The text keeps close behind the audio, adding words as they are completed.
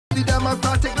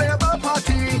Democratic Labour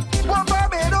Party. One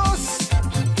Barbados,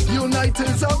 unite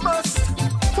is a must.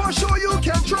 For sure you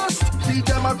can trust the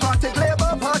Democratic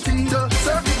Labour Party. To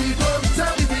serve the people,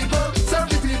 serve the people, serve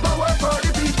the people, work for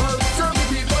the people. Serve the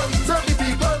people, serve the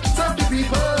people, serve the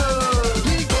people.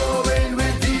 We going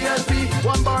with DLP,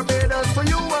 one Barbados for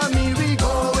you and me. We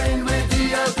going with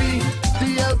DLP,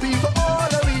 DLP for all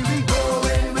of we. We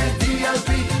going with DLP,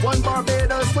 one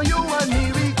Barbados for you and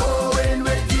me. We going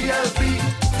with DLP,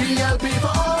 DLP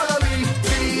for all of we.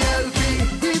 DLP,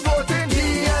 we voting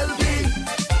DLP,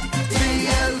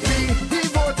 DLP, we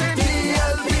voting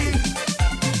DLP.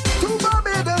 Two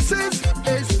Barbados is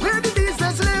where the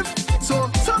business live, so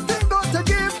something got to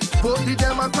give. But the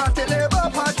Democratic Labour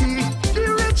Party, the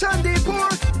rich and the poor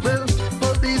will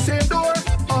put the same door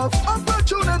of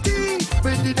opportunity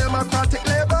with the Democratic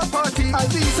Labour Party.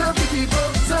 As we serve the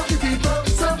people, serve the people,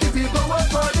 serve the people, work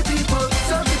for the people.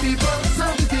 Serve the people,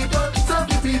 serve the people, serve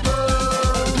the people.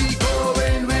 We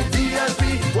going with DLP,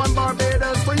 one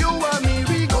Barbados for you and me.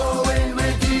 We going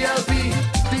with DLP,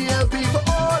 DLP for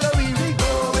all of we. We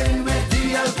going with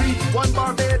DLP, one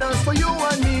Barbados for you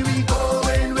and me. We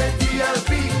going with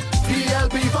DLP,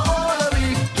 DLP for all of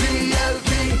we. DLP,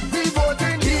 we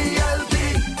voting DLP,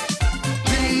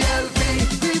 DLP,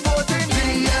 we voting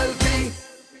DLP.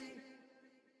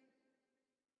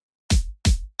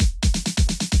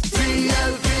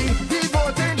 DLP, we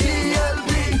voting DLP,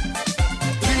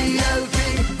 DLP,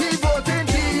 we voting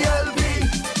DLP.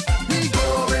 We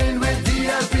going with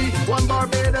DLP, one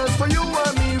Barbados for you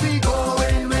and me. We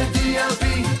going with DLP,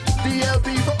 DLP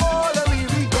for all of we.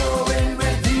 We going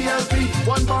with DLP,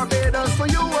 one Barbados for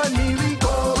you and me. We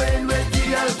going with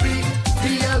DLP,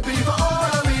 DLP for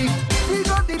all of we. We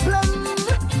got the plan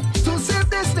to save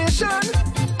this nation.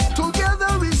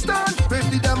 Together we stand with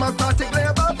the Democratic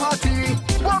Labour Party.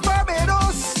 One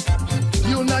Barbados,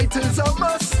 unite is a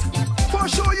must. For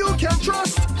sure you can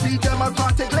trust the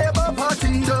Democratic Labour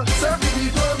Party. To serve the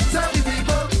people, serve the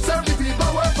people, serve the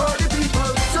people, work for the people.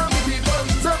 Serve the people,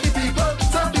 serve the people,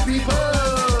 serve the people.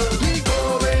 We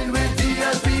going with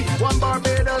DLP, one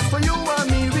Barbados for you and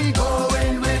me. We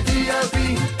going with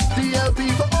DLP, DLP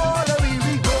for all of we.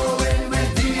 We going with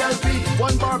DLP,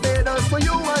 one Barbados for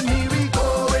you and me. We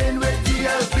going with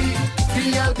DLP,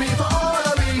 DLP for all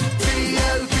of we.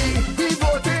 DLP, we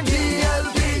voting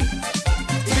DLP,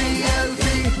 DLP,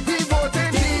 we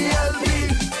voting DLP.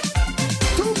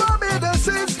 Two Barbados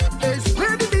is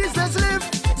where the business live,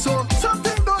 so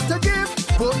something got to give.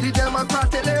 But the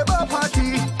Democratic Labour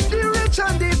Party, the rich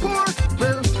and the poor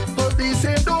will put the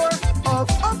same door of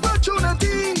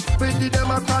opportunity with the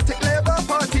Democratic Labour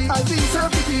Party. As we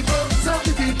serve the people, serve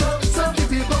the people, serve the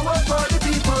people, work for the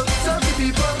people. Serve the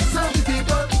people, serve the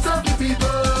people, serve the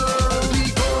people. We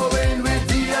going with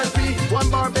DLP, one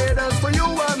Barbados for you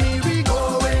and me. We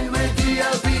going with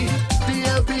DLP,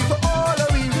 DLP for all of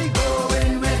we. We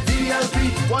going with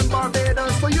DLP, one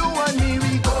Barbados for you and me.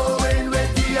 We going with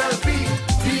DLP,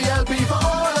 DLP for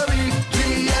all of we.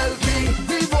 DLP,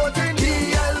 we voting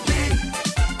DLP,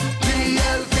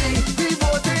 DLP, we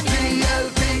voting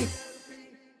DLP.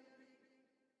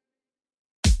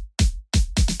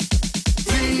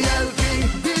 DLP,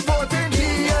 we voting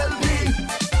DLP,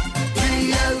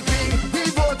 DLP, we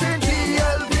voting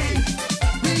DLP.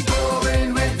 We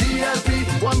going with DLP,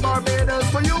 one Barbados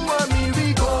for you and me.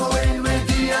 We going with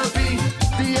DLP,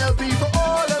 DLP for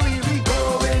all of we. We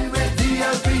going with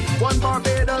DLP, one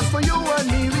Barbados for you and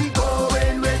me. We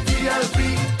going with DLP,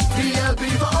 DLP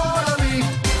for all of we.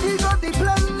 We got the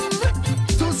plan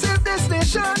to save this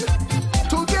nation.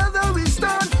 Together we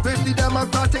stand with the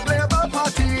Democratic Labour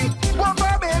Party. One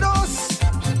Barbados,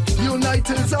 unite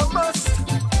is a must.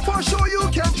 For sure you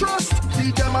can trust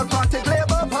the Democratic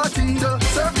Labour Party. To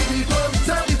serve the people,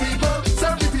 serve the people,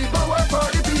 serve the people, work for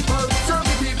the people. Serve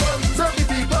the people, serve the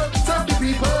people, serve the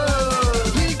people.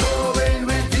 We going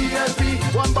with DLP,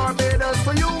 one Barbados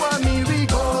for you and me. We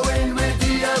going with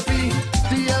DLP,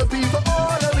 DLP for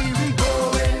all of we. We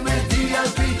going with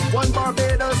DLP, one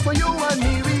Barbados for you and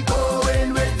me. We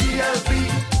going with DLP,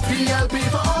 DLP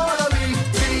for all of we.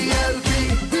 DLP,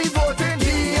 we voting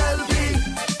DLP,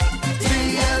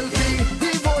 DLP,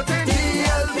 we voting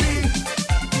DLP.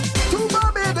 Two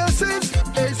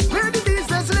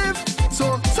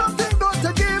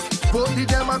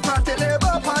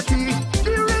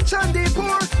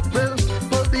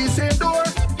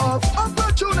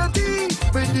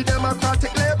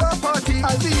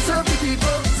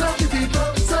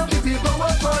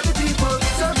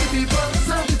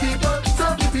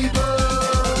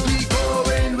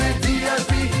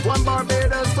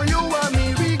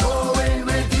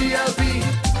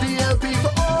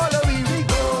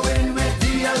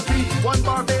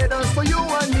Barbados for you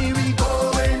and me. We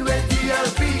going with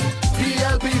DLP,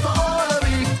 DLP for all of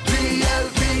me.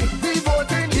 DLP, we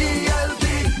voting DLP,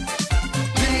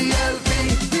 DLP,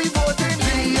 we voting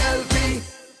DLP.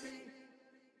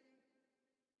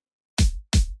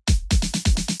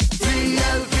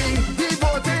 DLP, we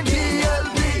voting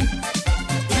DLP,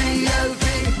 DLP,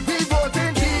 we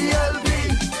voting DLP.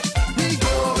 We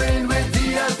going with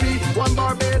DLP, one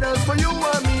Barbados for you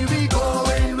and me. We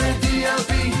going with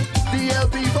DLP,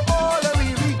 DLP for all of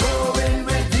me. We going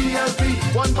with DLP,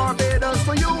 one Barbados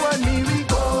for you and me. We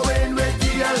going with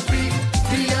DLP,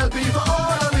 DLP for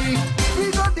all of me.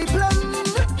 We got the plan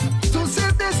to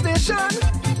save this nation.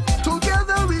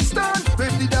 Together we stand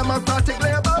with the Democratic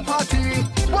Labour Party.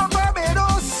 One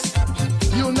Barbados,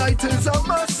 united's a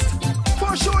must.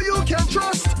 For sure you can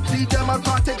trust the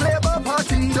Democratic Labour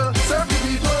Party. To serve the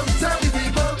people, serve the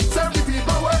people, serve the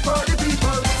people, work for the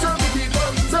people. Serve the people,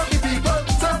 serve the people,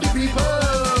 serve the people.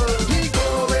 We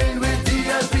going with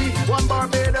DLP, one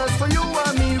Barbados for you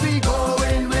and me. We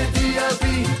going with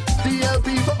DLP, DLP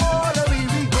for all of me.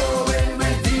 We going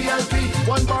with DLP,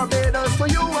 one Barbados for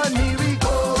you and me. We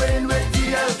going with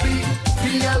DLP,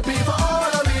 DLP for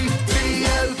all of me.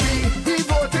 DLP, we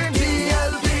voting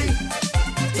DLP,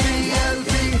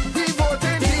 DLP, we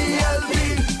voting DLP.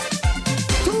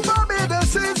 Two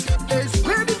Barbados is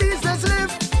where the business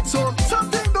live, so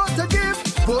something got to give.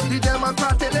 Vote the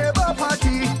Democratic Labour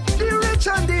Party. The rich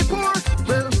and the poor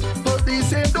will put the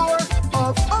same door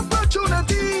of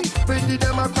opportunity with the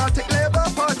Democratic Labour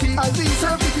Party. As we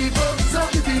serve the people,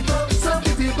 serve the people, serve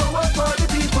the people, work for the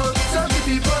people. Serve the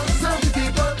people, serve the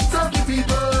people, serve the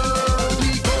people.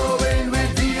 We going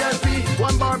with DLP,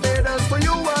 one Barbados for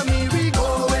you and me. We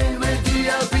going with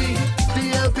DLP,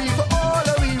 DLP for all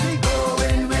of we. We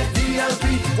going with DLP,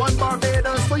 one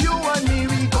Barbados for you and me.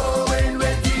 We going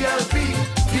with DLP,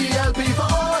 DLP for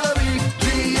all of we.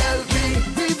 DLP,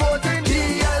 we voting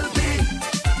DLP,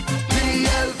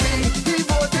 DLP, we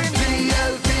voting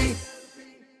DLP.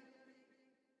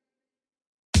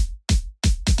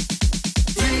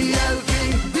 DLP,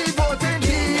 we voting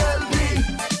DLP,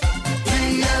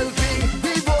 DLP,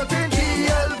 we voting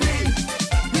DLP.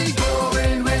 We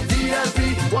going with DLP,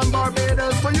 one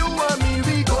Barbados for you and me.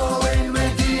 We going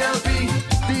with DLP,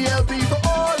 DLP for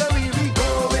all of we. We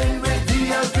going with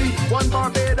DLP, one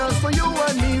Barbados for you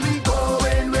and me. We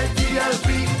going with DLP,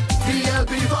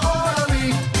 DLP for all of we.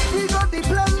 We got the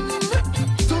plan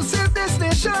to save this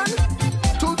nation.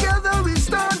 Together we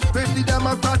stand with the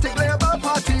Democratic Labour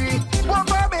Party. One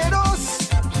Barbados,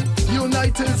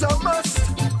 united's a must.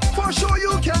 For sure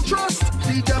you can trust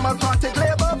the Democratic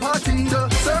Labour Party. To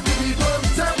serve the people,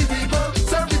 serve the people,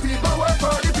 serve the people, work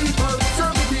for the people.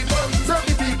 Serve the people, serve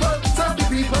the people, serve the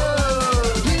people.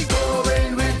 We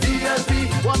going with DLP,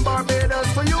 one Barbados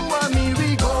for you and me.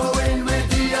 We going with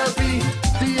DLP,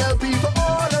 DLP for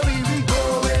all of we. We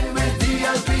going with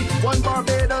DLP, one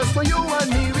Barbados for you and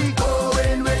me. We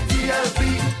going with DLP,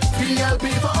 DLP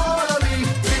for all of we.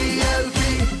 DLP,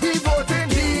 we voting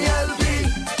DLP,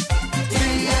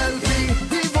 DLP,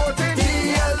 we voting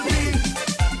DLP.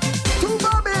 Two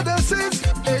Barbados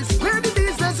is where the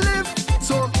business live,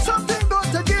 so something got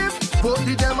to give. Vote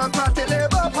the Democratic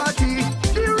Labour Party.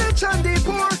 The rich and the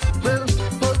poor will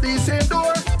put the same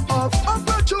door of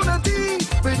opportunity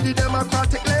with the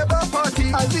Democratic Labour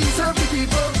Party. As we serve the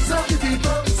people, serve the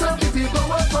people, serve the people,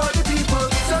 work for the people.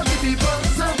 Serve the people,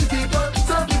 serve the people,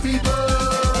 serve the people.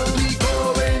 We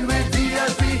going with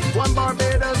DLP, one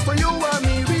Barbados for you and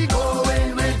me. We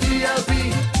going with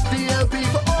DLP, DLP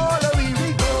for all of we.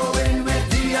 We going with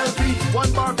DLP,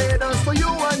 one Barbados for you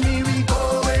and me. We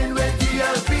going with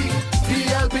DLP,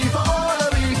 DLP for all of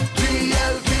we.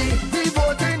 DLP, we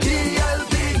voting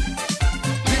DLP,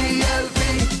 DLP,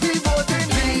 we voting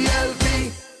DLP.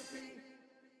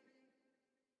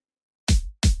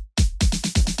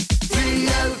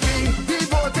 DLP, we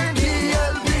voting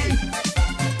DLP,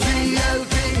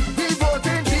 DLP, we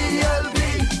voting DLP.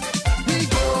 We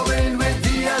going with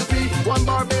DLP, one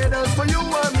Barbados for you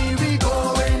and me. We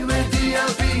going with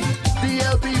DLP,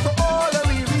 DLP for all of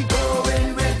we. We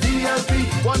going with DLP,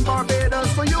 one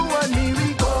Barbados for you and me.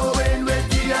 We going with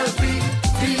DLP,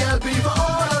 DLP for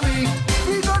all of we.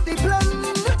 We got the plan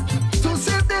to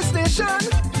save this nation.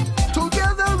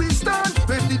 Together we stand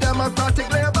with the Democratic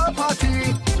Labour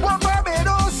Party. One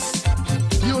Barbados,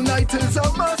 united's a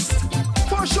must.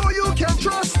 For sure you can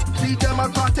trust the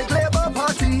Democratic Labour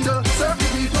Party. To serve the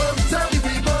people, serve the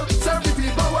people, serve the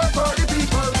people, work for the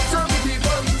people. Serve the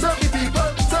people, serve the people,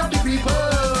 serve the people.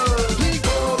 We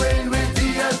going with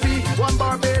DLP, one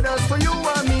Barbados for you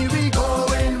and me. We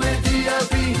going with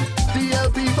DLP,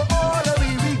 DLP for all of we.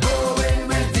 We going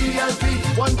with DLP,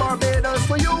 one Barbados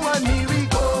for you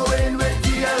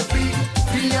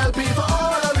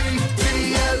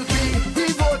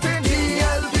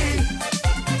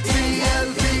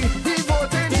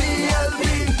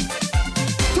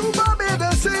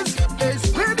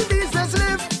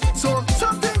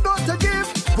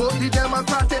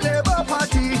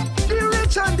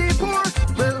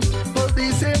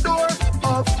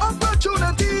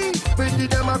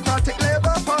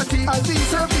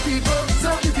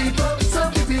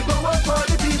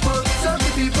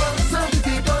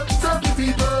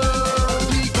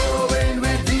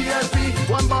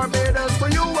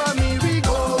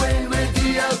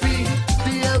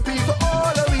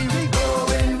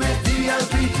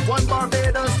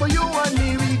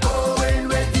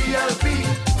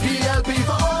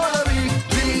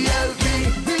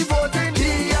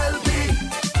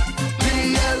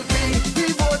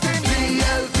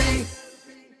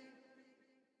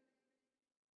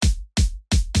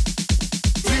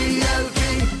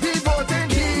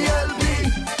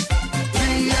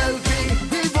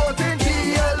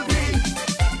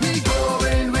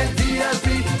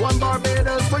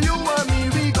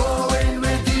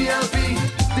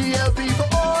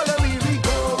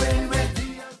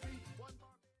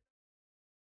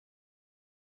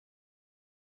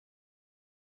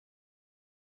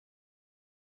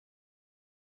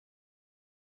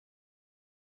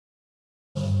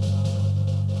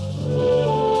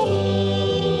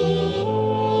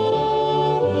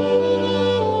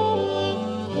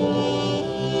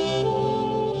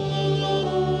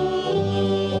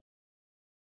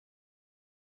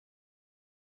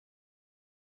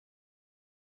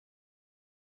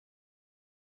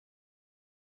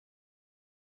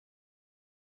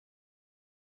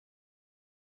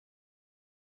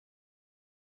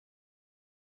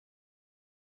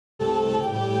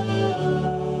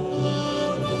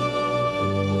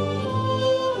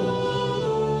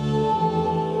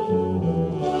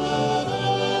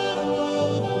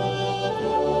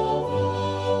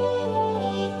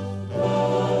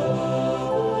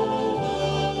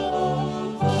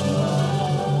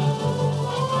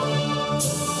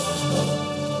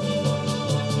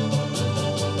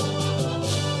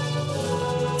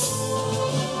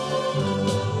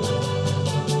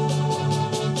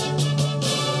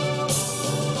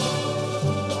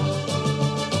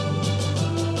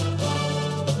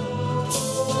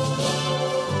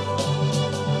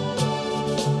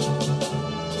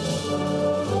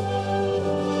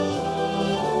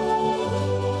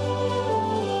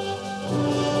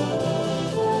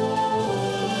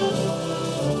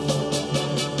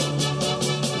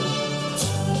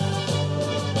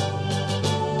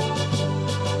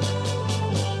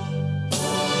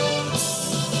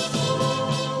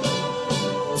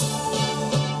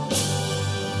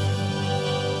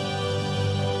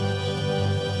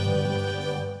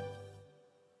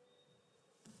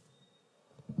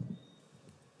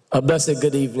A blessed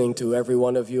good evening to every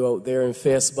one of you out there in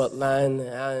Facebook land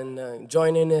and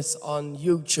joining us on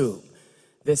YouTube.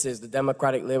 This is the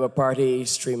Democratic Labour Party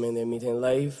streaming their meeting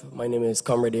live. My name is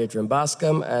Comrade Adrian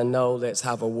Bascom, and now let's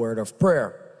have a word of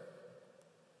prayer.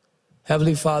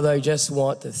 Heavenly Father, I just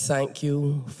want to thank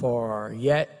you for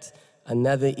yet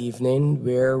another evening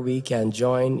where we can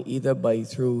join either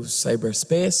through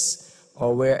cyberspace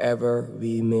or wherever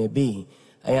we may be.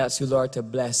 I ask you, Lord, to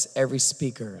bless every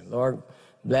speaker. Lord,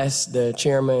 bless the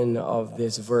chairman of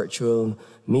this virtual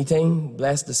meeting.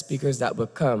 Bless the speakers that will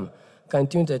come.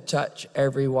 Continue to touch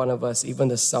every one of us, even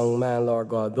the songman, Lord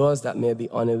God, those that may be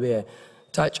unaware.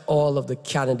 Touch all of the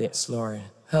candidates, Lord.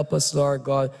 Help us, Lord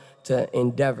God, to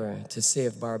endeavor to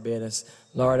save Barbados.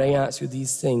 Lord, I ask you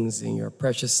these things in your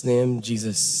precious name,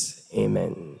 Jesus.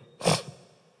 Amen.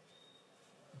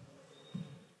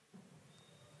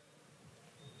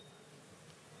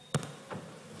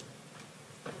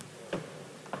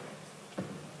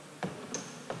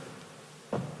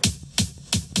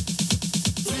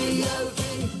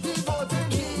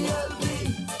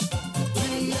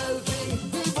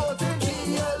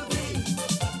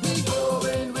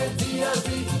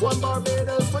 One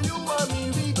Barbados for you and me,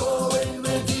 we going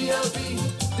with DLP.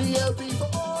 DLP for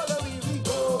all of we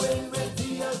going with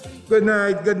DLP.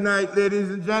 Good night,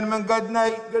 ladies and gentlemen. Good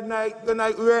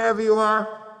night, wherever you are.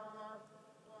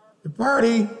 The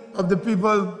party of the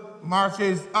people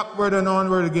marches upward and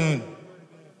onward again.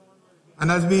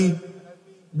 And as we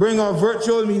bring our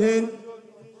virtual meeting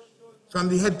from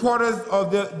the headquarters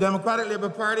of the Democratic Labour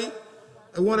Party,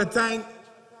 I want to thank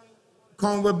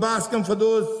Comrade Bascom for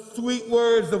those sweet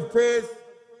words of praise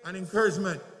and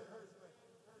encouragement.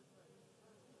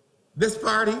 This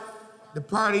party, the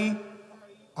party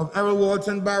of Errol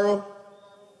Walton Barrow,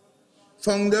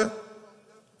 founder,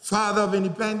 father of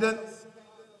independence,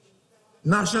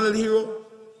 national hero,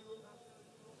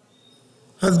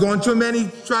 has gone through many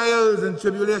trials and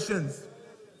tribulations.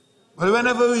 But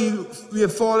whenever we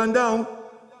have fallen down,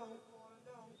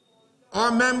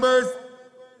 our members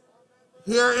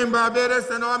here in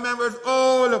Barbados and our members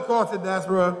all across the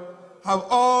diaspora have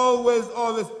always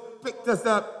picked us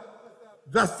up,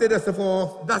 dusted us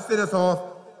off,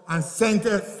 and sent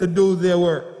us to do their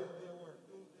work.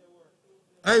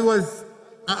 I was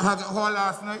at Haggett Hall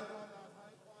last night,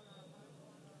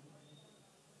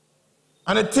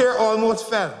 and a tear almost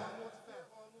fell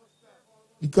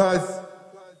because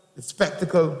the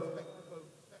spectacle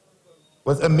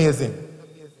was amazing.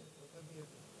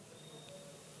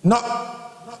 Not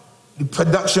the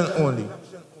production only,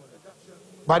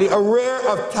 but the array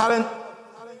of talent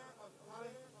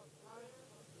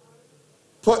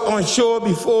put on show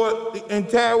before the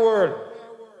entire world.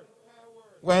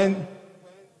 When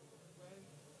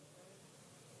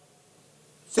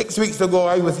 6 weeks ago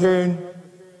I was hearing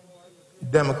the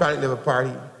Democratic Labour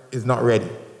Party is not ready.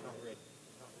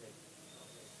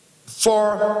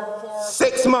 For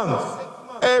 6 months,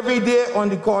 every day on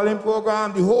the calling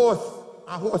program, the host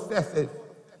and hostesses,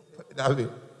 put it that way,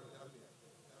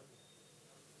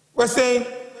 we're saying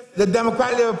the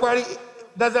Democratic Labour Party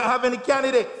doesn't have any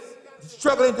candidates,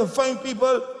 struggling to find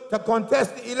people to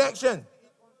contest the election.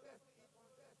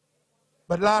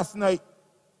 But last night,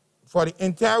 for the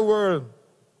entire world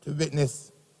to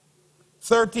witness,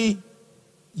 30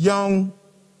 young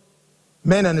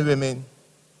men and women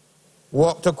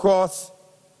walked across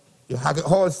the Haggett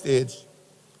Hall stage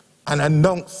and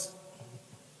announced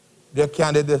their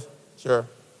candidature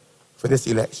for this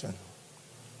election.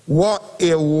 What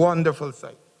a wonderful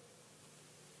sight.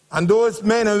 And those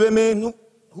men and women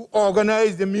who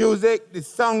organized the music, the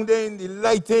sounding, the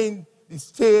lighting, the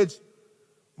stage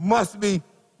must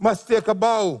take a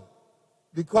bow,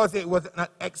 because it was an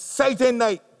exciting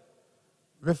night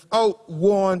without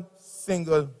one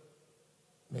single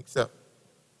mix-up.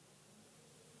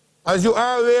 As you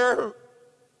are aware,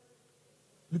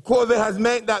 the COVID has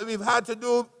meant that we've had to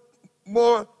do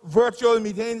more virtual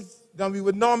meetings than we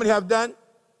would normally have done,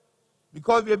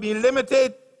 because we have been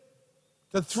limited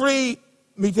to 3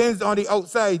 meetings on the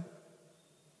outside.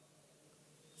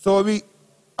 So we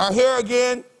are here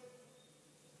again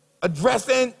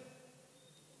addressing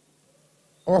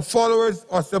our followers,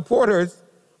 our supporters,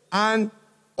 and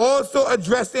also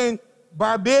addressing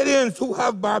Barbadians who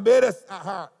have Barbados at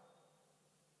heart.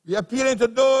 We are appealing to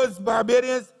those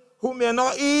Barbadians who may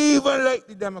not even like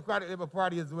the Democratic Labour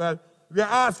Party as well. We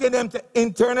are asking them to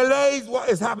internalize what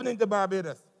is happening to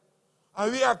Barbados.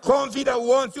 And we are confident that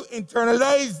once you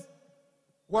internalize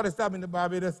what is happening to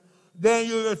Barbados, then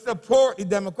you will support the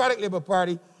Democratic Labour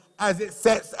Party as it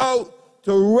sets out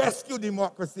to rescue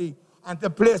democracy and to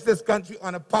place this country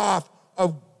on a path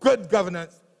of good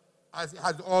governance as it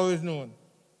has always known.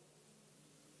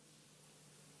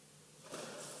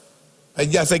 I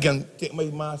guess I can take my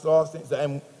mask off since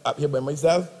I'm up here by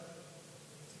myself.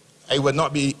 I would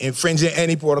not be infringing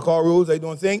any protocol rules, I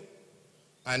don't think.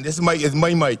 And this mic is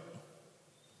my mic.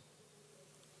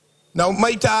 Now,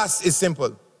 my task is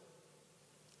simple.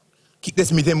 Keep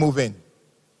this meeting moving.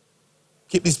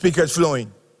 Keep the speakers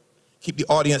flowing. Keep the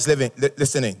audience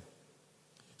listening.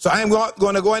 So I'm not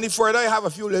going to go any further. I have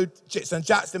a few little chits and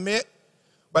chats to make,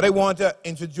 but I want to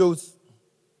introduce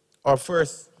our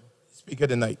first speaker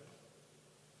tonight.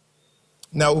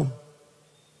 Now,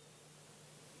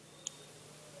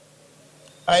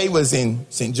 I was in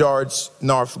St. George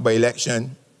North by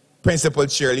election, principal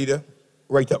cheerleader,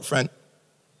 right up front,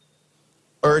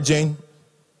 urging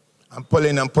and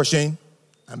pulling and pushing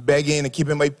and begging and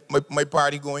keeping my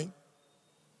party going.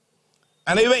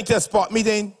 And I went to a spot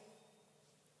meeting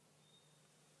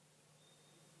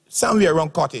somewhere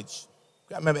around Cottage.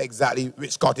 I can't remember exactly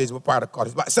which cottage, what part of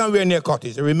Cottage, but somewhere near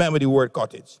Cottage. I remember the word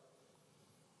Cottage.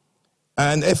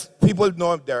 And if people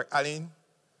know there, Alleyne,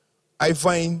 I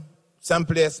find some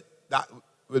place that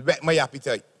will whet my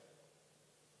appetite.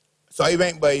 So I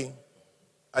went by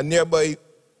a nearby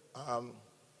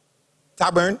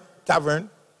tavern,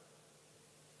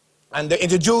 and they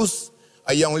introduced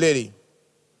a young lady.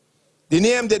 The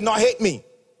name did not hit me,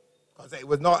 because it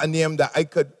was not a name that I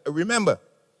could remember.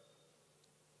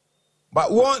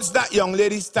 But once that young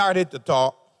lady started to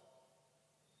talk,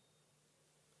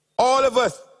 all of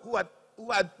us who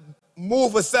had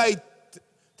moved aside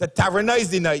to tavernize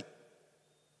the night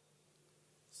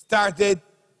started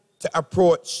to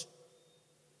approach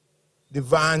the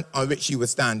van on which she was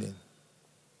standing.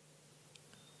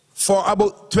 For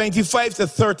about 25 to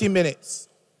 30 minutes,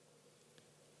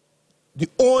 the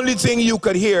only thing you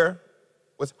could hear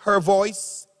was her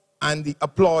voice and the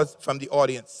applause from the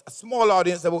audience. A small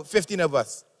audience, about 15 of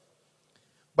us.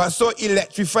 But so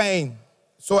electrifying,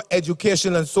 so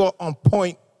educational, and so on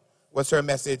point was her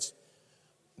message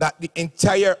that the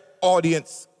entire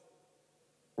audience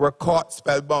were caught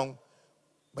spellbound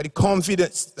by the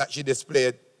confidence that she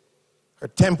displayed, her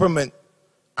temperament,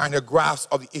 and her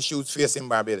grasp of the issues facing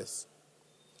Barbados.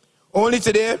 Only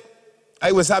today,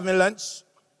 I was having lunch,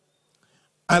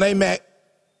 and I met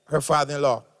her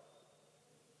father-in-law.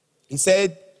 He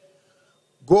said,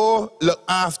 "Go look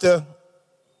after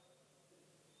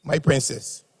my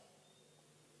princess."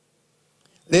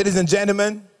 Ladies and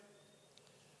gentlemen,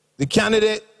 the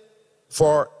candidate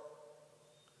for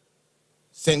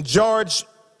St. George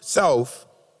South,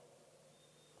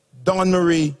 Dawn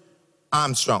Marie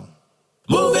Armstrong.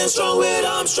 Moving strong with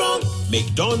Armstrong.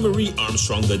 Make Dawn Marie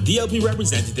Armstrong the DLP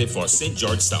representative for St.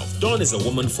 George South. Dawn is a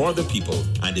woman for the people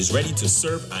and is ready to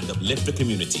serve and uplift the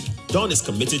community. Dawn is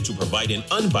committed to providing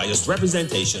unbiased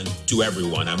representation to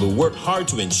everyone and will work hard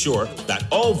to ensure that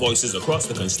all voices across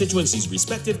the constituency's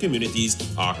respective communities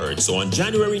are heard. So on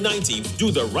January 19th,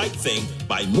 do the right thing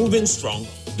by moving strong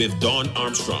with Dawn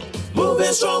Armstrong.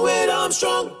 Moving strong with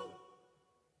Armstrong.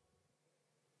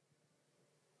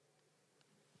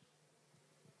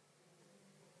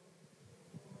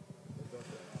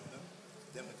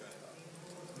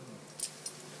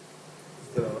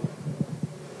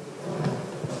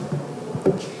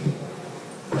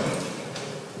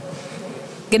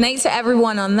 Good night to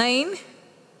everyone online.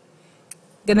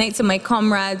 Good night to my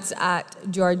comrades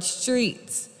at George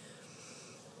Street.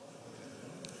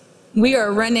 We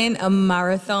are running a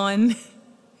marathon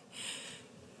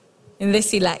in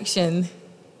this election.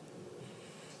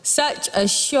 Such a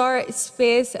short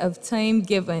space of time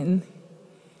given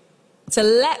to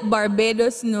let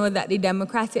Barbados know that the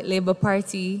Democratic Labour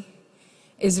Party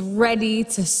is ready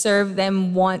to serve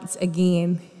them once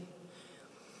again.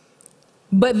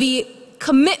 But the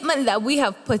commitment that we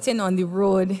have put in on the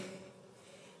road,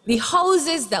 the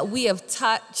houses that we have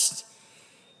touched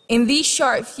in these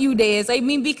short few days, I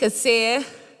mean, we could say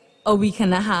a week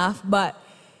and a half, but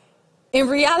in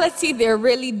reality, they're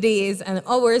really days and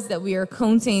hours that we are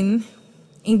counting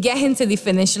in getting to the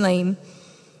finish line.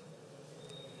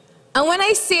 And when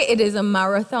I say it is a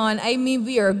marathon, I mean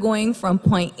we are going from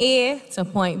point A to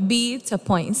point B to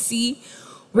point C.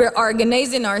 We're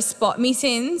organizing our spot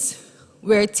meetings.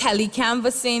 We're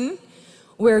tele-canvassing,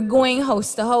 we're going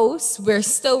house to house, we're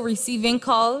still receiving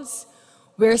calls,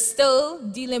 we're still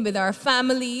dealing with our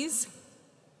families,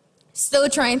 still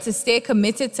trying to stay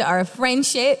committed to our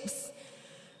friendships.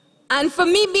 And for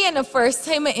me, being a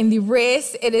first-timer in the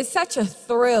race, it is such a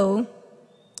thrill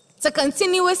to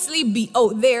continuously be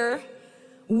out there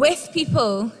with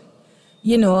people,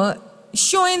 you know,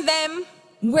 showing them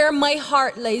where my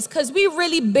heart lies, because we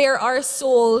really bare our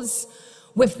souls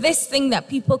with this thing that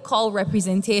people call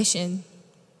representation.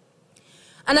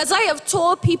 And as I have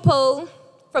told people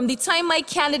from the time my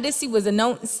candidacy was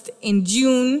announced in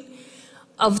June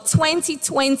of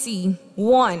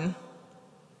 2021,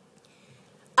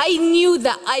 I knew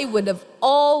that I would have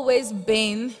always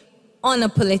been on a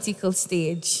political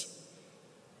stage.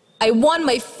 I won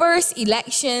my first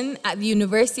election at the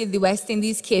University of the West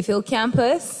Indies Cave Hill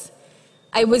campus.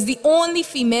 I was the only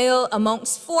female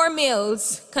amongst 4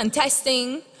 males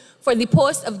contesting for the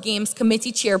post of Games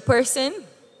Committee Chairperson.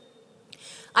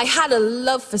 I had a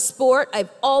love for sport.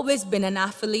 I've always been an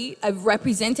athlete. I've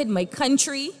represented my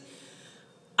country.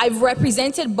 I've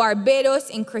represented Barbados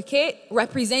in cricket,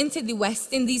 represented the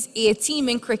West Indies A team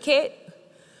in cricket,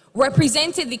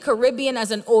 represented the Caribbean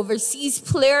as an overseas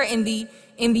player in the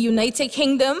United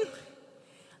Kingdom.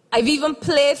 I've even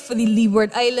played for the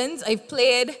Leeward Islands. I've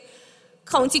played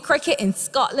county cricket in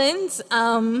Scotland.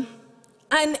 And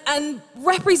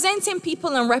representing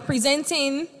people and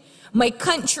representing my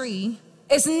country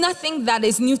is nothing that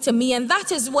is new to me. And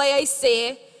that is why I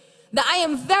say that I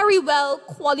am very well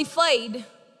qualified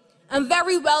and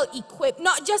very well equipped,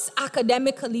 not just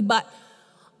academically, but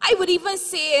I would even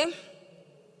say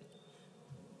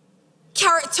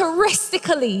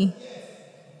characteristically.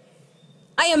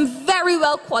 I am very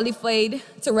well qualified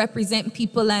to represent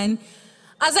people. And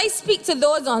as I speak to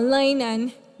those online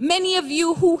and many of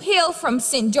you who hail from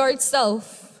St. George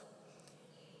South,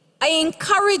 I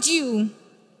encourage you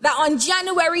that on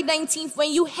January 19th,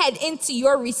 when you head into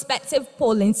your respective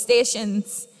polling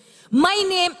stations, my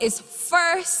name is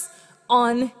first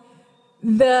on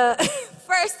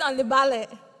the ballot.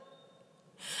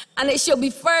 And it shall be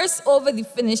first over the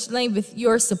finish line with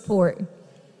your support.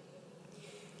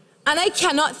 And I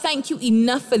cannot thank you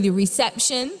enough for the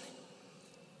reception.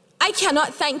 I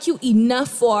cannot thank you enough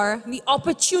for the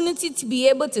opportunity to be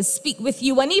able to speak with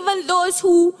you. And even those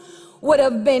who would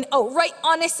have been outright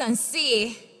honest and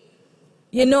say,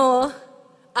 you know,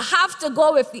 I have to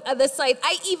go with the other side.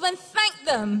 I even thank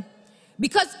them,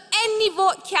 because any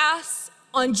vote cast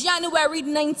on January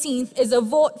 19th is a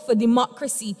vote for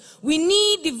democracy. We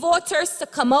need the voters to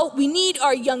come out. We need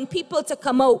our young people to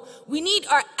come out. We need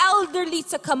our elderly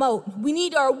to come out. We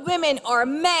need our women, our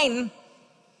men.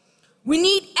 We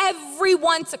need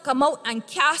everyone to come out and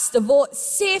cast a vote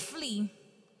safely.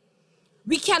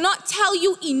 We cannot tell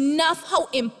you enough how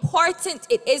important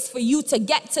it is for you to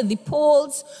get to the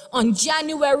polls on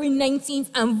January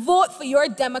 19th and vote for your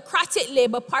Democratic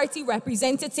Labour Party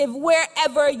representative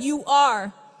wherever you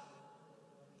are.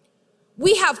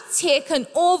 We have taken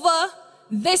over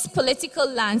this political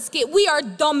landscape. We are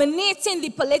dominating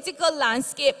the political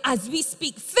landscape as we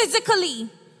speak. Physically,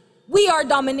 we are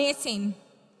dominating.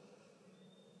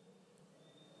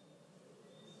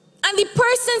 And the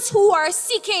persons who are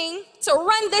seeking to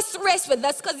run this race with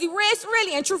us, because the race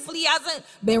really and truthfully hasn't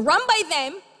been run by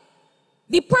them,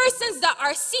 the persons that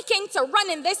are seeking to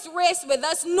run in this race with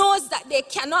us knows that they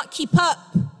cannot keep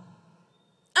up.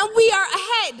 And we are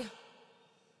ahead. And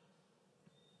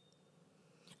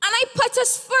I put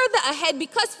us further ahead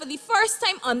because for the first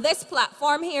time on this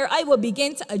platform here, I will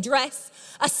begin to address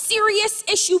a serious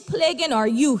issue plaguing our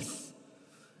youth.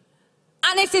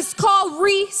 And it is called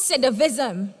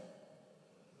recidivism.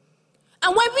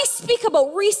 And when we speak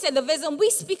about recidivism, we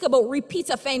speak about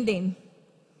repeat offending.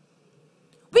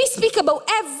 We speak about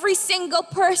every single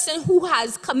person who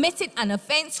has committed an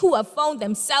offense, who have found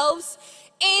themselves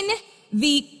in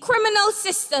the criminal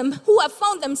system, who have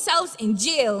found themselves in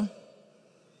jail.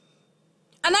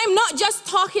 And I'm not just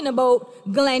talking about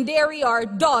Glenderry or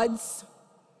Dodds.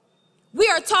 We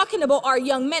are talking about our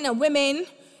young men and women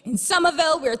in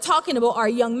Somerville. We're talking about our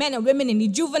young men and women in the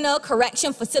juvenile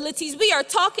correction facilities. We are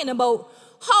talking about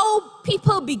how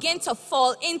people begin to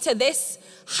fall into this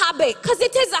habit, because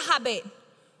it is a habit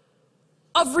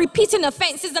of repeating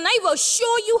offenses. And I will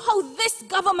show you how this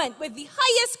government, with the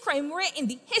highest crime rate in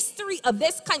the history of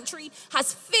this country,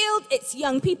 has failed its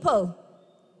young people.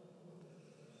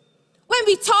 When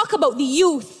we talk about the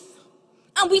youth,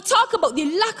 and we talk about the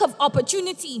lack of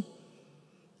opportunity,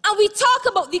 and we talk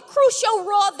about the crucial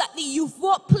role that the youth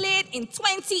vote played in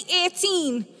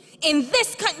 2018 in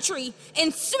this country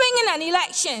in swinging an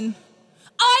election,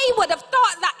 I would have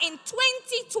thought that in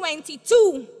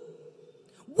 2022,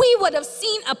 we would have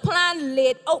seen a plan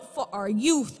laid out for our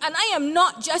youth. And I am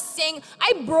not just saying,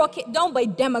 I broke it down by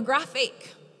demographic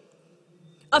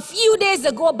a few days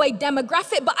ago by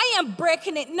demographic, but I am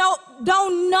breaking it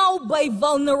down now by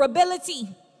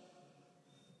vulnerability.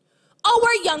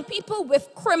 Our young people with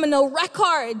criminal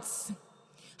records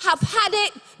have had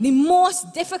it the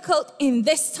most difficult in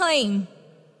this time.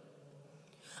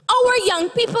 Our young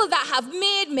people that have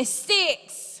made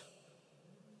mistakes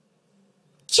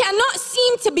cannot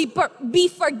seem to be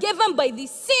forgiven by the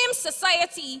same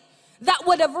society that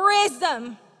would have raised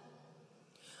them.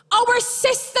 Our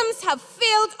systems have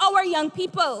failed our young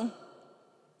people.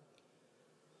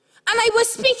 And I was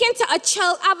speaking to a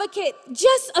child advocate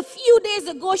just a few days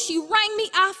ago. She rang me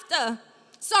after.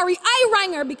 Sorry, I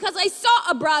rang her because I saw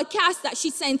a broadcast that she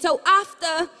sent out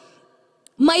after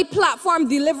my platform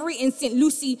delivery in St.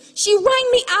 Lucie. She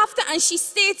rang me after and she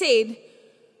stated,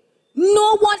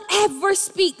 no one ever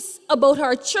speaks about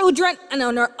our children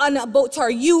and about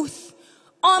our youth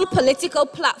on political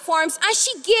platforms. And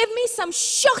she gave me some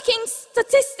shocking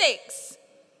statistics.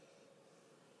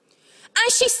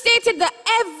 And she stated that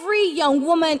every young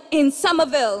woman in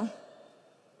Somerville,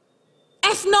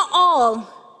 if not all,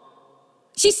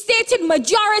 she stated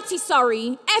majority,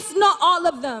 if not all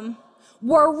of them,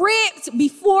 were raped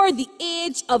before the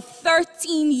age of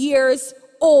 13 years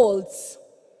old.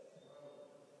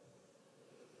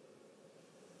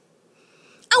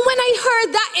 And when I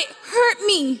heard that, it hurt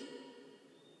me.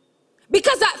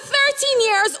 Because at 13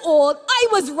 years old, I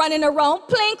was running around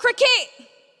playing cricket.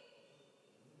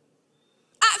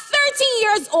 At 13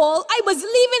 years old, I was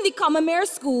leaving the Kemar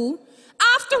school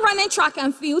after running track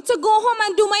and field to go home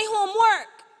and do my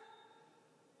homework.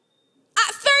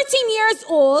 At 13 years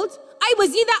old, I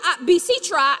was either at BC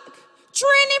track,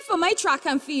 training for my track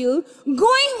and field,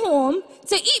 going home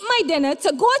to eat my dinner,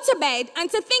 to go to bed, and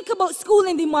to think about school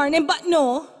in the morning. But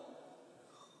no,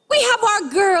 we have our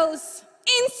girls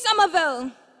in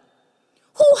Somerville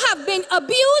who have been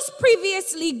abused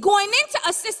previously, going into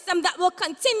a system that will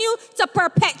continue to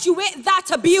perpetuate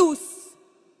that abuse.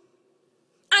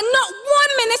 And not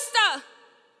one minister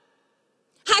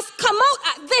has come out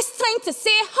at this time to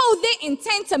say how they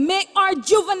intend to make our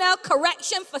juvenile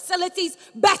correction facilities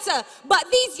better. But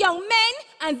these young men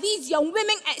and these young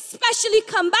women especially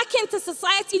come back into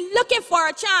society looking for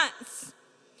a chance,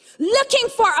 looking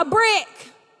for a break,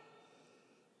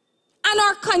 and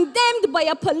are condemned by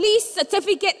a police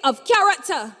certificate of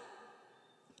character.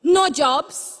 No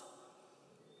jobs.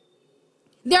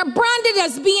 They're branded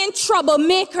as being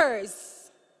troublemakers.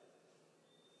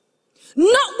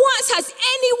 Not once has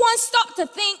anyone stopped to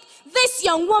think this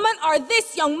young woman or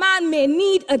this young man may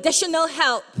need additional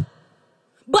help.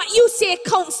 But you say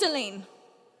counseling.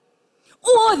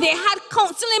 Oh, they had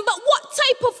counseling, but what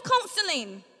type of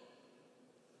counseling?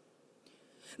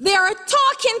 They are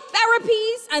talking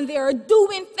therapies and they are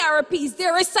doing therapies.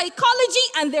 There is psychology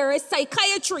and there is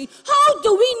psychiatry. How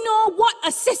do we know what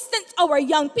assistance our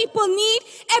young people need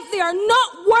if they are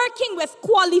not working with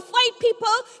qualified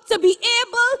people to be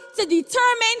able to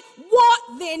determine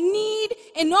what they need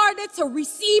in order to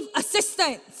receive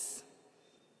assistance?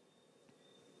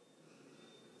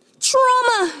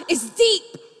 Trauma is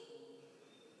deep.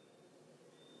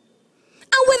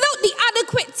 And without the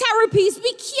adequate therapies,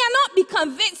 we cannot be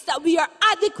convinced that we are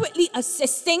adequately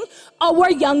assisting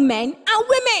our young men and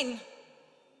women.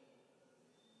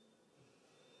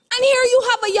 And here you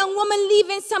have a young woman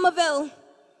leaving Somerville,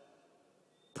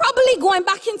 probably going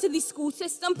back into the school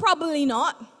system, probably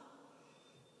not.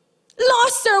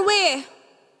 Lost her way.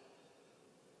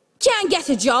 Can't get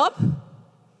a job.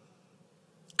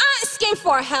 Asking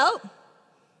for help,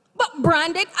 but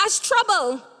branded as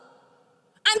trouble.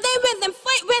 And then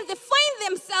when they find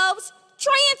themselves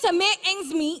trying to make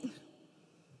ends meet, and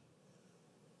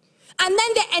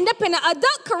then they end up in an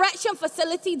adult correction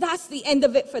facility, that's the end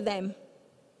of it for them.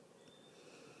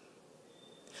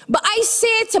 But I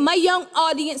say to my young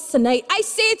audience tonight, I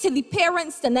say to the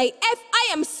parents tonight, if I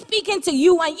am speaking to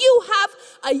you and you have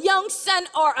a young son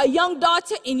or a young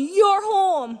daughter in your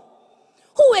home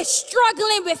who is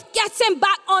struggling with getting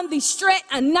back on the straight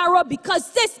and narrow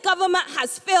because this government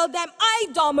has failed them, I,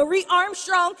 Marie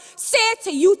Armstrong, say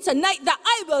to you tonight that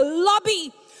I will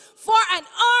lobby for an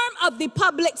arm of the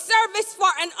public service, for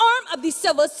an arm of the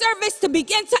civil service to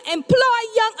begin to employ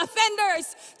young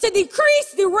offenders to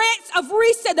decrease the rates of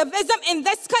recidivism in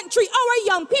this country. Our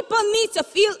young people need to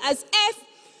feel as if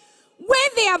when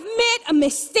they have made a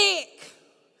mistake,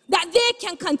 that they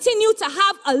can continue to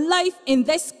have a life in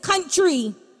this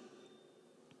country.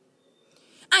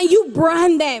 And you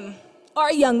brand them,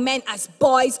 our young men, as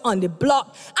boys on the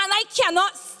block. And I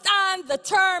cannot stand the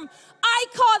term. I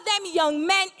call them young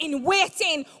men in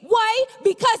waiting. Why?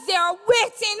 Because they are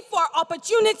waiting for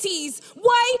opportunities.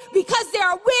 Why? Because they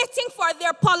are waiting for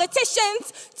their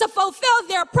politicians to fulfill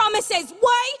their promises.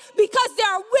 Why? Because they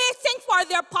are waiting for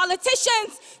their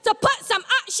politicians to put some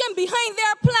action behind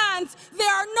their plans. They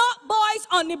are not boys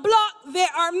on the block. They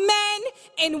are men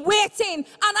in waiting. And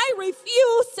I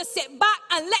refuse to sit back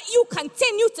and let you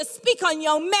continue to speak on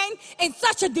young men in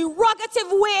such a derogative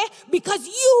way because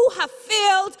you have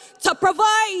failed to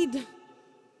provide.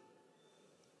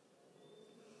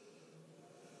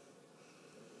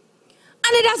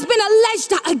 And it has been alleged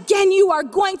that again you are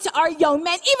going to our young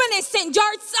men, even in St.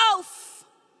 George South.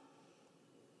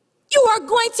 You are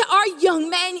going to our young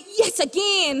men yet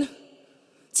again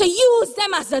to use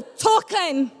them as a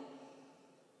token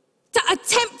to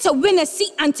attempt to win a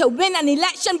seat and to win an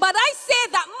election. But I say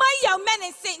that my young men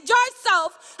in St. George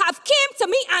South have came to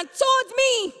me and told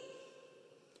me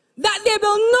that they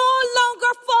will no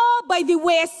longer fall by the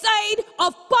wayside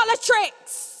of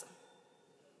politics.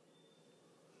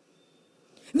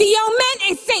 The young men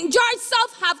in St. George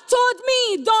South have told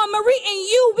me, Dawn Marie, in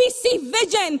you we see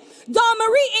vision. Dawn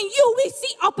Marie, in you we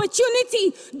see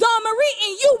opportunity. Dawn Marie,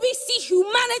 in you we see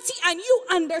humanity, and you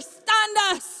understand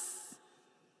us.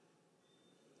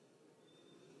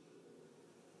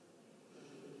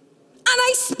 And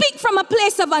I speak from a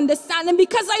place of understanding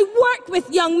because I work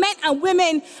with young men and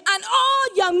women, and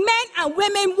all young men and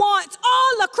women want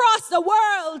all across the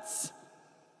world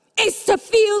is to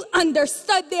feel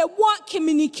understood. They want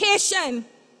communication.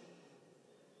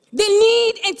 They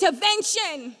need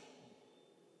intervention.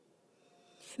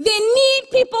 They need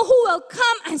people who will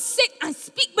come and sit and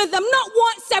speak with them, not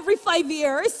once every 5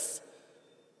 years.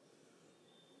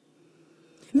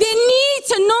 They need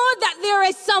to know that there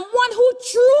is someone who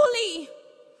truly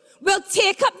will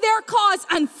take up their cause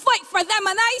and fight for them.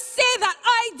 And I say that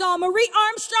I, Dawn Marie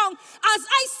Armstrong, as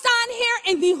I stand here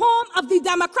in the home of the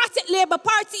Democratic Labour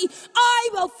Party, I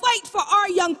will fight for our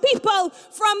young people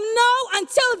from now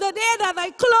until the day that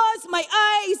I close my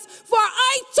eyes. For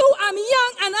I too am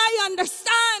young and I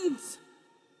understand.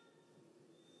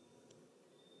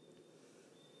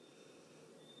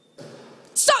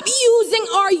 Stop using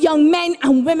our young men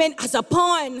and women as a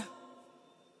pawn.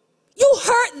 You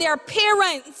hurt their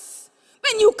parents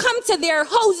when you come to their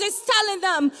houses telling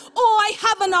them, oh, I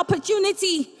have an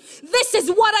opportunity. This is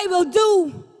what I will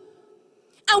do.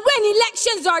 And when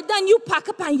elections are done, you pack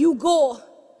up and you go.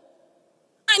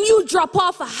 And you drop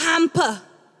off a hamper.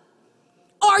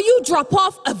 Or you drop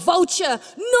off a voucher,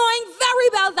 knowing very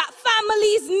well that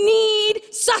families need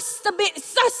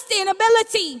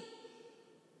sustainability.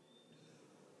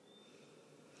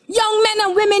 Young men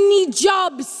and women need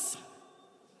jobs.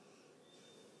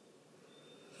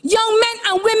 Young men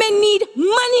and women need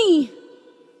money.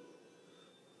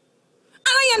 And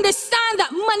I understand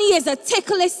that money is a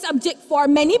ticklish subject for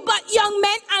many, but young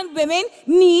men and women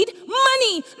need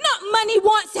money. Not money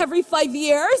once every 5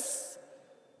 years.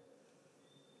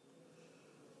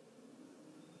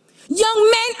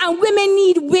 Young men and women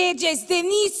need wages. They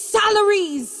need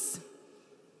salaries.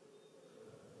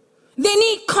 They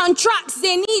need contracts.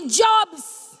 They need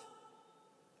jobs.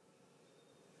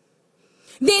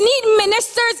 They need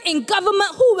ministers in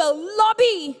government who will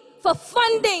lobby for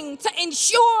funding to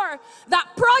ensure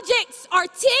that projects are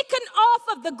taken off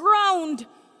of the ground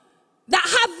that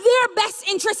have their best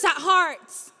interests at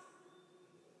heart.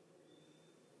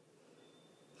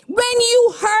 When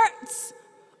you hurt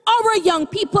our young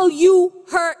people, you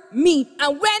hurt me.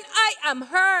 And when I am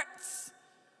hurt,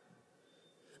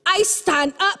 I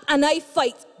stand up and I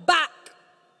fight back.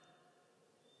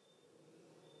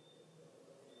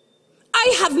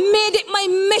 I have made it my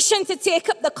mission to take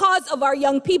up the cause of our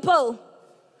young people.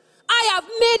 I have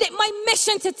made it my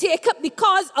mission to take up the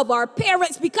cause of our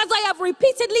parents, because I have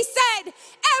repeatedly said,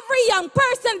 every young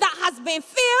person that has been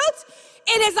failed,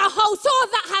 it is a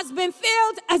household that has been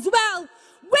failed as well.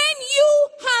 When you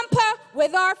hamper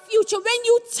with our future, when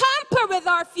you tamper with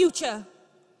our future,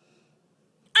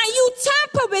 and you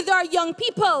tamper with our young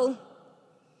people,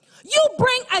 you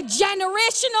bring a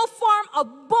generational form of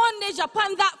bondage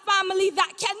upon that family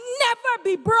that can never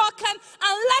be broken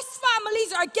unless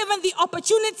families are given the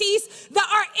opportunities that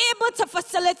are able to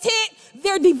facilitate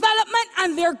their development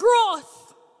and their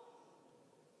growth.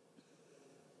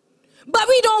 But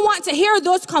we don't want to hear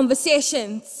those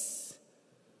conversations,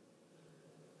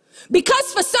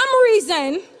 because for some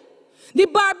reason, the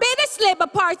Barbados Labour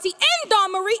Party and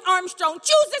Dawn Marie Armstrong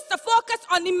chooses to focus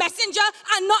on the messenger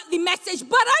and not the message.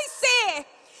 But I say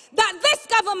that this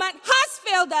government has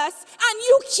failed us, and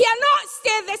you cannot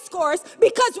stay this course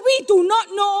because we do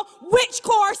not know which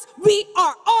course we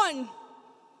are on.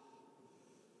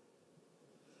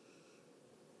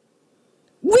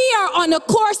 We are on a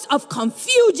course of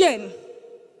confusion.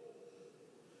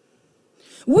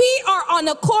 We are on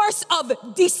a course of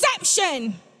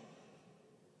deception.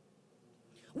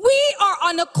 We are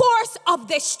on a course of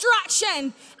distraction.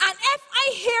 And if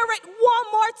I hear it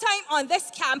one more time on this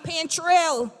campaign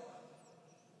trail,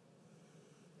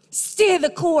 stay the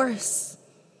course.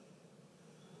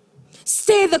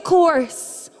 Stay the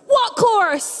course. What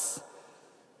course?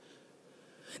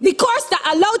 The course that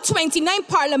allowed 29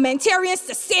 parliamentarians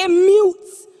to stay mute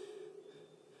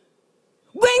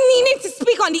when needing to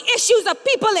speak on the issues of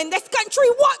people in this country.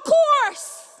 What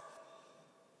course?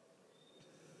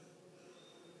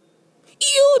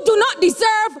 You do not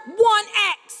deserve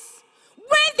 1X.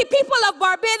 When the people of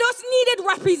Barbados needed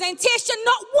representation,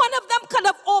 not one of them could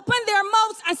have opened their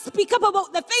mouths and speak up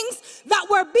about the things that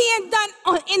were being done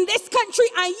in this country,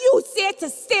 and you say to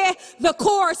stay the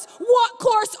course. What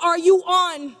course are you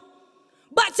on?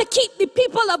 But to keep the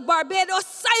people of Barbados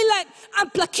silent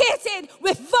and placated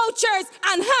with vouchers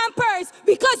and hampers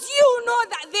because you know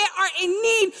that they are in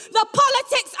need. The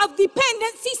politics of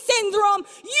dependency syndrome.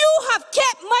 You have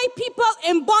kept my people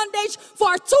in bondage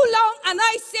for too long, and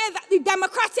I say that the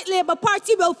Democratic Labour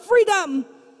Party will free them.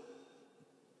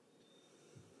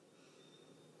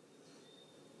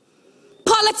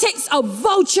 Politics of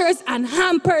vouchers and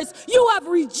hampers. You have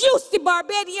reduced the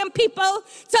Barbadian people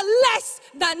to less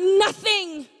than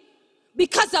nothing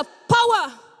because of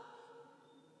power.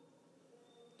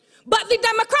 But the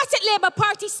Democratic Labour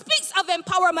Party speaks of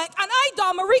empowerment, and I,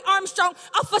 Marie Armstrong,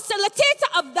 a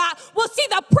facilitator of that, will see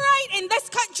the pride in this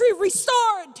country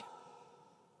restored.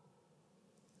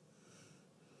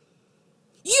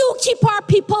 You keep our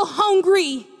people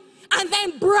hungry and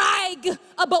then brag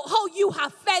about how you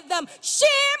have fed them.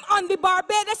 Shame on the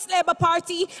Barbados Labour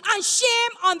Party and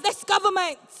shame on this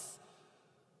government.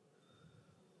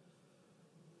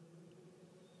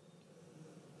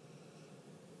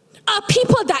 A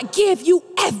people that gave you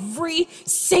every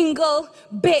single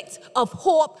bit of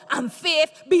hope and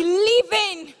faith,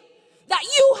 believing that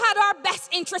you had our best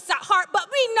interests at heart, but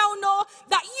we now know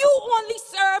that you only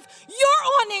serve your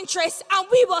own interests, and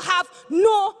we will have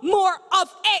no more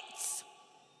of it.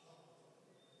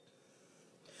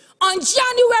 On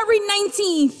January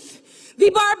 19th, the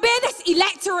Barbados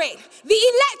electorate, the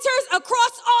electors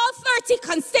across all 30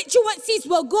 constituencies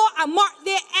will go and mark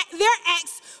their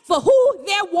X for who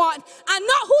they want and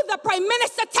not who the Prime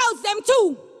Minister tells them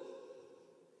to.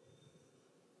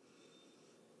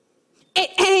 It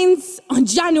ends on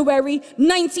January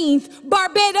 19th.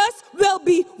 Barbados will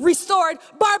be restored.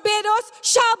 Barbados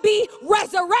shall be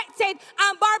resurrected,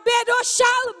 and Barbados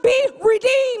shall be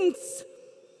redeemed.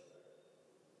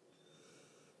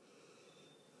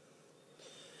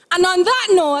 And on that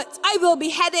note, I will be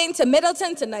heading to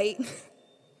Middleton tonight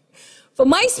for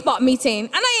my spot meeting,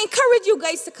 and I encourage you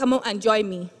guys to come out and join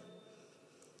me.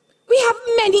 We have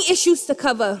many issues to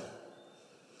cover.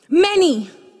 Many.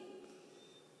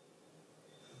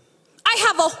 I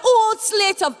have a whole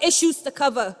slate of issues to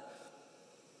cover.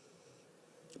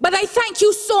 But I thank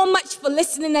you so much for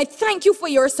listening. I thank you for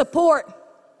your support.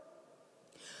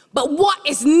 But what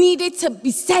is needed to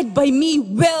be said by me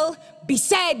will be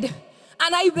said,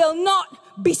 and I will not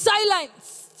be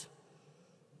silenced.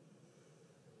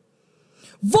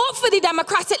 Vote for the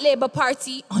Democratic Labour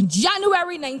Party on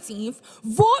January 19th.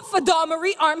 Vote for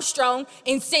Marie Armstrong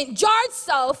in St. George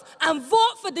South, and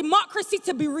vote for democracy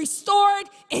to be restored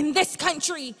in this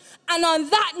country. And on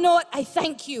that note, I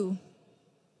thank you.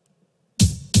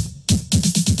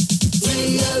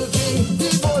 DLP, we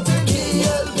voting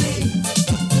DLP.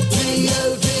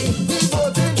 DLP, we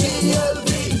voting DLP.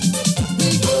 We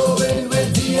going with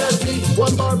DLP.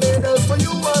 One Barbados for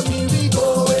you and me. We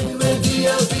going with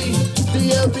DLP.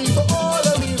 DLP for all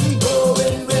of me. We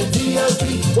going with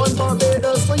DLP. One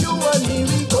Barbados for you and me.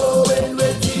 We going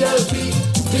with DLP.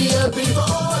 DLP for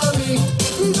all of me.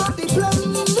 We got the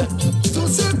plan to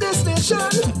save this nation.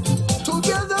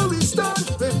 Together we stand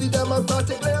with the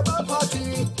Democratic Labour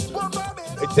Party.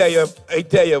 I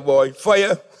tell you, boy,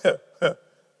 fire,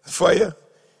 fire.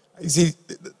 You see,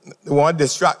 they want to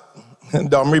distract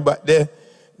Domri, but they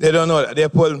don't know that they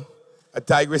pull a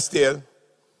tiger's tail.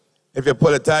 If you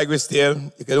pull a tiger's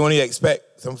tail, you can only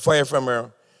expect some fire from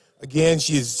her. Again,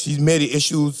 she's made the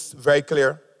issues very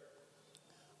clear.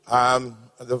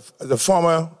 The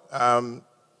former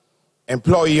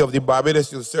employee of the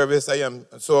Barbados Youth Service, I am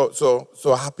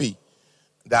so happy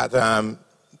that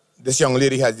this young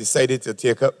lady has decided to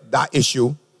take up that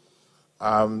issue.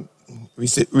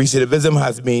 Recidivism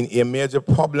has been a major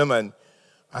problem,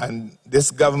 and this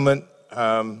government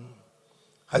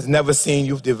has never seen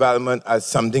youth development as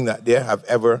something that they have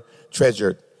ever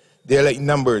treasured. They're like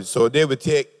numbers, so they would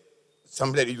take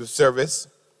somebody to service,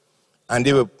 and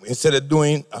they would, instead of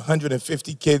doing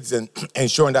 150 kids and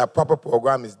ensuring that a proper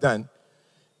program is done,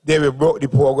 they would broke the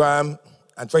program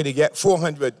and try to get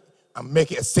 400 and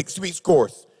make it a 6-week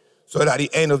course, so that at the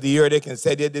end of the year they can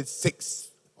say they did 6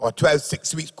 or 12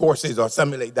 6-week courses or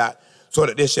something like that, so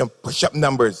that they should push up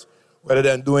numbers rather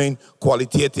than doing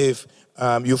qualitative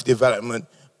youth development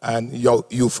and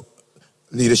youth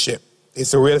leadership.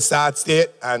 It's a real sad state,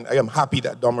 and I am happy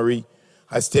that Dawn Marie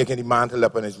has taken the mantle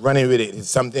up and is running with it. It's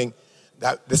something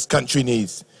that this country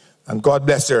needs. And God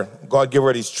bless her. God give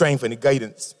her the strength and the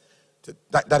guidance.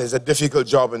 That is a difficult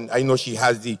job, and I know she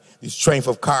has the strength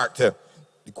of character,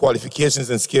 the qualifications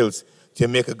and skills to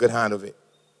make a good hand of it.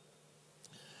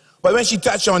 But when she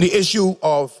touched on the issue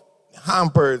of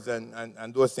hampers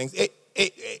and those things,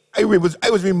 I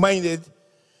was reminded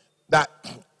that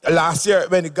last year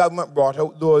when the government brought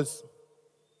out those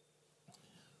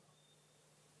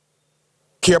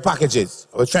care packages,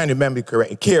 I was trying to remember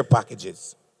correctly, care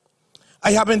packages.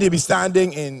 I happened to be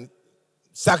standing in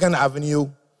 2nd Avenue,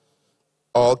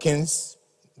 Alkins,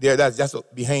 there, that's just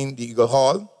behind the Eagle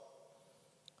Hall.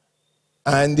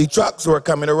 And the trucks were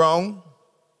coming around.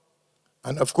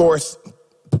 And of course,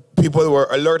 people were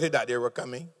alerted that they were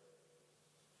coming.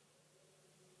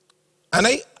 And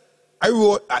I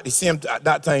wrote at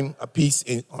that time a piece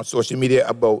on social media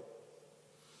about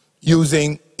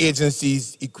using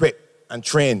agencies equipped and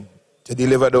trained to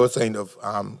deliver those kind of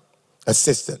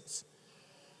assistance.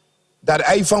 That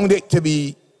I found it to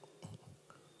be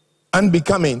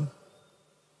unbecoming,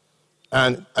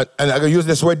 and I use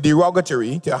this word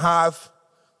derogatory, to have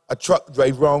a truck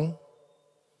drive wrong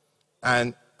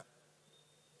and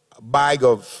a bag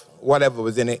of whatever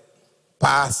was in it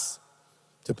pass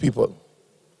to people.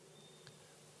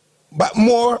 But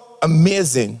more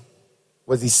amazing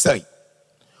was the sight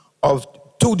of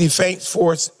 2 defense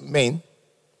force men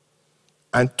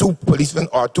and 2 policemen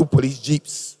or 2 police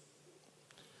jeeps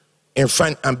in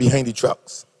front and behind the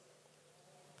trucks.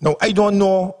 Now, I don't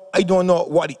know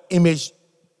what the image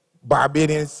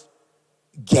Barbadians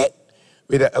get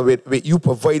with you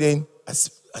providing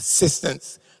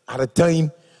assistance at a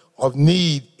time of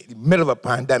need in the middle of a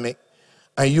pandemic,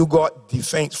 and you got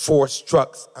defense force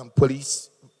trucks and police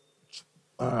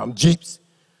jeeps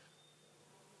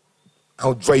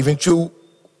out driving through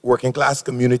working class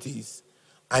communities,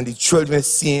 and the children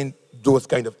seeing those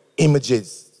kind of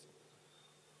images.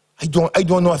 I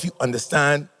don't know if you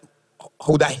understand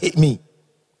how that hit me.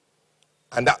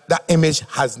 And that image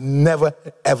has never,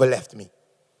 ever left me.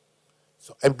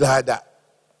 So I'm glad that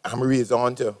Marie is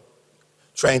on to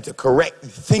trying to correct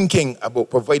thinking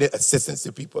about providing assistance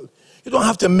to people. You don't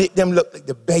have to make them look like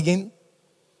they're begging.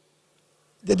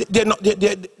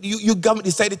 You government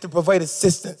decided to provide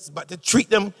assistance, but to treat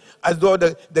them as though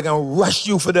they're going to rush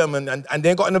you for them and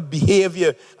they're going to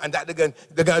behavior and that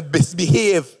they're going to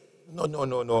misbehave.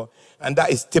 No. And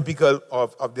that is typical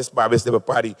of this Barbados Labour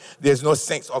Party. There's no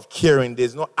sense of caring.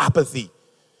 There's no apathy.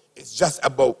 It's just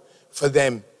about, for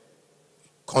them,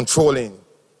 controlling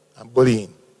and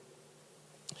bullying.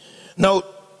 Now,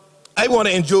 I want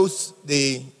to introduce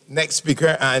the next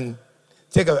speaker and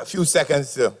take a few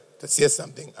seconds to say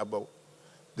something about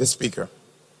this speaker.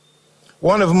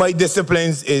 One of my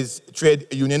disciplines is trade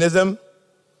unionism,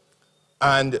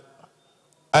 and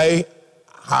I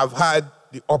have had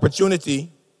the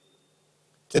opportunity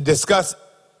to discuss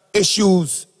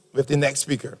issues with the next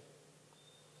speaker.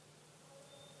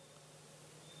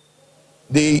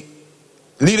 The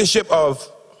leadership of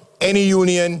any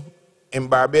union in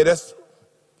Barbados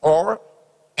or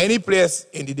any place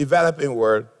in the developing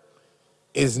world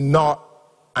is not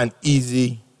an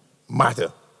easy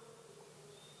matter.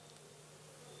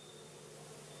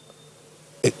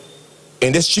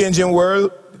 In this changing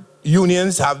world,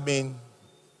 unions have been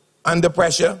under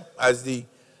pressure as the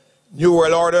New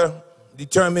World Order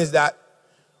determines that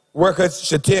workers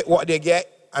should take what they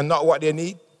get and not what they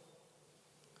need.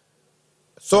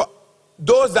 So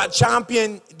those that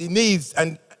champion the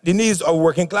needs of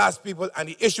working class people and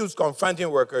the issues confronting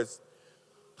workers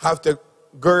have to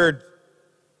gird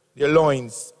their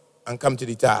loins and come to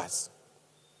the task.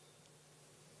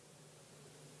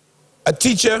 A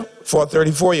teacher for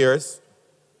 34 years,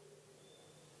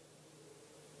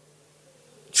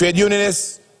 trade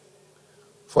unionist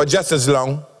for just as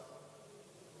long,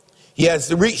 he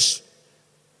has reached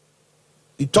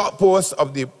the top post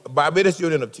of the Barbados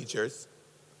Union of Teachers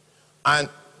and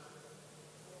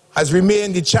has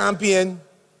remained the champion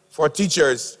for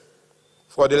teachers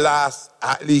for the last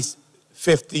at least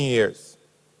 15 years,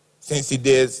 since the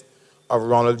days of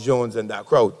Ronald Jones and that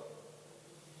crowd.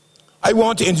 I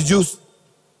want to introduce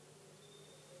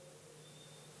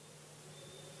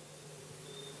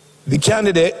the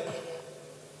candidate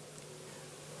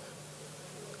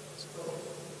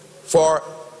for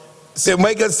St.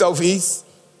 Michael Southeast,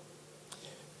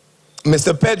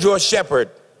 Mr. Pedro Shepherd.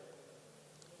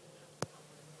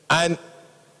 And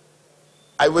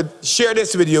I would share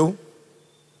this with you.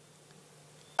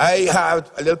 I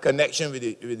have a little connection with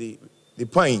the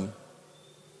Pine.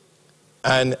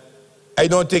 And I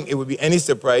don't think it would be any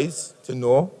surprise to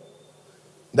know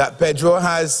that Pedro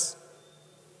has,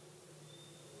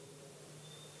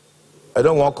 I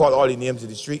don't want to call all the names of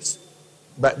the streets,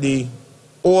 but the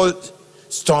old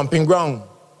stomping ground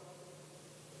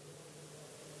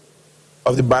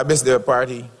of the Barbados Labour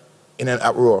Party in an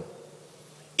uproar.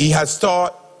 He has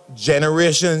taught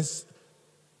generations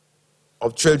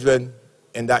of children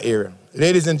in that area.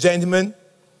 Ladies and gentlemen,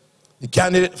 the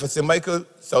candidate for St. Michael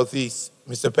Southeast,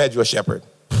 Mr. Pedro Shepherd.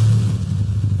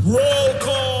 Roll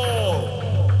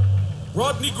call.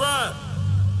 Rodney Grant,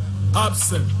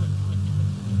 absent.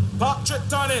 Patrick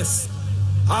Tanis,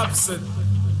 absent.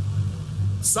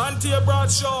 Santia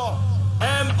Bradshaw,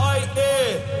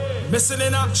 MIA, missing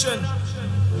in action.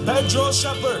 Pedro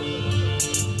Shepherd,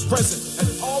 present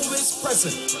and always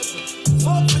present.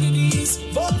 Vote for the D's,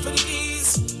 vote for the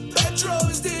D's. Pedro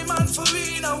is the man for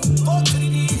me now. Vote for the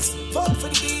D's, vote for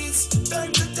the D's.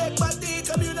 Time to take back the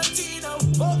community now.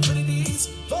 Vote for the D's,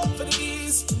 vote for the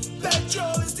D's.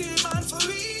 Pedro is the man for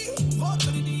me. Vote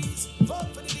for the D's, vote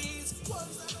for the D's.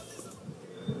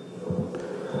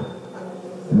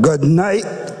 Good night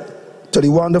to the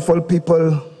wonderful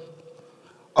people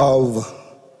of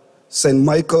St.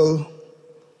 Michael,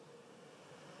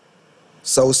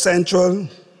 South Central,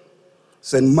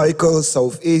 St. Michael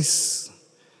Southeast,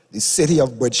 the city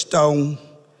of Bridgetown,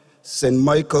 St.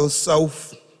 Michael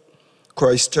South,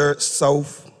 Christchurch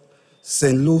South,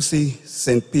 St. Lucie,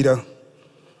 St. Peter,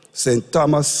 St.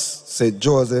 Thomas, St.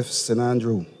 Joseph, St.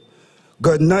 Andrew.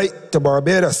 Good night to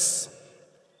Barbados.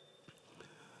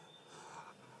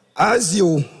 As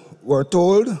you were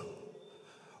told,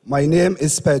 my name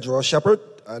is Pedro Shepherd,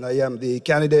 and I am the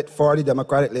candidate for the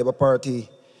Democratic Labour Party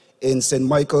in St.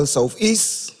 Michael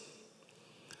Southeast.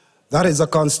 That is a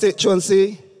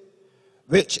constituency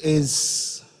which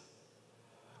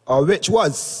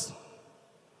was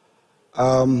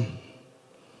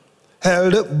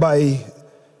held by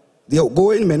the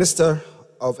outgoing Minister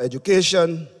of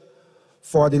Education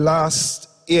for the last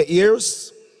 8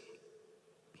 years.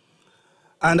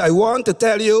 And I want to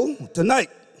tell you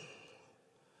tonight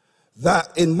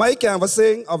that in my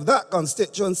canvassing of that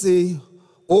constituency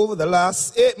over the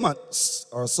last 8 months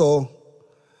or so,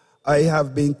 I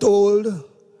have been told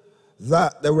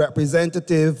that the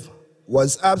representative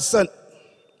was absent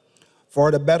for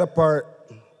the better part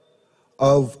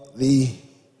of the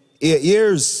 8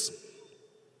 years.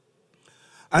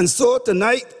 And so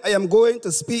tonight I am going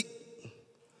to speak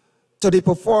to the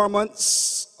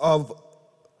performance of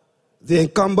the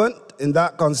incumbent in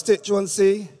that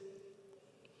constituency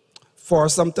for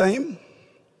some time.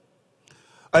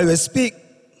 I will speak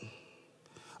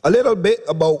a little bit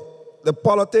about the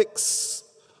politics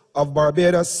of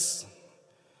Barbados,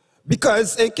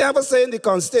 because in canvassing the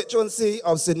constituency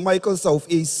of St. Michael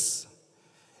Southeast,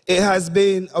 it has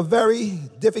been a very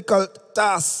difficult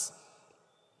task.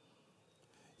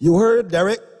 You heard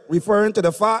Derek referring to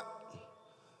the fact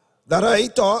that I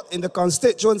taught in the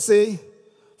constituency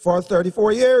for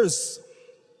 34 years.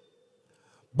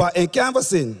 But in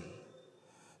canvassing,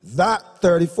 that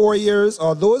 34 years,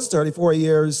 or those 34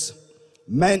 years,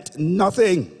 meant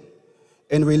nothing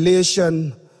in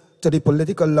relation to the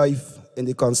political life in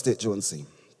the constituency.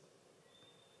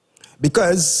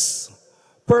 Because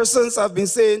persons have been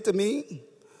saying to me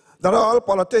that all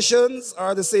politicians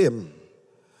are the same.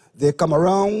 They come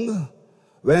around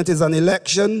when it is an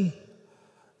election,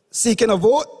 seeking a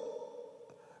vote,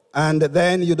 and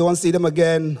then you don't see them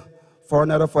again for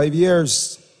another 5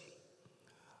 years.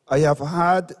 I have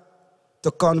had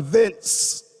to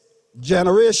convince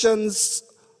generations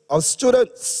of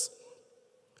students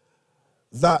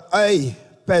that I,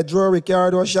 Pedro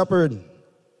Ricardo Shepherd,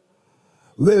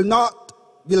 will not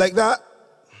be like that.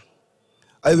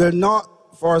 I will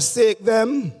not forsake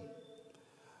them.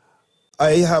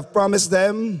 I have promised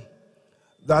them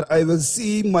that I will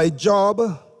see my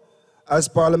job as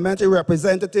parliamentary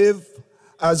representative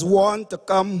as one to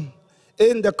come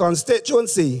in the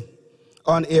constituency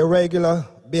on a regular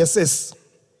basis.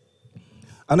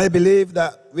 And I believe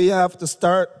that we have to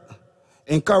start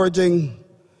encouraging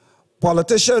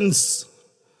politicians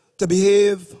to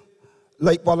behave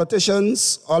like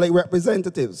politicians or like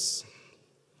representatives.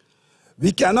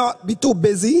 We cannot be too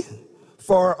busy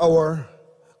for our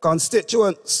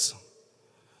constituents.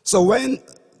 So when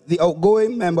the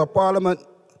outgoing member of parliament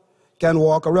can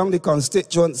walk around the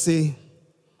constituency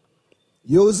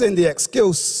using the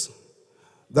excuse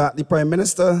that the Prime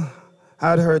Minister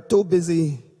had her too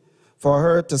busy for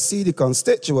her to see the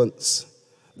constituents,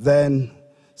 then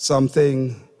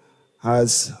something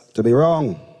has to be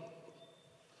wrong.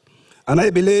 And I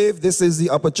believe this is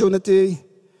the opportunity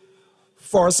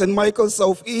for St. Michael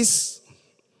Southeast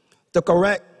to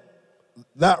correct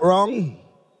that wrong.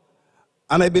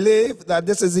 And I believe that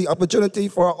this is the opportunity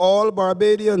for all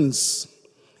Barbadians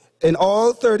in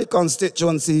all 30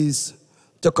 constituencies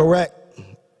to correct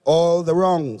all the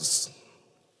wrongs.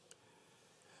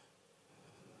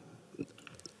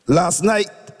 Last night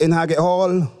in Haggett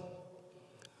Hall,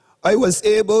 I was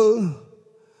able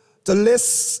to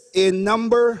list a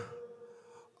number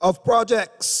of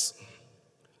projects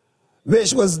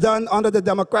which was done under the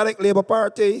Democratic Labour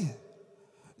Party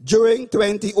during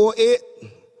 2008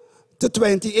 to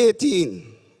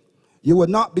 2018. You would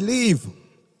not believe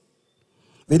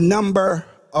the number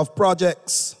of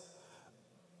projects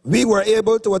we were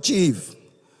able to achieve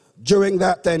during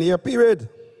that 10-year period,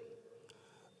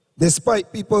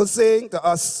 despite people saying to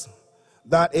us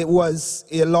that it was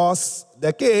a lost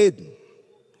decade.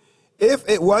 If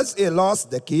it was a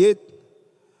lost decade,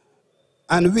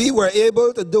 and we were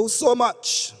able to do so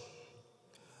much,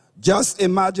 just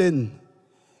imagine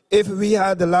if we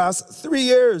had the last 3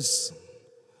 years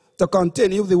to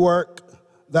continue the work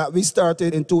that we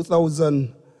started in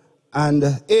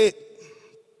 2008.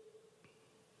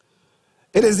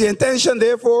 It is the intention,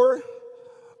 therefore,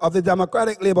 of the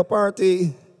Democratic Labour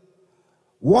Party,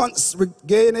 once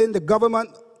regaining the government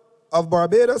of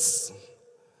Barbados,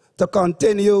 to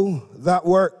continue that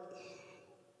work.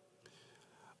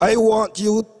 I want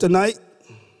you tonight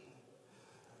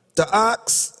to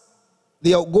ask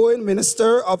the outgoing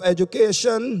Minister of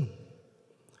Education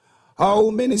how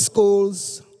many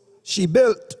schools she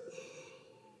built.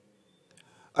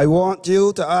 I want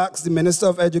you to ask the Minister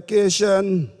of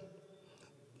Education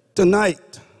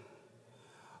tonight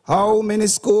how many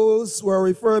schools were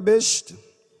refurbished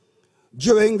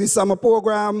during the summer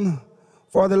program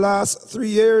for the last 3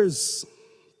 years.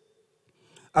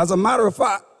 As a matter of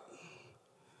fact,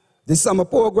 the summer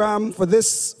program for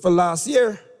last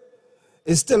year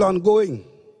is still ongoing.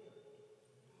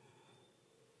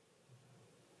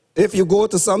 If you go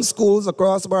to some schools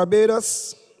across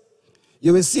Barbados,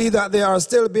 you will see that they are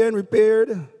still being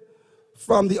repaired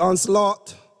from the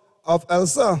onslaught of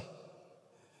Elsa.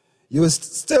 You will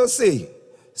still see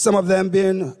some of them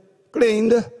being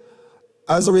cleaned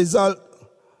as a result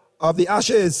of the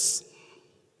ashes.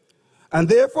 And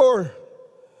therefore,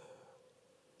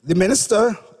 the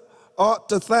minister ought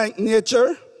to thank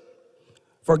nature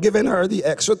for giving her the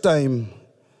extra time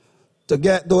to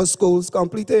get those schools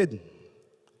completed.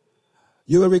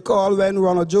 You will recall when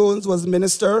Ronald Jones was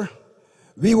minister,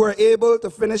 we were able to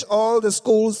finish all the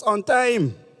schools on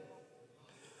time.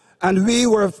 And we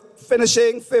were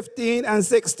finishing 15 and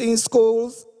 16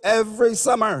 schools every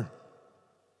summer.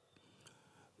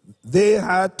 They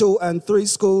had 2 and 3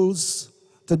 schools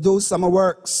to do summer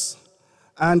works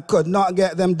and could not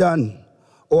get them done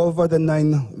over the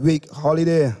 9-week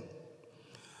holiday.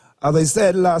 As I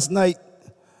said last night,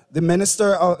 the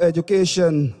Minister of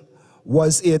Education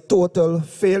was a total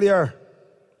failure.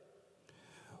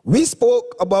 We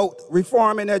spoke about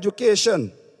reform in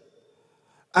education,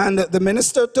 and the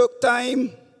minister took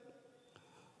time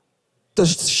to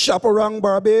shop around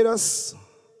Barbados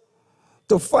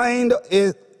to find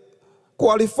a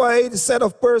qualified set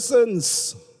of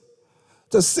persons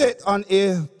to sit on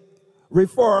a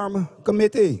reform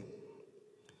committee.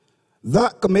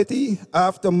 That committee,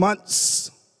 after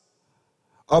months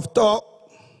of talk,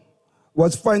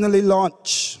 was finally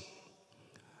launched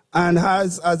and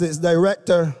has as its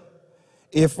director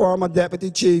a former Deputy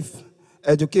Chief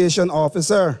Education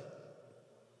Officer.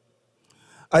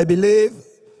 I believe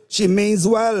she means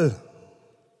well,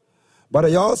 but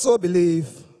I also believe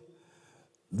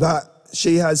that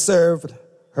she has served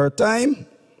her time,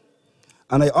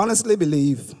 and I honestly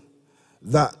believe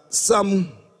that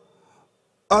some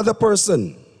other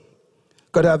person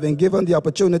could have been given the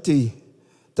opportunity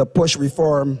to push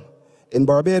reform in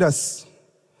Barbados.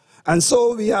 And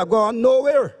so we have gone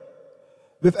nowhere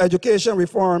with education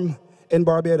reform in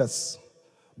Barbados.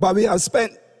 But we have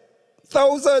spent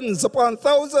thousands upon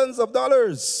thousands of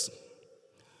dollars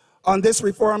on this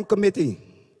reform committee.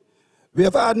 We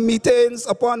have had meetings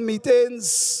upon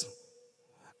meetings,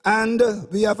 and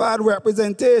we have had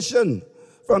representation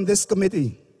from this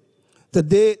committee. To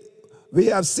date, we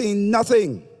have seen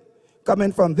nothing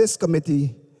coming from this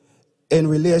committee in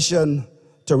relation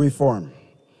to reform.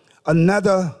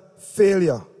 Another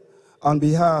failure on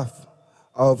behalf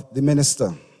of the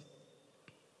minister.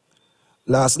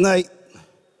 Last night,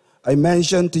 I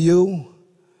mentioned to you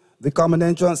the common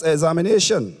entrance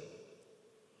examination,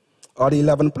 or the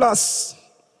 11 plus.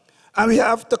 And we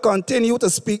have to continue to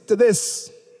speak to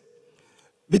this,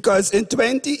 because in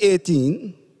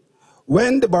 2018,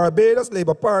 when the Barbados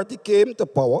Labour Party came to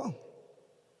power,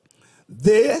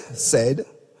 they said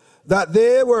that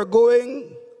they were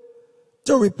going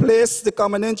to replace the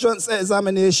common entrance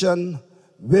examination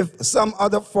with some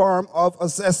other form of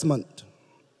assessment.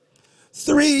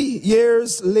 3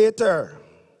 years later,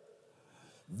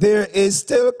 there is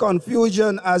still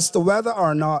confusion as to whether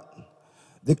or not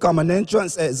the common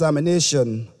entrance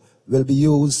examination will be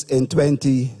used in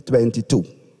 2022.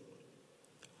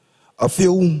 A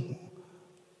few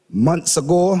months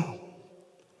ago,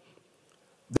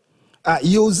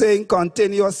 using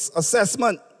continuous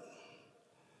assessment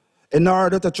in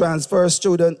order to transfer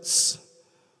students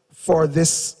for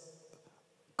this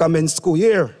coming school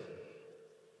year.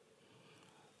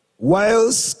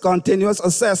 Whilst continuous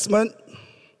assessment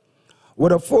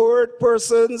would afford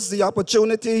persons the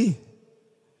opportunity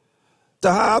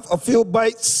to have a few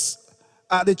bites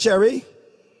at the cherry,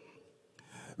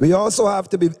 we also have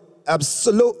to be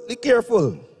absolutely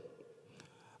careful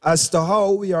as to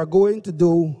how we are going to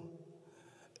do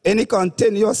any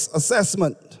continuous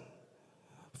assessment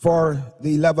for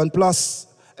the 11 plus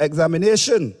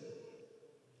examination.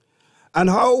 And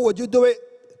how would you do it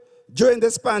during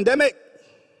this pandemic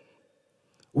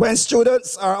when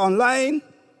students are online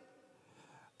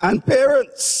and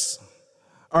parents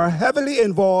are heavily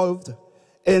involved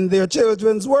in their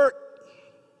children's work?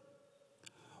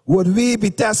 Would we be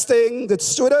testing the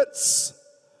students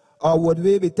or would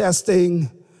we be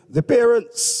testing the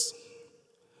parents?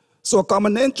 So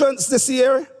common entrance this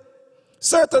year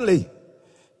certainly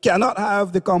cannot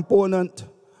have the component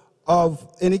of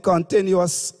any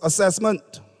continuous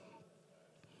assessment.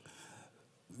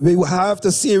 We will have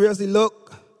to seriously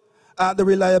look at the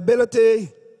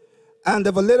reliability and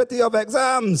the validity of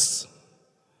exams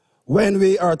when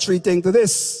we are treating to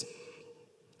this.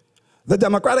 The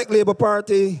Democratic Labour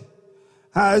Party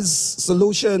has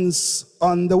solutions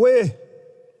on the way.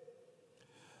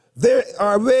 There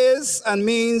are ways and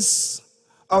means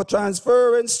of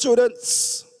transferring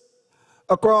students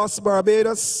across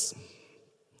Barbados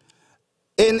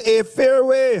in a fair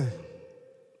way.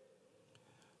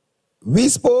 We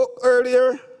spoke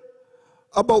earlier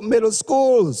about middle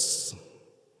schools.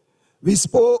 We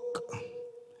spoke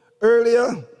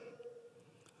earlier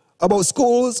about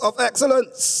schools of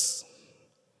excellence.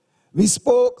 We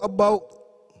spoke about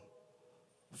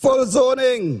full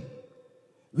zoning.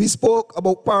 We spoke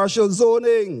about partial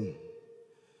zoning.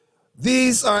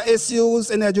 These are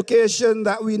issues in education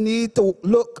that we need to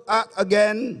look at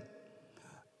again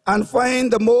and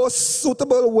find the most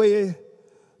suitable way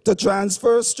to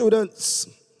transfer students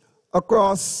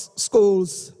across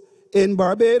schools in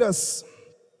Barbados.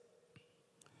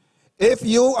 If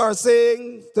you are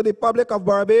saying to the public of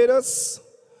Barbados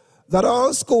that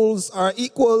all schools are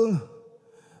equal,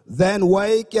 then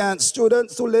why can't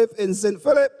students who live in St.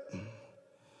 Philip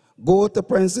go to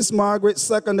Princess Margaret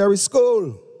Secondary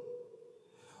School?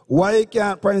 Why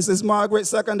can't Princess Margaret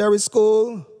Secondary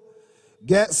School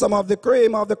get some of the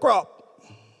cream of the crop?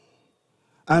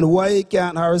 And why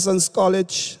can't Harrison's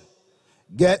College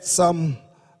get some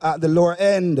at the lower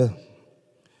end?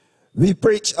 We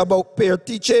preach about peer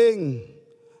teaching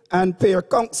and peer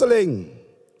counseling.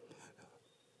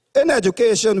 In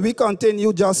education, we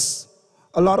continue just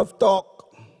a lot of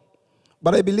talk,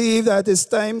 but I believe that it's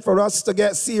time for us to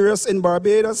get serious in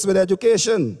Barbados with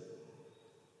education.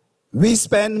 We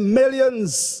spend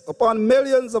millions upon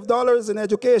millions of dollars in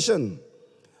education,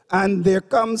 and there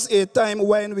comes a time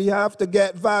when we have to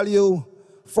get value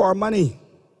for money.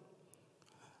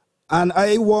 And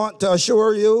I want to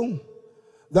assure you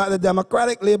that the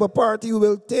Democratic Labour Party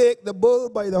will take the bull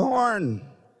by the horn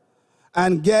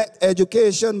and get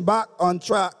education back on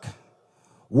track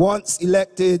once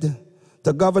elected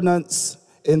to governance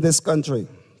in this country.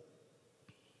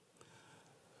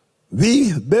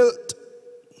 We built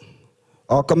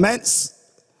or commenced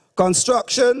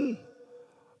construction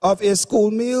of a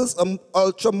school meals,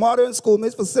 ultra-modern school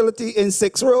meals facility in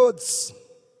 6 roads.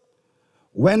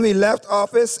 When we left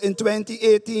office in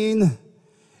 2018,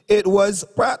 it was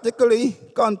practically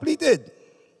completed.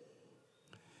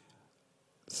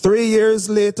 3 years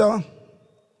later,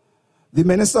 the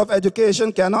Minister of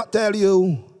Education cannot tell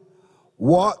you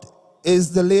what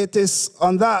is the latest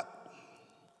on that.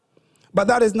 But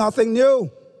that is nothing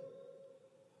new,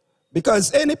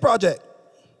 because any project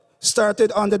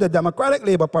started under the Democratic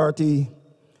Labour Party,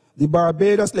 the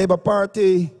Barbados Labour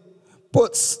Party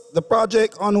puts the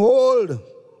project on hold.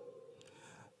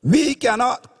 We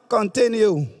cannot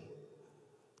continue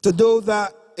to do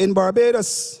that in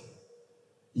Barbados.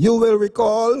 You will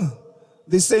recall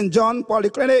the St. John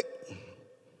Polyclinic,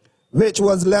 which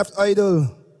was left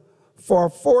idle for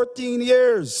 14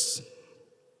 years.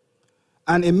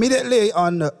 And immediately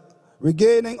on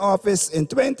regaining office in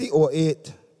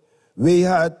 2008, we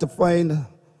had to find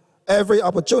every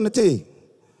opportunity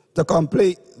to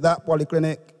complete that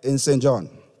polyclinic in St. John.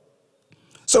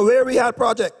 So where we had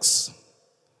projects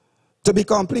to be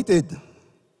completed,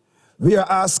 we are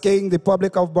asking the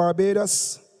public of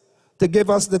Barbados to give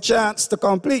us the chance to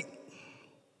complete.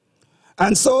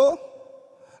 And so,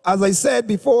 as I said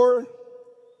before,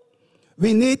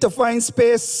 we need to find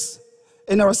space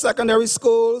in our secondary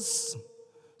schools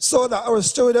so that our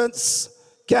students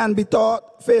can be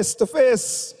taught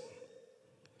face-to-face.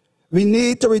 We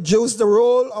need to reduce the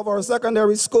role of our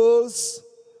secondary schools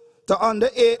to under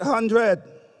 800.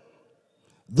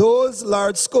 Those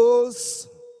large schools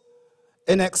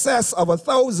in excess of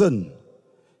 1,000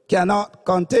 cannot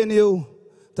continue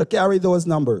to carry those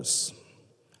numbers.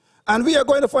 And we are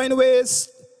going to find ways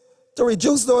to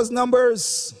reduce those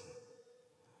numbers.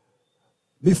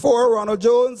 Before Ronald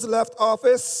Jones left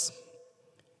office,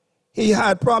 he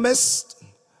had promised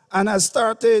and has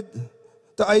started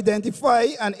to identify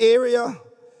an area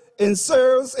in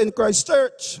Searles in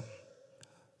Christchurch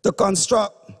to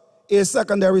construct a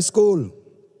secondary school.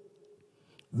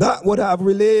 That would have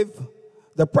relieved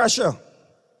the pressure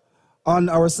on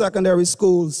our secondary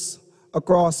schools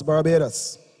across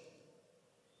Barbados.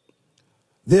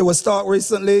 There was talk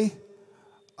recently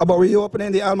about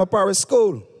reopening the Alma Parish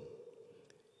School.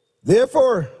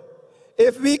 Therefore,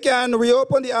 if we can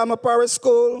reopen the Alma Parish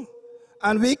School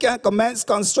and we can commence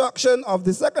construction of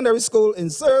the secondary school in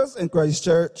Searles in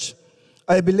Christchurch,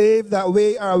 I believe that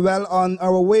we are well on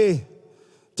our way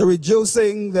to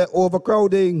reducing the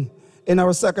overcrowding in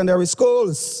our secondary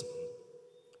schools.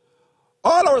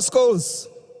 All of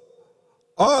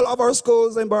our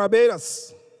schools in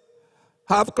Barbados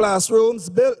have classrooms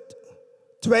built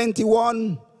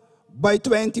 21 by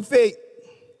 20 feet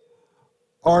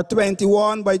or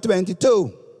 21 by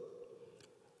 22.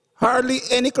 Hardly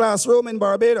any classroom in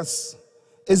Barbados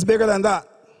is bigger than that.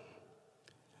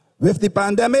 With the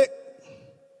pandemic,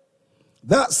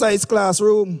 that size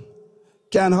classroom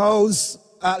can house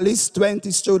at least 20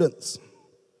 students.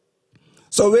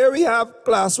 So where we have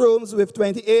classrooms with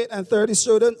 28 and 30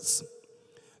 students,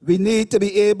 we need to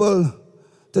be able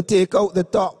to take out the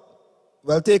top,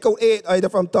 take out 8 either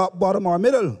from top, bottom, or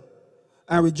middle,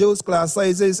 and reduce class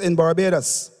sizes in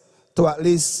Barbados to at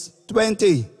least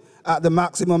 20 at the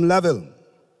maximum level.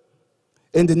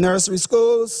 In the nursery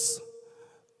schools,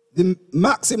 the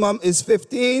maximum is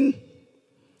 15,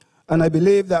 and I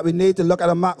believe that we need to look at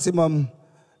a maximum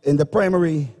in the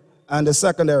primary and the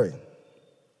secondary.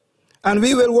 And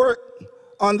we will work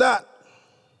on that.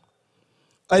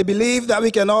 I believe that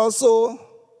we can also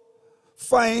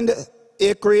find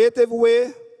a creative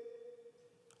way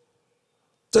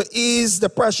to ease the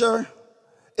pressure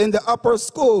in the upper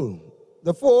school,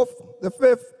 the 4th, the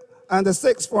 5th, and the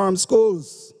 6th form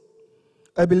schools.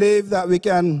 I believe that we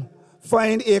can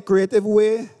find a creative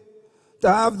way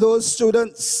to have those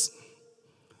students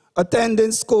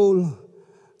attending school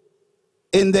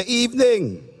in the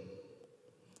evening.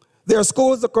 There are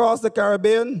schools across the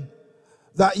Caribbean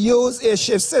that use a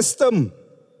shift system.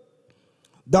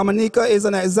 Dominica is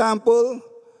an example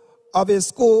of a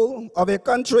school, of a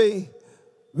country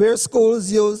where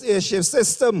schools use a shift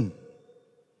system.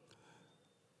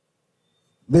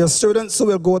 There are students who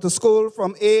will go to school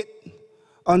from 8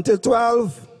 until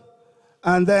 12,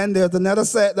 and then there's another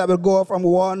set that will go from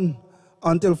 1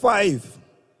 until 5.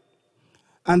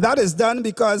 And that is done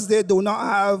because they do not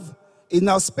have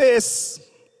enough space.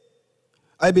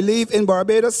 I believe in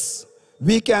Barbados,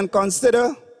 we can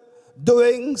consider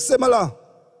doing similar,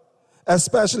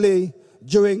 especially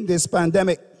during this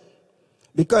pandemic,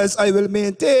 because I will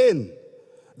maintain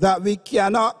that we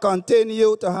cannot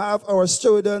continue to have our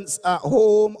students at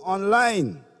home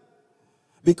online,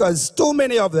 because too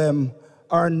many of them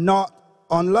are not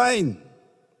online.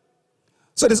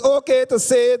 So it is okay to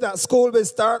say that school will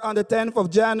start on the 10th of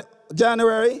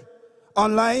January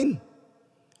online,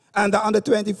 and that on the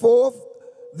 24th,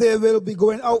 they will be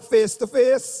going out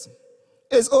face-to-face.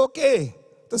 It's okay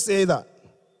to say that.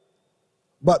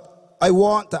 But I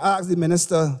want to ask the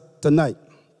minister tonight,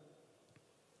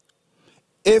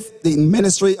 if the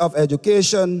Ministry of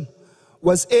Education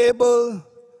was able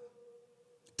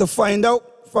to find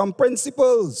out from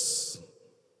principals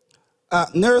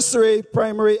at nursery,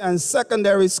 primary, and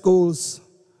secondary schools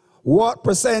what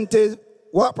percentage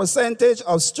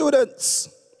of students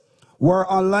were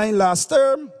online last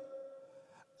term,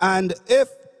 and if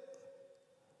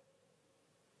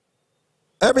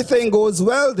everything goes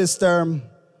well this term,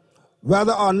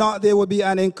 whether or not there will be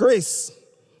an increase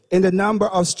in the number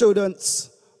of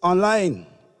students online.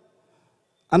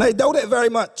 And I doubt it very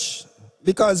much,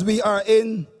 because we are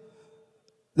in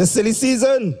the silly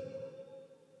season.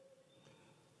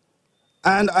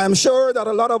 And I'm sure that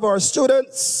a lot of our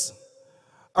students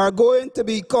are going to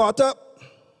be caught up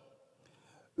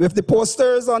with the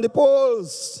posters on the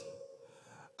poles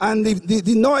and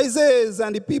the noises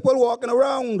and the people walking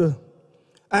around,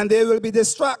 and they will be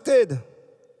distracted.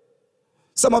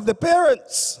 Some of the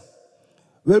parents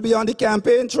will be on the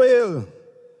campaign trail,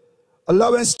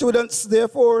 allowing students,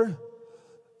 therefore,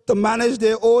 to manage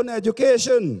their own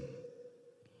education.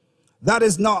 That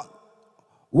is not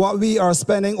what we are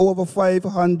spending over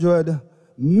 $500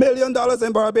 million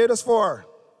in Barbados for.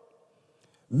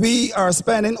 We are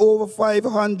spending over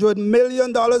 $500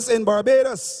 million in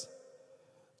Barbados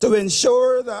to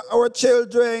ensure that our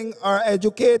children are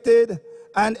educated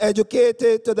and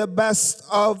educated to the best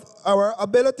of our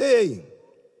ability.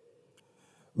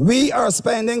 We are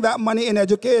spending that money in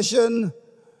education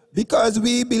because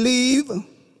we believe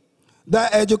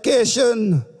that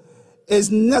education is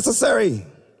necessary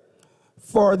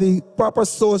for the proper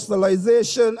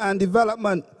socialization and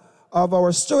development of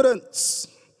our students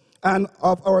and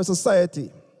of our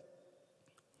society.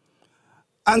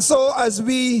 And so as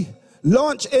we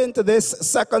launch into this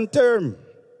second term,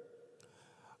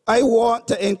 I want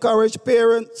to encourage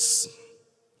parents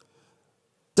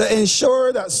to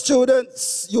ensure that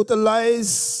students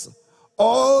utilize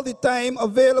all the time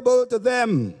available to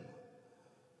them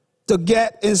to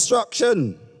get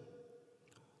instruction.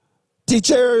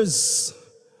 Teachers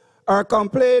are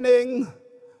complaining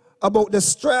about the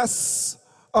stress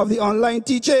of the online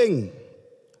teaching,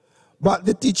 but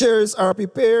the teachers are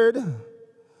prepared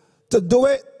to do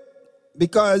it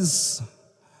because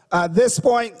at this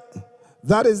point,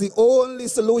 that is the only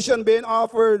solution being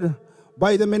offered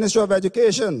by the Ministry of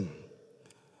Education.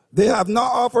 They have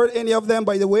not offered any of them,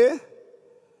 by the way,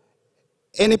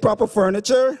 any proper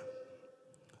furniture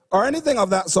or anything of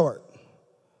that sort.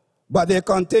 But they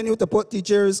continue to put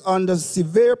teachers under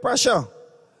severe pressure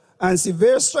and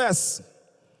severe stress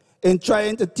in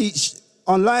trying to teach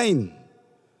online,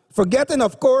 forgetting,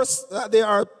 of course, that there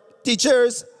are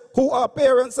teachers who are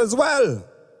parents as well,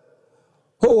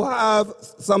 who have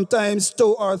sometimes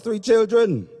 2 or 3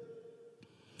 children,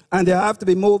 and they have to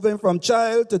be moving from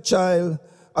child to child,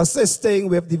 assisting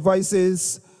with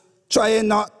devices, trying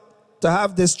not to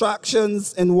have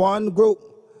distractions in one group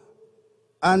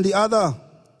and the other.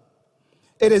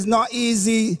 It is not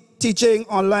easy teaching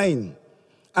online,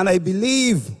 and I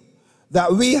believe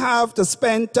that we have to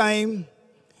spend time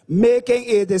making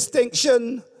a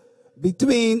distinction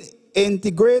between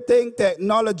integrating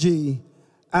technology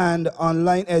and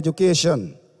online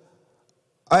education.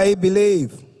 I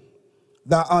believe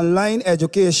that online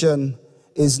education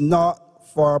is not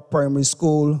for primary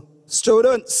school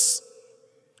students.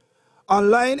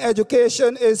 Online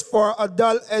education is for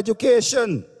adult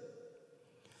education.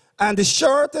 And the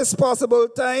shortest possible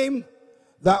time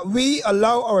that we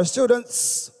allow our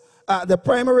students at the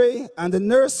primary and the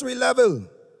nursery level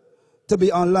to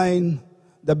be online,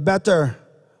 the better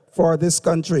for this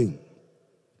country.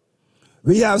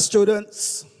 We have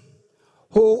students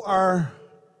who are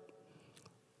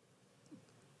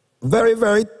very,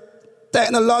 very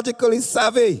technologically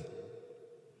savvy.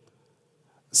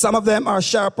 Some of them are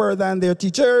sharper than their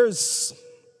teachers.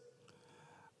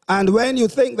 And when you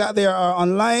think that they are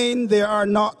online, they are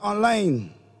not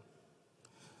online.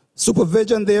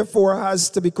 Supervision, therefore, has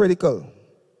to be critical.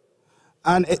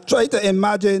 And try to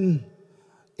imagine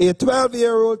a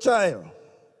 12-year-old child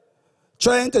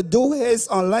trying to do his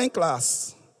online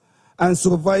class and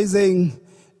supervising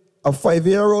a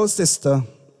 5-year-old sister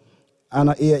and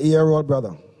an 8-year-old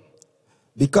brother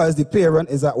because the parent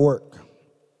is at work.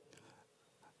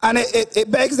 And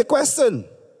it begs the question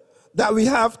that we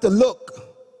have to look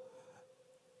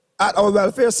at our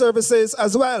welfare services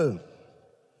as well,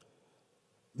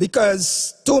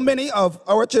 because too many of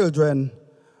our children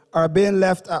are being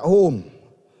left at home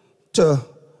to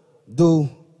do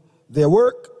their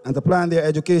work and to plan their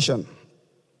education.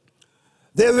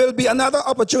 There will be another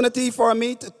opportunity for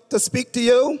me to speak to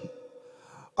you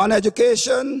on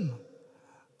education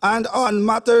and on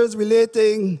matters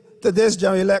relating to this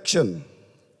general election.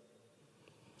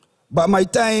 But my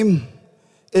time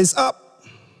is up,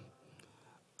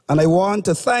 and I want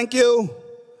to thank you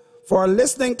for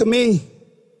listening to me.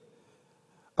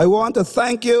 I want to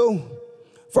thank you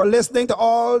for listening to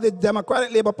all the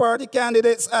Democratic Labour Party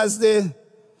candidates as they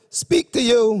speak to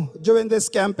you during this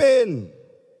campaign.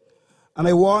 And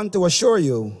I want to assure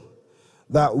you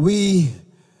that we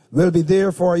will be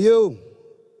there for you.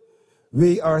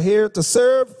 We are here to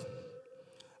serve,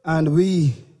 and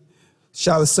we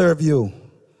shall serve you.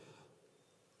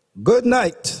 Good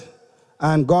night,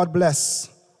 and God bless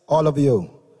all of you.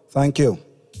 Thank you.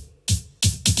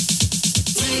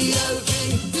 DLP,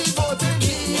 he voting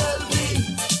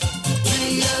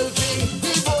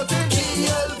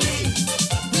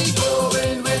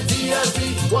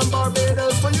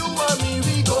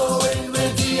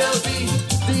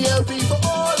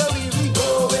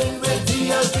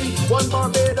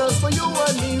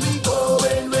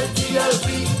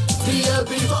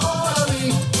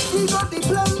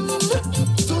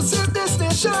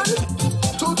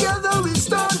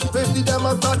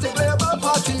Democratic Labour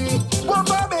Party. One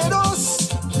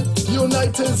Barbados,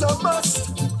 unite is a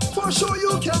must. For sure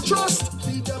you can trust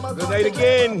the Democratic Good night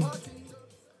again.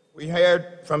 We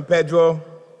heard from Pedro.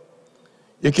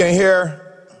 You can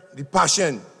hear the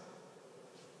passion.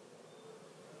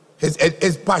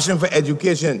 His passion for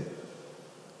education.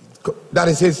 That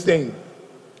is his thing.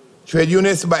 Trade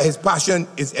unions, but his passion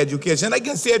is education. I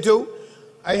can say too,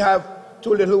 I have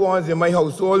 2 little ones in my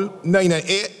household, 9 and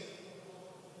 8.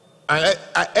 And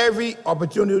at every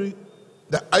opportunity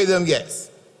that either of them gets,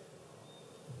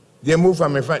 they move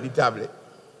from in front of the tablet.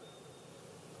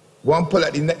 One pull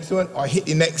at the next one or hit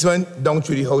the next one down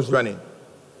through the house running.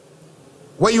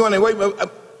 What you want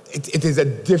to, it is a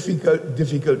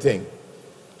difficult thing.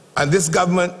 And this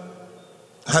government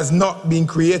has not been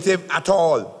creative at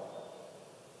all.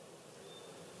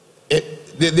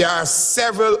 There are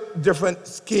several different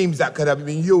schemes that could have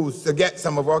been used to get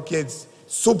some of our kids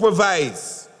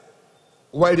supervised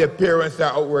while their parents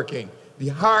are out working. The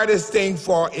hardest thing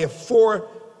for a 4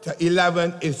 to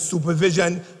 11 is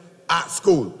supervision at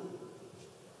school.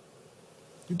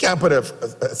 You can't put a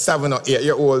 7 or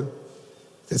 8-year-old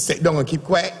to sit down and keep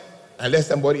quiet unless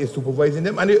somebody is supervising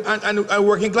them. And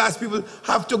working class people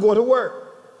have to go to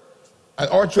work. And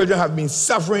our children have been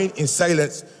suffering in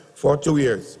silence for 2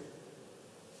 years.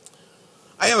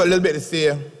 I have a little bit to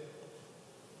say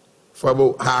for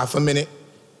about half a minute.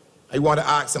 I want to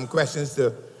ask some questions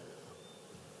to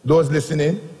those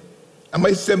listening. And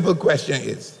my simple question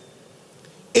is,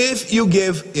 if you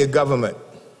give a government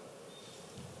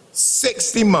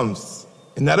 60 months,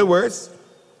 in other words,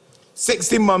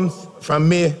 60 months from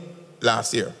May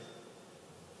last year,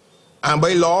 and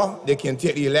by law, they can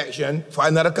take the election for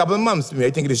another couple of months. I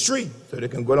think it is 3, so they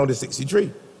can go down to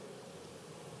 63.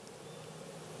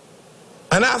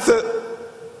 And after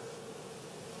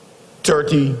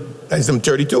 30, and some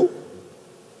 32,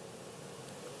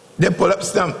 they pull up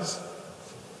stumps,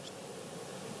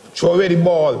 throw away the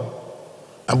ball,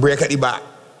 and break at the back.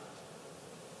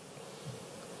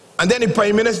 And then the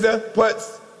Prime Minister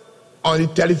puts on the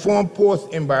telephone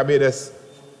post in Barbados,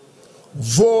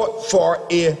 vote for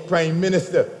a Prime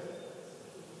Minister.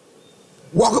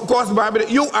 Walk across Barbados.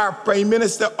 You are Prime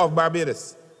Minister of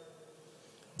Barbados.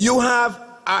 You have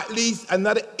at least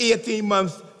another 18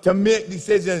 months to make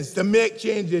decisions, to make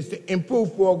changes, to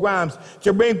improve programs,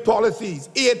 to bring policies.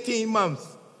 18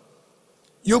 months.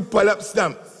 You pull up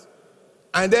stumps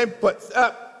and then put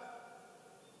up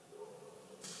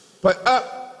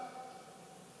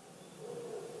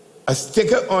a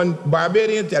sticker on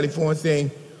Barbadian telephone saying,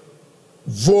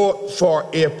 vote for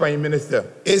a Prime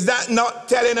Minister. Is that not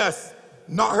telling us,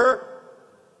 not her?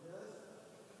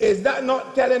 Is that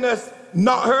not telling us,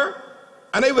 not her?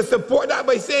 And I would support that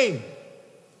by saying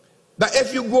that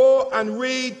if you go and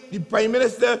read the Prime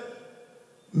Minister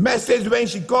message when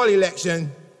she called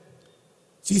election,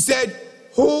 she said,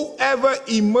 whoever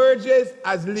emerges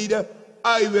as leader,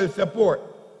 I will support.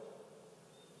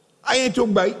 I ain't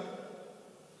took bite.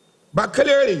 But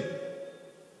clearly,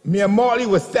 Mia Morley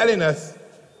was telling us,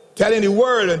 telling the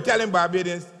world and telling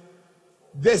Barbadians,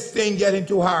 this thing getting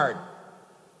too hard.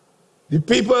 The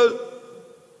people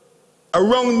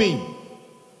around me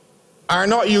are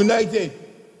not united.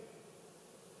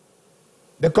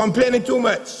 They're complaining too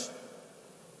much.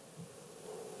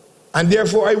 And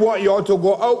therefore, I want you all to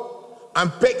go out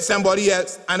and pick somebody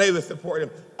else, and I will support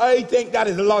them. I think that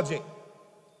is logic.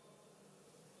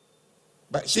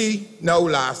 But she, now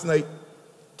last night,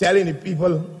 telling the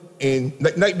people in,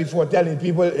 the night before, telling the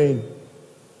people in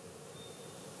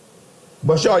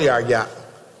Bashar Gap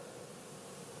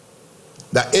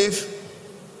that if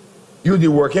you're the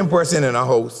working person in a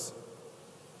house,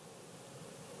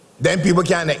 then people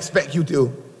can't expect you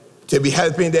to be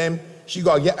helping them. She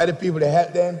got to get other people to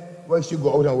help them while she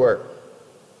go out and work.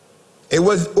 It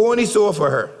was only so for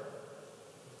her.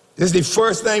 This is the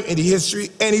first time in the history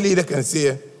any leader can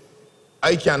say,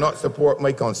 I cannot support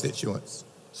my constituents.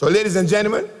 So ladies and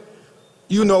gentlemen,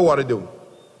 you know what to do.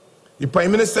 The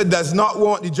Prime Minister does not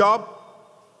want the job,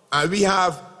 and we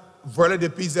have Verla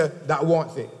DePeiza that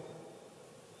wants it.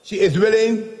 She is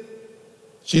willing,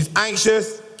 she's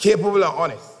anxious, capable, and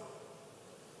honest.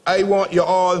 I want you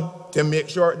all to make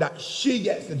sure that she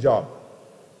gets the job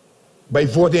by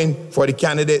voting for the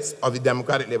candidates of the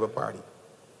Democratic Labour Party.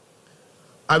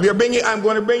 And I'm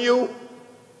going to bring you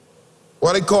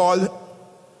what I call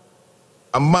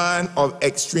a man of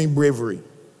extreme bravery.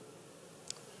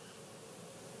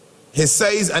 His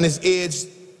size and his age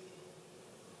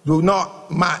do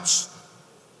not match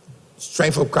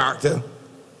strength of character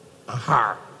and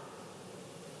heart.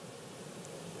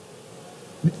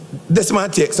 This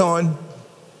man takes on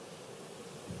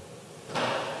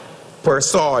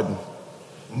Persod,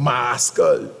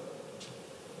 Maskell.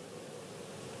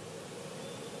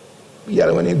 We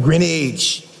got one in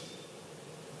Greenwich.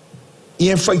 He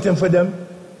ain't fighting for them.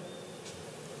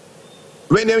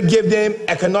 When they give them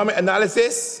economic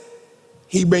analysis,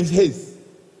 he brings his.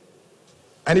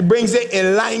 And he brings it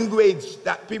in language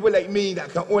that people like me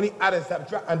that can only add and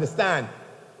subtract understand.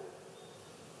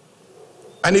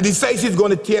 And he decides he's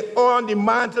going to take on the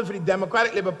mantle for the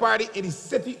Democratic Labour Party in the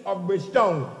city of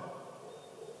Bridgetown.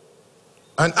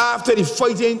 And after the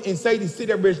fighting inside the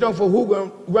city of Bridgetown for who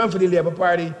going to run for the Labour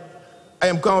Party, I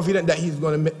am confident that he's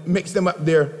going to mix them up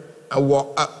there and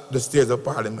walk up the stairs of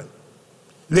Parliament.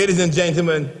 Ladies and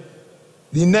gentlemen,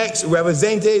 the next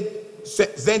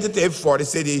representative for the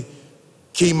city,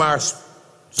 Kemar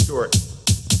Stuart.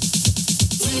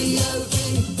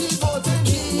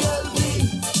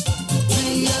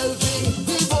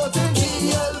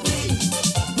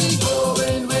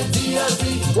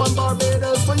 One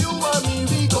Barbados for you and me,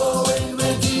 we going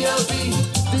with DLP.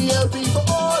 DLP for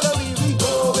all of me, we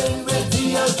going with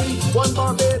DLP. One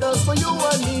Barbados for you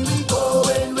and me, we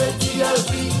going with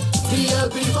DLP.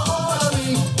 DLP for all of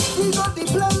me. We got the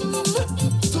plan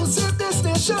to save this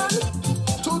nation.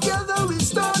 Together we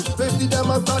stand with the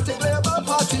Democratic Labour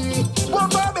Party. One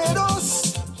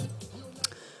Barbados.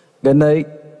 Good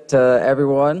night to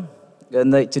everyone. Good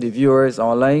night to the viewers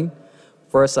online.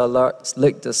 First, I'd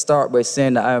like to start by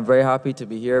saying that I am very happy to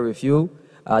be here with you,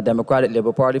 Democratic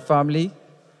Labour Party family.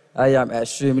 I am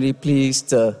extremely pleased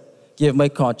to give my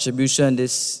contribution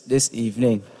this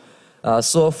evening.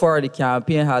 So far, the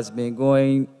campaign has been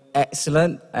going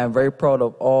excellent. I am very proud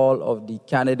of all of the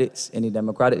candidates in the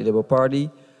Democratic Labour Party.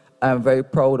 I am very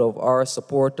proud of our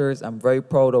supporters. I'm very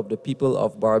proud of the people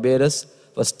of Barbados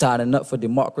for standing up for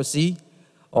democracy.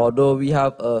 Although we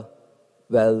have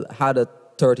had a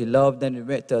 30 love, then we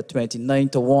went to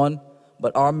 29-1,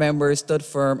 but our members stood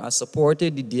firm and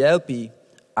supported the DLP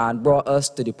and brought us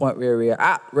to the point where we are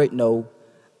at right now,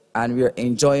 and we are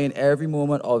enjoying every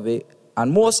moment of it.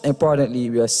 And most importantly,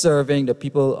 we are serving the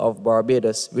people of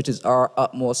Barbados, which is our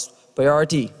utmost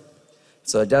priority.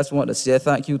 So I just want to say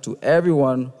thank you to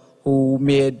everyone who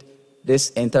made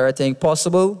this entire thing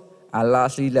possible. And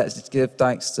lastly, let's just give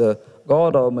thanks to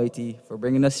God Almighty for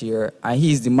bringing us here, and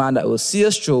He's the man that will see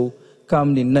us through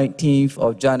come the 19th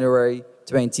of January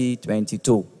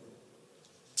 2022.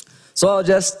 So I'll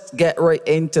just get right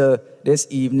into this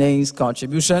evening's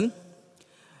contribution.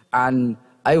 And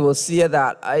I will say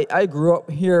that I grew up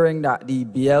hearing that the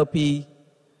BLP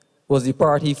was the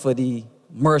party for the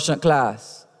merchant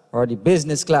class or the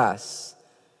business class.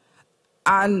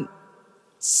 And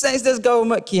since this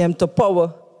government came to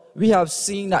power, we have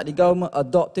seen that the government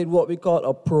adopted what we call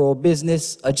a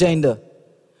pro-business agenda.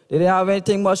 They didn't have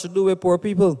anything much to do with poor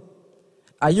people.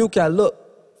 And you can look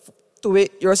to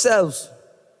it yourselves.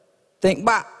 Think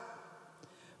back.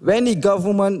 When the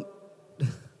government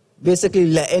basically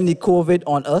let in the COVID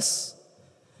on us,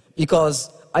 because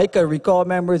I can recall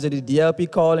members of the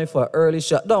DLP calling for early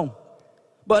shutdown.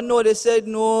 But no, they said,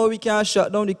 no, we can't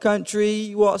shut down the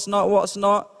country, what's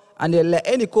not. And they let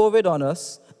in the COVID on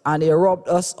us, and they robbed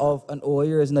us of an whole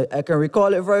year's night. I can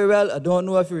recall it very well. I don't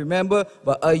know if you remember,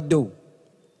 but I do.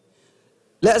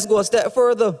 Let's go a step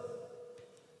further.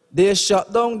 They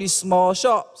shut down the small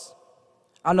shops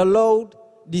and allowed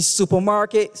the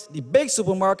supermarkets, the big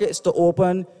supermarkets, to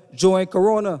open during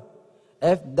Corona.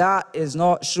 If that is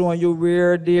not showing you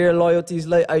where their loyalties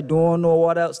lie, I don't know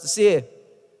what else to say.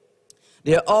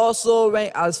 They also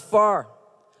went as far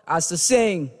as to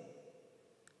saying,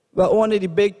 well, only the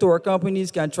big tour companies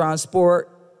can transport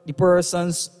the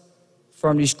persons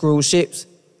from these cruise ships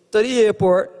to the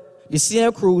airport. The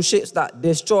same cruise ships that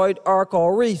destroyed our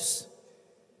coral reefs.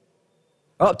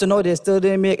 Up to now, they still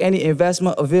didn't make any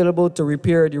investment available to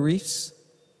repair the reefs.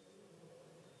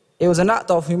 It was an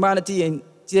act of humanity in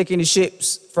taking the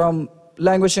ships from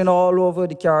languishing all over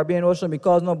the Caribbean Ocean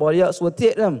because nobody else would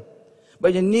take them.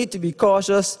 But you need to be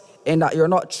cautious in that you're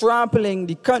not trampling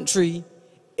the country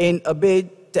in a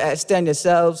bid to extend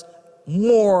yourselves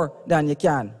more than you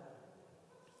can.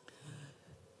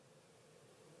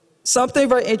 Something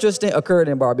very interesting occurred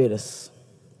in Barbados.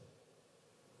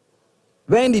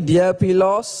 When the DLP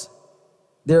lost,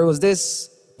 there was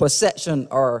this perception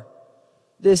or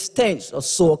this stench of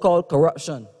so-called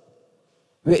corruption,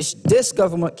 which this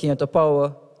government came to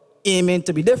power aiming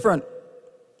to be different.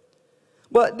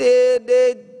 But they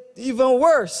did even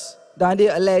worse than they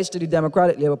alleged to the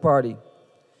Democratic Labour Party.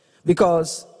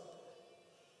 Because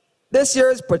this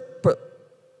year's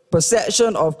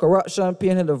perception of corruption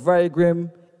painted a very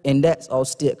grim index of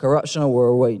state corruption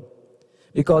worldwide.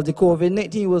 Because the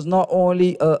COVID-19 was not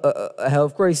only a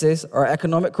health crisis or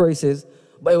economic crisis,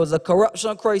 but it was a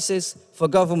corruption crisis for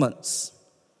governments.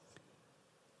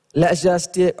 Let's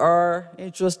just take our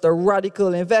interest to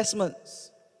radical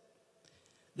investments.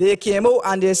 They came out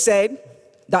and they said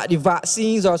that the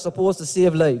vaccines are supposed to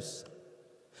save lives.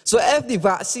 So if the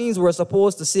vaccines were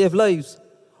supposed to save lives,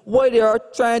 why they are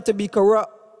trying to be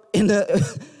corrupt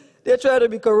they're trying to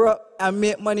be corrupt and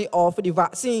make money off of the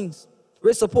vaccines?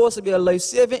 It's supposed to be a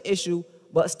life-saving issue,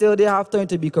 but still they have turned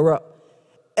to be corrupt.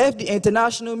 If the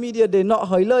international media did not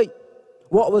highlight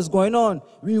what was going on,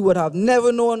 we would have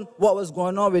never known what was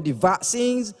going on with the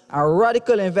vaccines and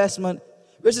radical investment,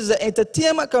 which is an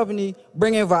entertainment company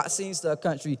bringing vaccines to a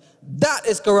country. That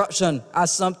is corruption, and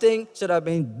something should have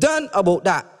been done about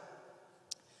that.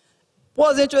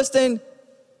 What's interesting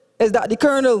is that the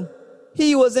colonel,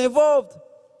 he was involved.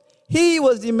 He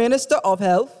was the Minister of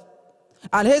Health,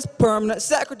 and his permanent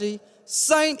secretary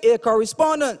signed a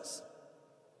correspondence.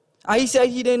 And he said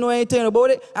he didn't know anything about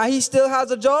it, and he still has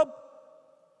a job.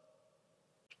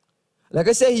 Like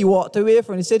I said, he walked away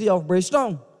from the city of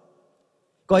Bristol,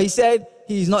 because he said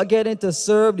he's not getting to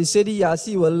serve the city as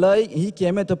he would like, and he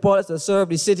came into politics to serve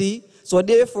the city. So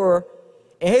therefore,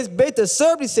 in his bid to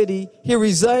serve the city, he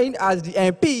resigned as the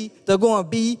MP to go and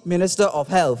be Minister of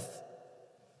Health.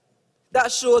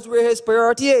 That shows where his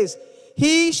priority is.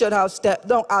 He should have stepped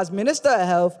down as Minister of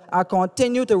Health and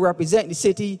continue to represent the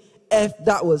city if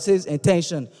that was his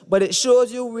intention. But it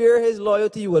shows you where his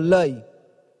loyalty will lie.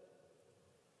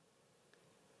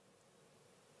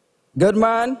 Good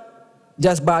man,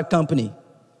 just bad company.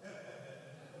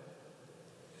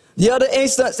 The other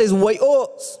instance is White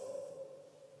Oaks.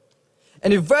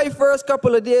 In the very first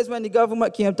couple of days when the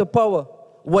government came to power,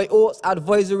 White Oaks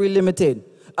Advisory Limited,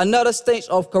 another stage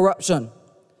of corruption.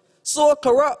 So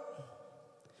corrupt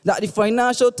that the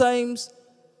Financial Times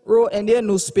wrote in their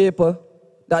newspaper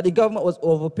that the government was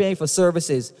overpaying for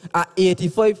services at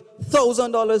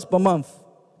 $85,000 per month.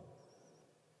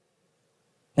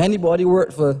 Anybody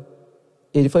work for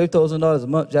 $85,000 a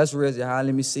month? Just raise your hand,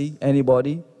 let me see.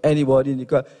 Anybody? Anybody in the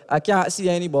crowd? I can't see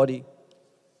anybody.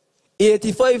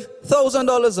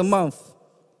 $85,000 a month.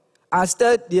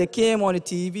 Instead, they came on the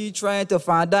TV trying to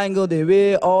fandangle their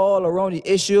way all around the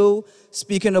issue,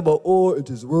 speaking about, oh, it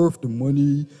is worth the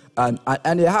money.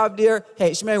 And they have their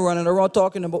henchmen running around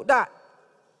talking about that.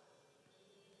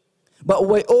 But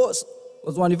White Oaks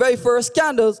was one of the very first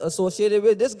scandals associated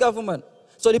with this government.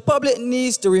 So the public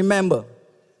needs to remember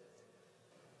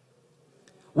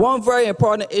one very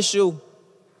important issue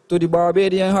to the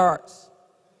Barbadian hearts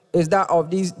is that of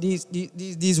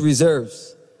these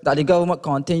reserves that the government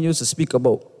continues to speak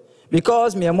about.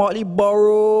 Because Mia Motley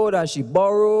borrowed and she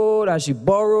borrowed and she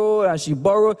borrowed and she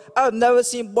borrowed. I've never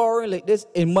seen borrowing like this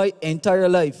in my entire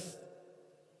life.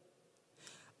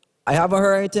 I haven't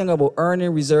heard anything about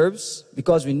earning reserves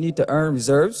because we need to earn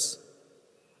reserves.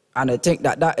 And I think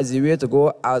that that is the way to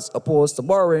go as opposed to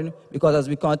borrowing, because as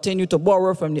we continue to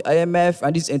borrow from the IMF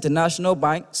and these international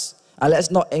banks, and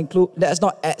let's not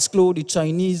exclude the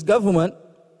Chinese government,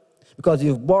 because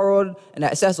we've borrowed in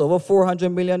excess of over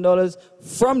 $400 million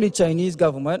from the Chinese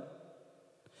government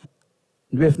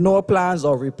with no plans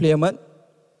of repayment.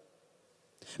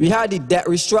 We had the debt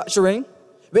restructuring,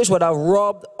 which would have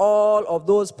robbed all of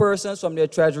those persons from their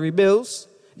treasury bills,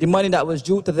 the money that was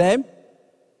due to them.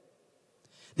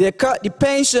 They cut the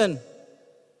pension.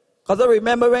 Because I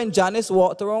remember when Janice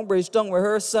walked around Bridgetown with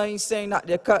her sign saying that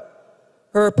they cut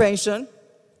her pension.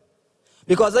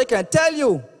 Because I can tell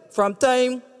you, from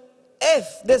time,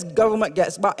 if this government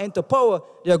gets back into power,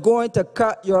 they're going to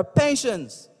cut your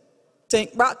pensions.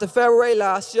 Think back to February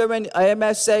last year when the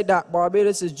IMF said that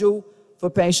Barbados is due for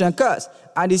pension cuts.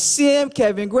 And the same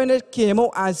Kevin Greenwich came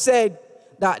out and said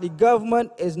that the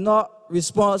government is not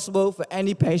responsible for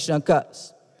any pension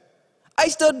cuts. I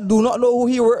still do not know who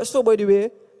he works for, by the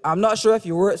way. I'm not sure if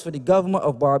he works for the government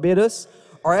of Barbados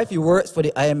or if he works for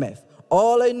the IMF.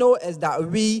 All I know is that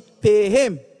we pay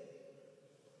him.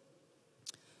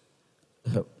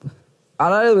 And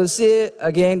I will say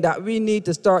again that we need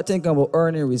to start thinking about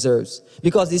earning reserves.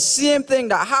 Because the same thing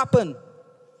that happened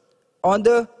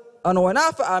under an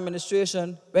Onafa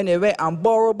administration, when they went and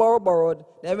borrowed,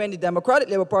 then when the Democratic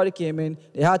Labour Party came in,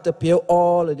 they had to pay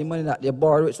all of the money that they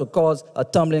borrowed, which would cause a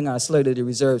tumbling and a slide of the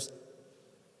reserves.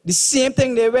 The same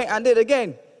thing they went and did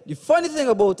again. The funny thing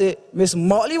about it, Miss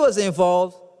Motley was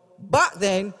involved back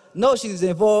then, now she's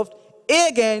involved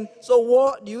again, so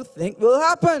what do you think will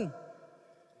happen?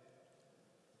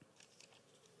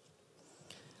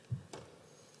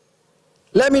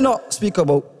 Let me not speak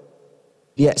about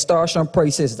the extortion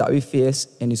prices that we face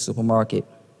in the supermarket.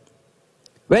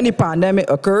 When the pandemic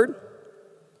occurred,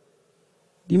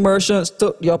 The merchants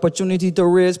took the opportunity to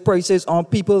raise prices on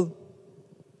people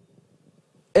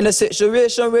in a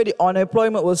situation where the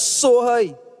unemployment was so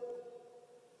high.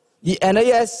 The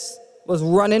NIS was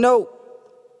running out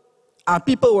and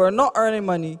people were not earning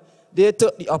money. They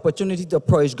took the opportunity to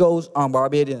price goals on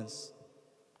Barbadians.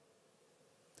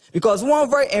 Because one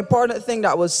very important thing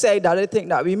that was said that I think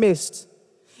that we missed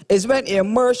is when a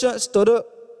merchant stood up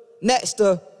next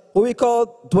to who we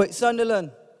call Dwight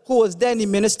Sunderland, who was then the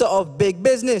Minister of Big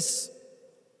Business.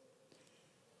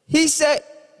 He said,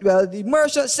 well, the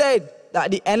merchant said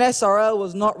that the NSRL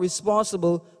was not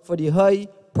responsible for the high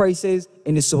prices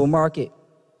in the supermarket.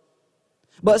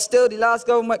 But still, the last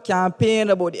government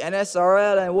campaigned about the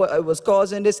NSRL and what it was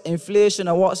causing this inflation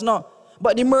and what's not.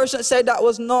 But the merchant said that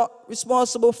was not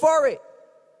responsible for it.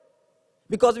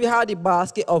 Because we had the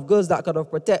basket of goods that could have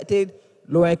protected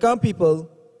low-income people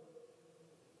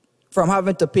from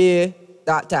having to pay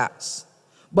that tax.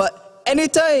 But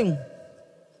anytime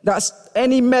that's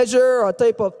any measure or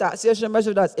type of taxation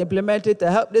measure that's implemented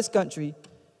to help this country,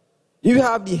 you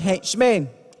have the henchmen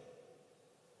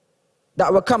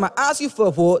that will come and ask you for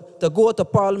a vote to go to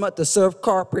Parliament to serve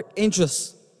corporate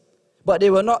interests. But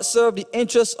they will not serve the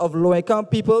interests of low-income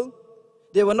people.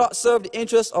 They will not serve the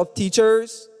interests of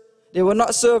teachers. They will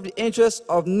not serve the interests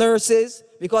of nurses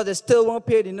because they still won't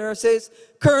pay the nurses.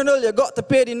 Colonel, you got to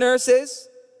pay the nurses.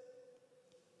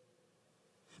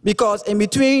 Because in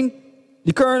between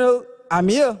the colonel and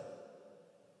me,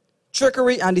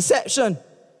 trickery and deception.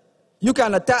 You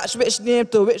can attach which name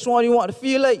to which one you want to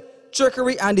feel like.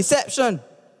 Trickery and deception.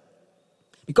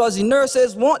 Because the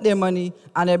nurses want their money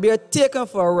and they're being taken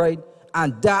for a ride,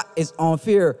 and that is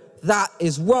unfair. That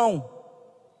is wrong.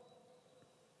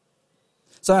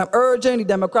 So I'm urging the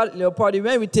Democratic Labour Party,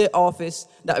 when we take office,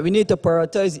 that we need to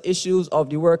prioritize the issues of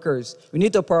the workers. We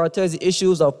need to prioritize the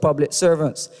issues of public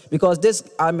servants. Because this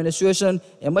administration,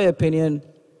 in my opinion,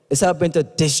 is helping to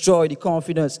destroy the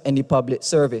confidence in the public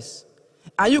service.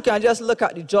 And you can just look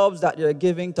at the jobs that they're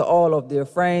giving to all of their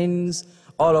friends,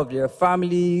 all of their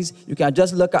families. You can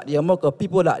just look at the amount of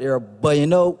people that they're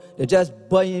buying out. They're just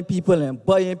buying people and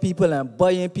buying people and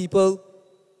buying people.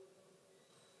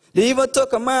 They even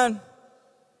took a man.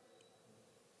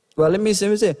 Well, let me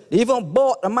say, they even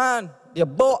bought a man. They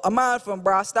bought a man from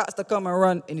Brass Stats to come and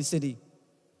run in the city.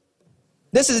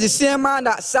 This is the same man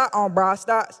that sat on Brass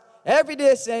Stats every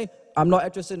day saying, I'm not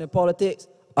interested in politics.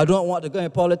 I don't want to go in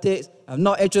politics. I'm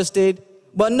not interested.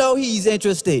 But no, he's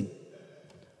interested.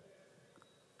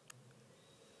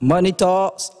 Money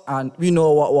talks, and we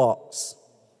know what walks.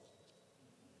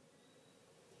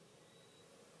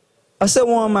 I said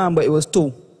one man, but it was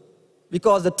two.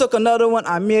 Because they took another one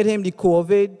and made him the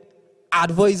COVID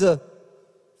advisor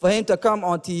for him to come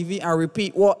on TV and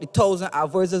repeat what the 1,000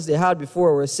 advisors they had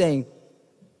before were saying.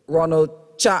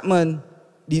 Ronald Chapman,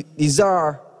 the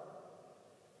czar.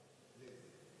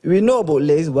 We know about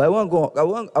Liz, but I won't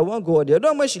go there. I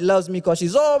don't know if she loves me because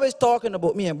she's always talking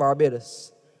about me in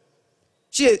Barbados.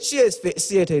 She is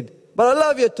fixated. But I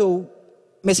love you too,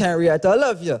 Miss Henrietta. I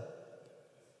love you.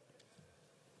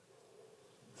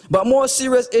 But more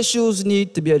serious issues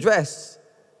need to be addressed.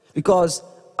 Because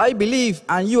I believe,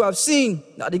 and you have seen,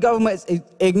 that the government is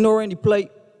ignoring the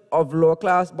plight of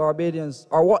lower-class Barbadians,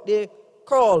 or what they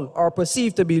call or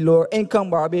perceive to be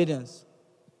lower-income Barbadians.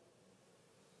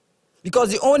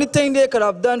 Because the only thing they could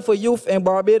have done for youth in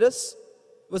Barbados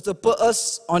was to put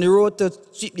us on the road to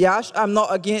sweep the ash. I'm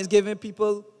not against giving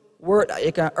people work that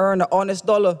you can earn an honest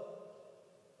dollar.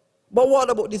 But what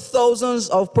about the thousands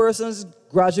of persons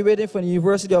graduating from the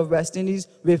University of West Indies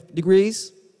with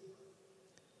degrees?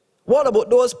 What about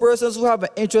those persons who have an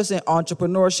interest in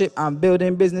entrepreneurship and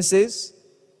building businesses?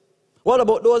 What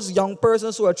about those young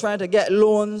persons who are trying to get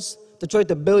loans to try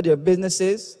to build their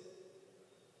businesses?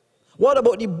 What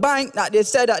about the bank that they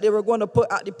said that they were going to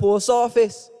put at the post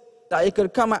office, that you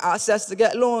could come and access to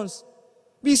get loans?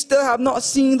 We still have not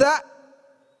seen that.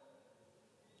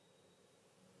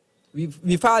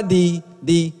 We've had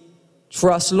the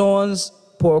trust loans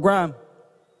program.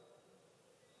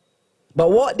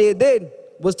 But what they did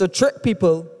was to trick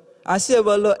people and say,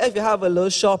 well, look, if you have a little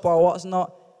shop or what's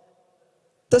not,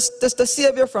 just to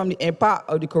save you from the impact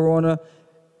of the corona,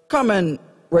 come and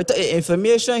write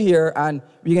information here and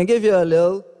we can give you a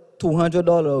little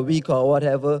 $200 a week or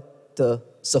whatever to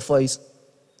suffice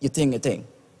your thing.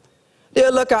 They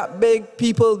look at big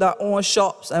people that own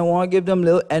shops and want to give them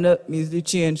little end up measly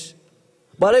change.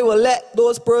 But they will let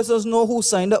those persons know who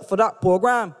signed up for that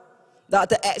program, that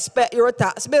to expect your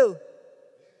tax bill.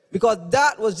 Because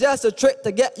that was just a trick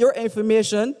to get your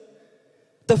information,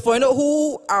 to find out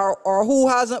who or who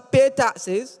hasn't paid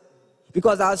taxes.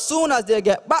 Because as soon as they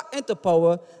get back into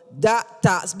power, that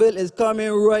tax bill is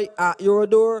coming right at your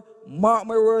door. Mark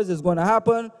my words, it's going to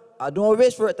happen. I don't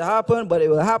wish for it to happen, but it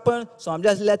will happen. So I'm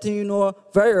just letting you know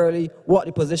very early what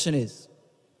the position is.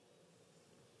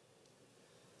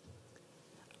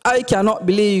 I cannot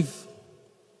believe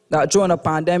that during a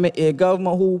pandemic, a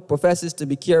government who professes to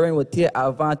be caring will take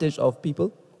advantage of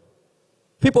people.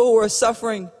 People who are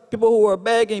suffering, people who are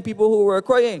begging, people who are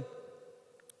crying.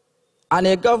 And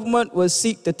a government will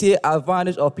seek to take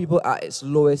advantage of people at its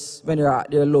lowest, when they're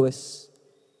at their lowest.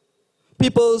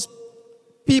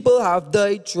 People have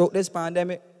died throughout this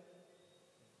pandemic.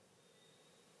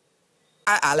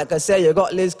 Like I said, you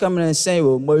got Liz coming and saying,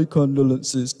 well, my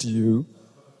condolences to you.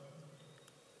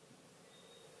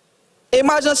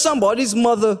 Imagine somebody's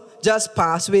mother just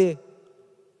passed away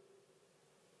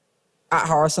at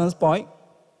Harrison's Point.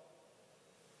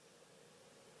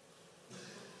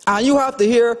 And you have to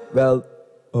hear, well,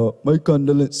 my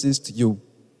condolences to you.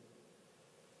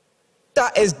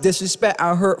 That is disrespect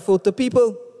and hurtful to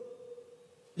people.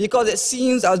 Because it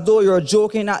seems as though you're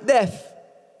joking at death.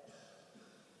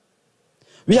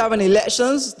 We have an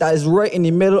elections that is right in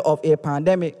the middle of a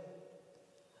pandemic.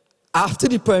 After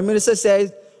the Prime Minister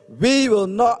says, we will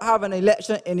not have an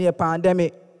election in a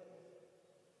pandemic.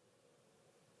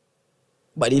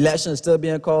 But the election is still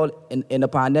being called in a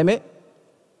pandemic.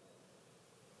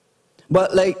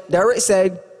 But like Derek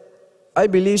said, I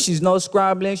believe she's not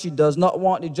scrambling. She does not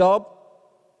want the job.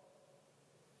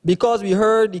 Because we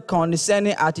heard the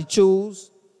condescending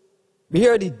attitudes, we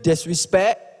heard the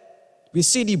disrespect, we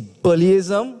see the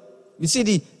bullyism, we see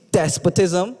the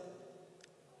despotism.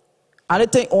 And I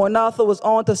think Onatha was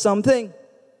onto something.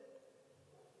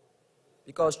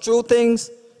 Because true things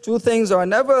are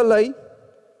never a lie.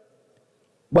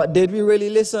 But did we really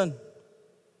listen?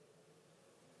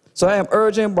 So I am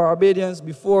urging Barbadians,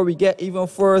 before we get even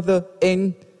further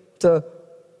into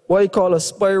what you call a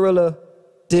spiral of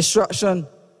destruction,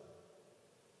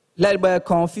 led by a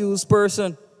confused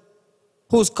person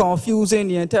who's confusing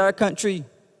the entire country,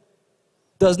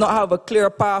 does not have a clear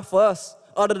path for us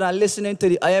other than listening to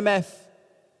the IMF.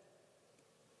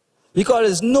 Because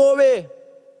there's no way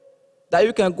that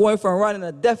you can go in from running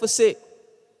a deficit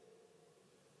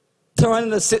to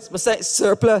running a 6%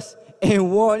 surplus in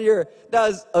 1 year.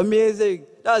 That's amazing.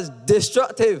 That's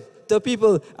destructive to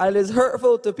people, and it is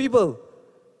hurtful to people.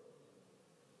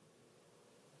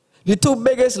 The two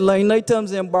biggest line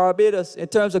items in Barbados in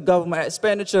terms of government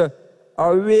expenditure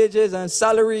are wages and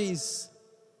salaries.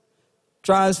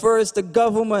 Transfers to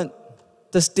government,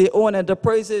 to state-owned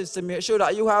enterprises, to make sure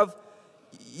that you have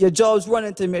your jobs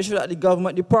running, to make sure that the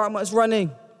government department is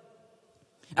running.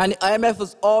 And the IMF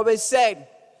has always said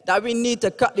that we need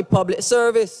to cut the public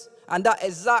service. And that's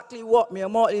exactly what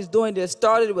Myanmar is doing. They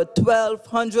started with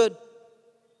 1,200.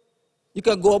 You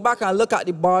can go back and look at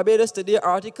the Barbados Today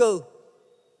article.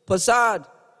 Passad,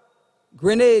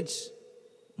 Greenwich,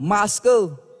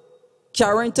 Maskell,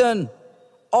 Carrington,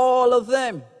 all of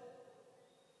them.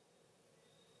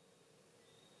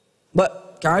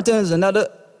 But Carrington is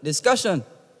another discussion,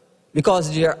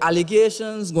 because there are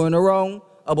allegations going around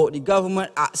about the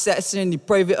government accessing the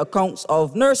private accounts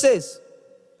of nurses.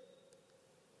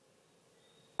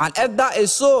 And if that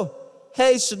is so,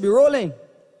 heads should be rolling.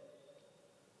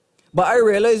 But I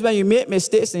realize when you make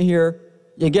mistakes in here,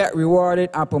 you get rewarded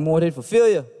and promoted for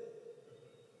failure.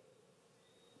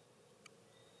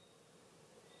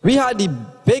 We had the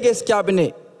biggest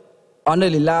cabinet under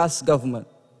the last government.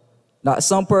 That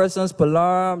some persons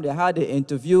alarmed, they had the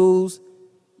interviews.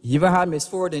 You even had Ms.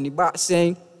 Ford in the back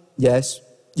saying, yes,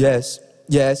 yes,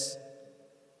 yes.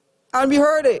 And we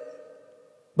heard it.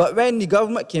 But when the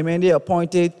government came in, they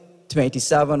appointed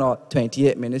 27 or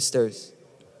 28 ministers.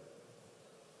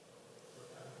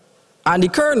 And the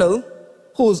colonel,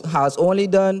 who has only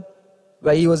done,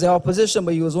 well, he was in opposition,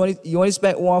 but he only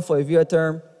spent 1 5-year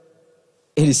term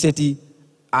in the city,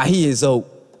 and he is out.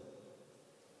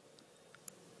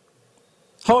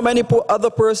 How many other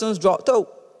persons dropped out?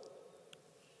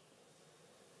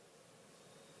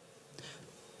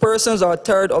 Persons are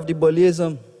tired of the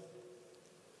bullyism.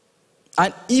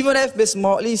 And even if Miss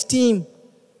Motley's team,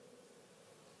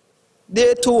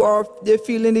 they're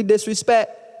feeling the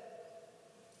disrespect.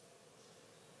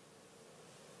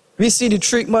 We see the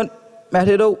treatment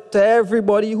meted out to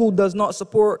everybody who does not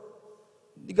support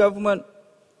the government.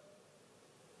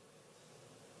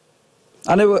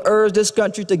 And I will urge this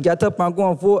country to get up and go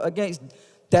and vote against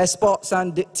despots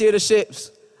and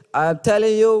dictatorships. I'm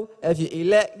telling you, if you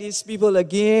elect these people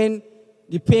again,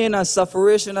 the pain and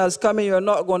suffering that's coming, you're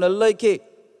not going to like it.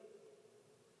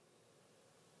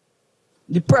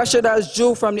 The pressure that's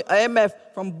due from the IMF,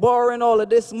 from borrowing all of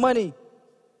this money.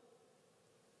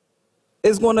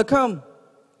 is going to come.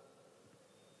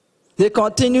 They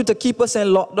continue to keep us in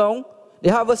lockdown. They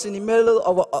have us in the middle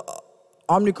of an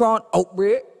Omicron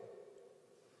outbreak.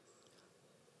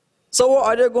 So what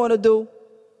are they going to do?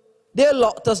 They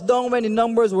locked us down when the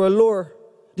numbers were lower.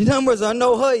 The numbers are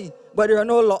now high, but there are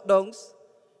no lockdowns.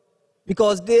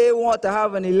 Because they want to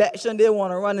have an election, they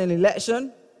want to run an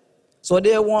election. So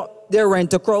they want their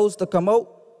renter crowds to come out.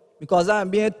 Because I'm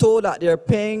being told that they're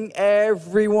paying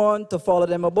everyone to follow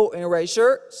them about in red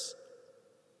shirts.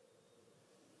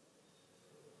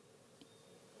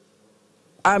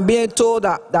 I'm being told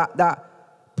that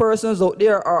persons out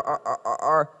there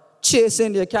are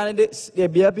chasing their candidates, their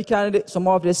BLP candidates, some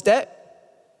of their step.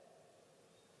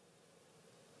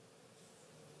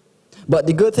 But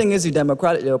the good thing is the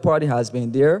Democratic Labour Party has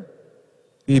been there.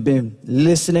 We've been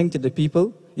listening to the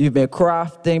people. We've been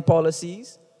crafting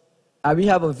policies. And we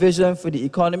have a vision for the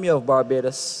economy of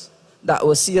Barbados that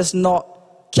will see us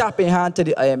not cap in hand to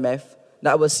the IMF,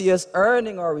 that will see us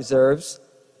earning our reserves,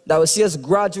 that will see us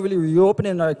gradually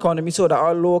reopening our economy so that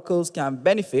our locals can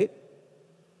benefit.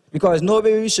 Because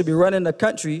nobody should be running the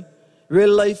country.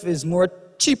 Real life is more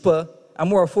cheaper and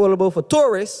more affordable for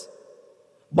tourists,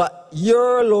 but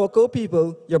your local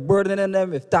people, you're burdening them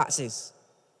with taxes.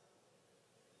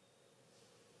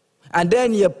 And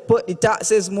then you put the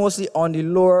taxes mostly on the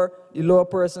lower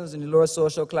persons in the lower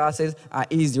social classes and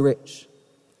ease the rich.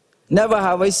 Never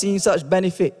have I seen such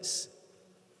benefits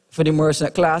for the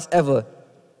merchant class ever.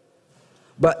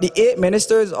 But the 8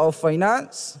 ministers of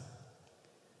finance,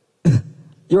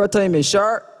 your time is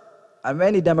short, and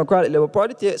when the Democratic Labour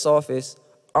Party takes office,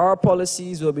 our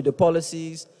policies will be the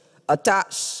policies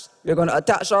attached. We're going to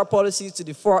attach our policies to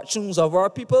the fortunes of our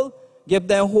people, give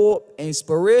them hope,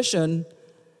 inspiration,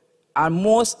 and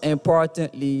most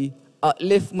importantly,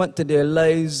 upliftment to their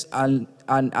lives and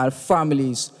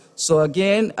families. So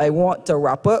again, I want to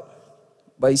wrap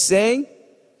up by saying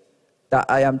that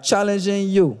I am challenging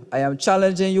you. I am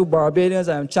challenging you, Barbadians.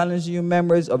 I am challenging you,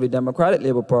 members of the Democratic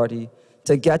Labour Party,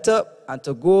 to get up and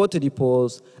to go to the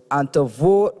polls and to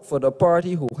vote for the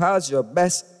party who has your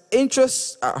best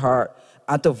interests at heart,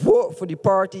 and to vote for the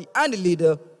party and the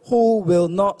leader who will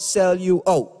not sell you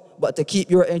out, but to keep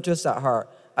your interests at heart.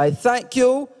 I thank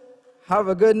you. Have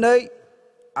a good night.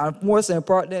 And most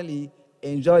importantly,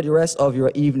 enjoy the rest of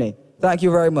your evening. Thank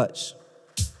you very much.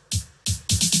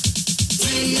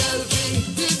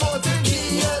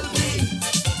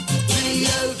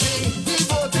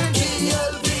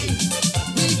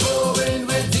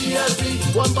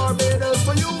 One Barbados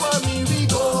for you and me, we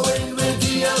going with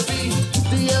DLP.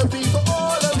 DLP for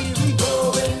all of me, we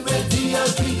going with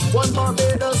DLP. One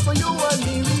Barbados for you and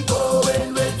me, we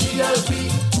going with DLP.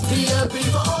 DLP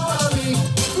for all of me.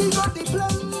 We got the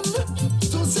plan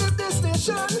to save this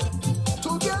nation.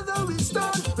 Together we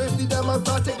stand with the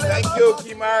Democratic Labour. Thank you,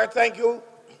 Kemar. Thank you.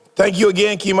 Thank you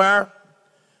again, Kemar.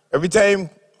 Every time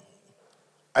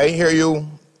I hear you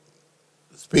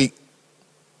speak,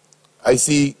 I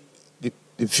see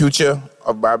the future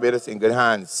of Barbados in good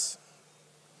hands.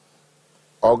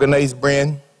 Organized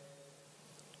brain,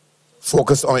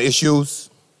 focus on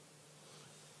issues,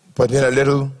 put in a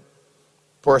little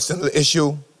personal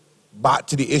issue, back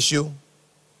to the issue.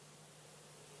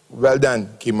 Well done,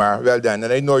 Kemar, well done.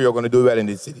 And I know you're going to do well in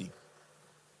this city.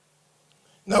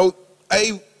 Now,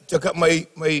 I took up my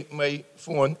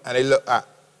phone and I looked at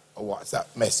a WhatsApp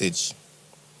message.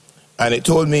 And it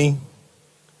told me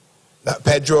that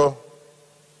Pedro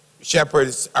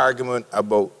Shepherd's argument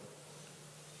about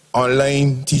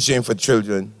online teaching for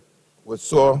children was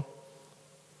so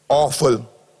awful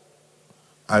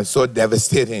and so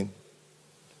devastating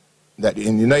that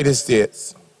in the United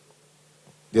States,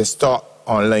 they start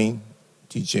online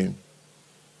teaching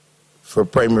for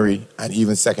primary and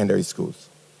even secondary schools.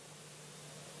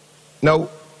 Now,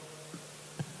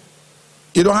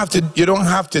 you don't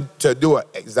have to do an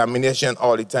examination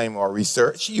all the time or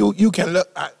research. You can look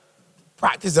at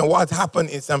practice and what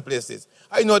happened in some places.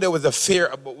 I know there was a fear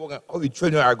about how the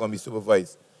children are going to be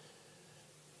supervised.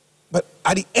 But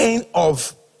at the end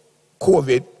of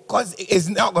COVID, because it's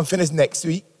not going to finish next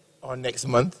week or next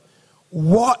month,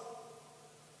 what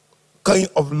kind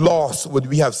of loss would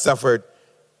we have suffered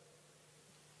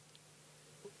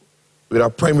with our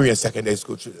primary and secondary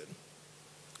school children?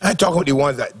 I'm talking about the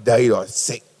ones that died or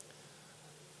sick.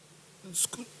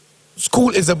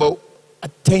 School is about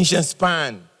attention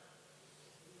span.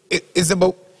 It's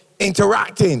about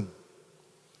interacting.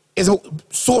 It's about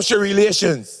social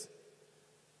relations.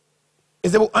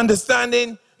 It's about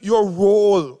understanding your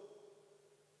role,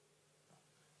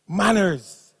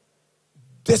 manners,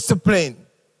 discipline.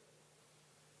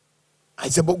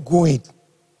 It's about growing.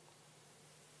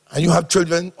 and you have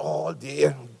children all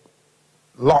day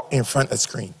locked in front of the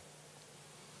screen.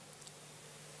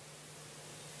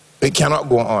 It cannot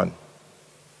go on.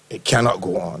 It cannot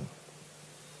go on.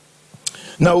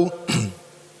 Now,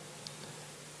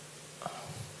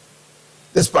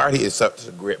 this party is such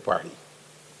a great party.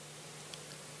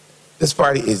 This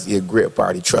party is a great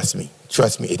party, trust me.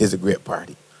 Trust me, it is a great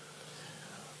party.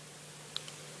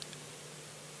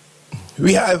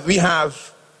 We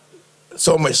have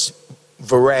so much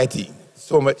variety,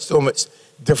 so much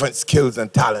different skills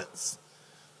and talents.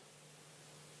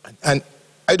 And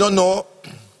I don't know,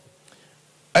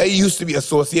 I used to be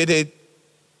associated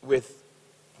with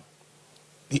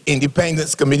the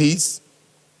independence committees,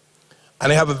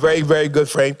 and I have a very, very good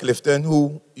friend, Clifton,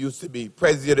 who used to be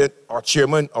president or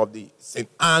chairman of the St.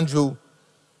 Andrew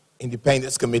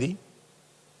Independence Committee.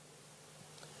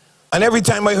 And every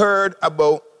time I heard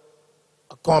about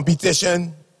a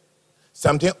competition,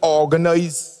 something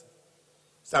organized,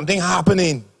 something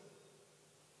happening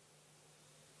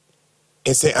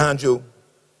in St. Andrew,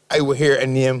 I would hear a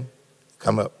name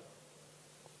come up.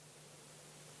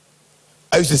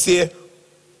 I used to say,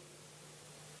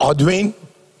 Oldwin,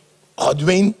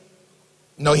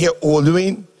 now here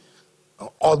Oldwin.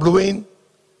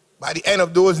 By the end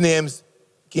of those names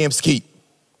came Skeete.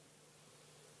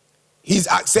 He's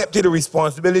accepted the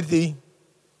responsibility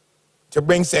to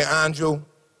bring St. Andrew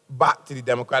back to the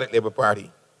Democratic Labour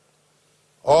Party.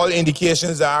 All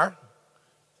indications are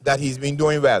that he's been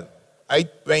doing well. I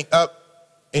went up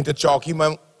into Chalky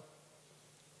Mount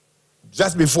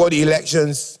just before the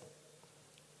elections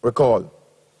were called.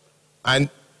 And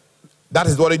that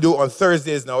is what I do on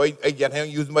Thursdays now. I get home,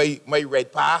 use my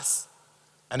red pass,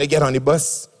 and I get on the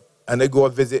bus, and I go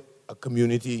and visit a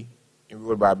community in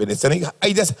rural Barbados. And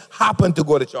I just happened to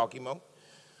go to Chalky Mount.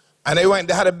 And I went,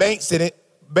 they had a bench,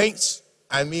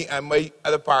 and me and my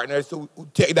other partners who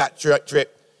take that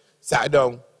trip sat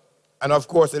down. And of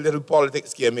course, a little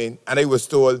politics came in, and I was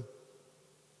told,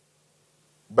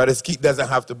 Brother Skeete doesn't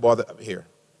have to bother up here.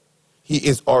 He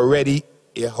is already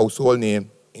a household name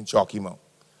in Chalky Mount.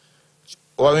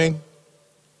 Alleyne,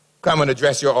 come and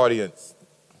address your audience.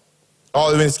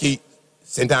 Oldwin, Skeete,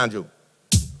 St. Andrew.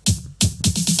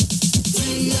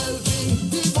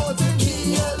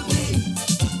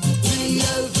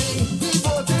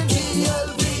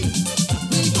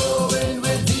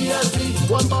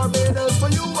 One Barbados for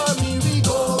you and me, we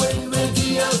going with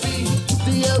DLP.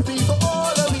 DLP for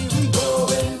all of me, we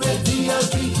going with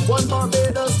DLP. One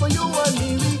Barbados for you and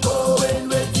me, we going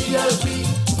with DLP.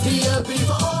 DLP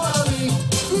for all of me.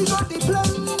 We got the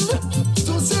plan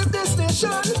to save this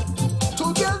nation.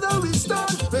 Together we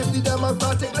stand with the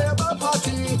Democratic Labour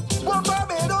Party. One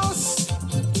Barbados,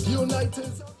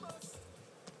 united.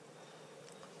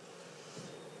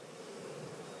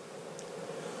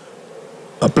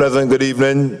 A pleasant good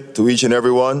evening to each and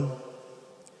every one.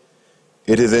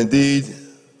 It is indeed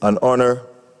an honor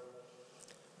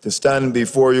to stand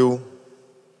before you,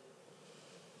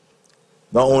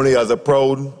 not only as a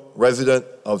proud resident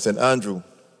of St. Andrew,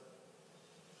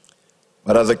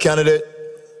 but as a candidate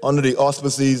under the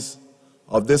auspices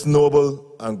of this noble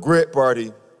and great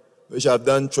party, which have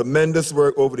done tremendous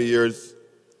work over the years,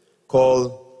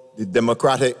 called the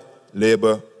Democratic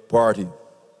Labour Party.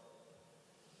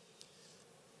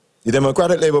 The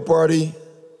Democratic Labour Party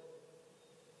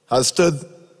has stood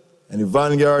in the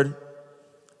vanguard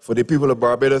for the people of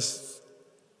Barbados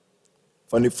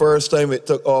from the first time it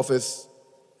took office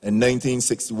in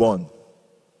 1961,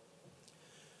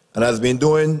 and has been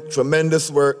doing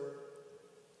tremendous work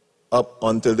up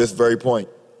until this very point.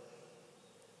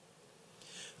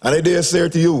 And I dare say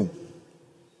to you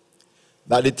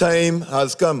that the time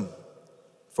has come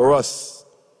for us,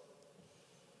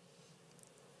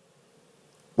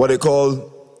 what they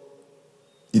call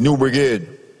the new brigade,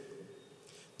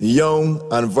 the young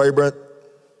and vibrant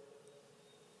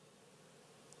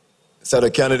set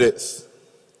of candidates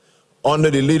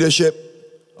under the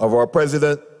leadership of our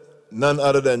president, none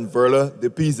other than Verla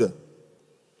DePeiza,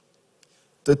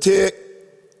 to take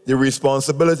the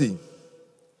responsibility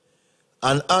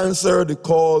and answer the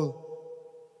call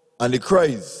and the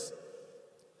cries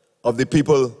of the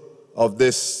people of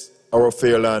this, our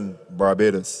fair land,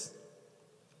 Barbados.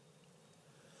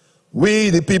 We,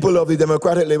 the people of the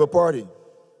Democratic Labour Party,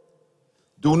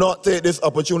 do not take this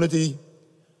opportunity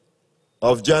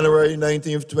of January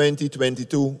 19th,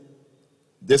 2022,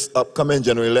 this upcoming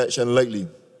general election, lightly.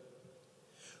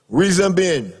 Reason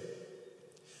being,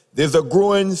 there's a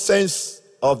growing sense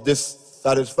of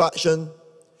dissatisfaction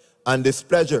and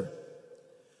displeasure.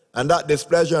 And that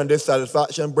displeasure and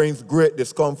dissatisfaction brings great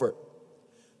discomfort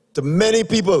to many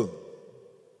people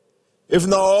if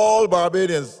not all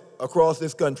Barbadians across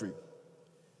this country,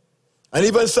 and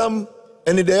even some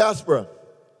in the diaspora,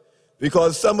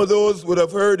 because some of those would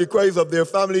have heard the cries of their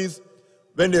families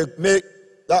when they make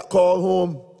that call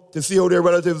home to see how their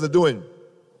relatives are doing,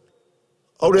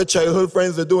 how their childhood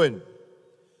friends are doing.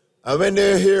 And when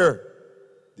they hear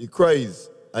the cries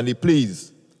and the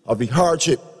pleas of the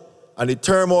hardship and the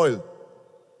turmoil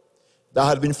that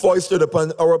had been foisted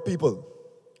upon our people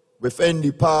within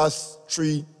the past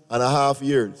 3.5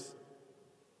 years,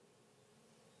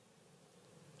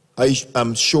 I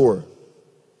am sure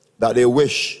that they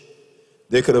wish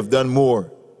they could have done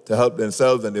more to help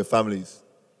themselves and their families.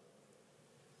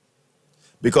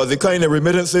 Because the kind of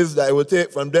remittances that it would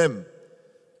take from them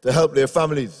to help their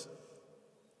families.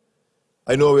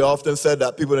 I know we often said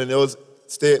that people in those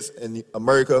states in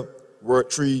America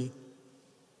work 3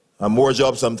 and more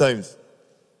jobs sometimes.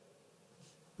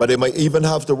 But they might even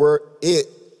have to work 8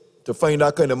 to find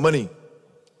that kind of money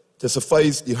to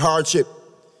suffice the hardship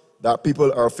that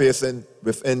people are facing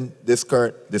within this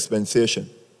current dispensation.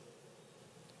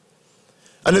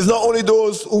 And it's not only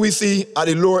those who we see at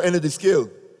the lower end of the scale.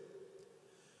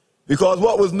 Because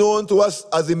what was known to us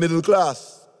as the middle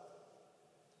class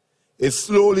is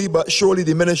slowly but surely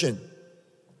diminishing.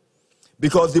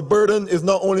 Because the burden is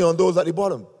not only on those at the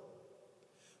bottom,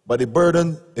 but the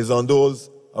burden is on those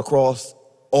across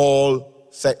all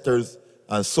sectors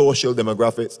and social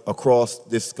demographics across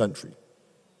this country.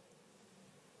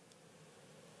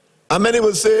 And many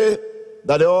will say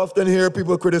that they often hear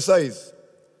people criticize,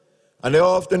 and they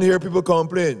often hear people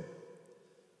complain.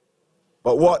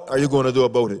 But what are you going to do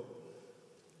about it?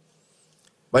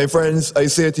 My friends, I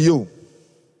say to you,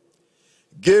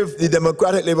 give the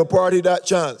Democratic Labour Party that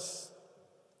chance,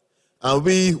 and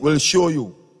we will show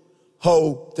you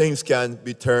how things can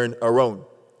be turned around.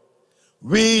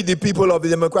 We, the people of the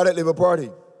Democratic Labour Party,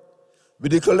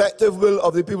 with the collective will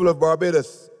of the people of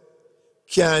Barbados,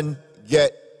 can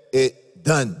get it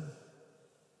done.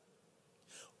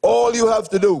 All you have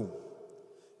to do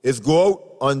is go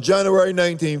out on January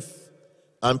 19th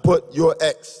and put your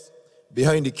X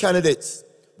behind the candidates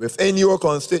within your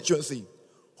constituency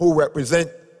who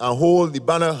represent and hold the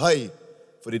banner high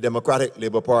for the Democratic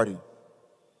Labour Party.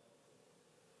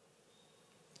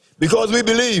 Because we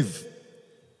believe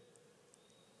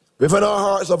within our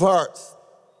hearts of hearts,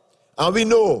 and we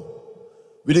know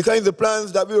with the kinds of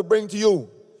plans that we will bring to you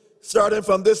starting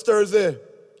from this Thursday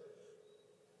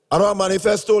and our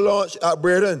manifesto launch at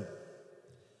Braden,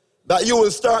 that you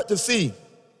will start to see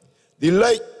the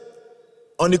light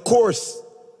on the course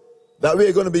that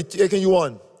we're going to be taking you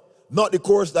on, not the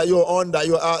course that you're on, that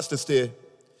you're asked to stay.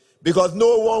 Because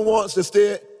no one wants to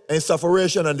stay in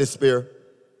sufferation and despair.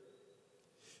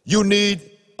 You need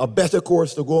a better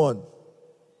course to go on.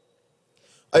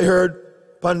 I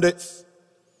heard pundits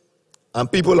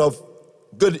and people of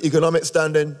good economic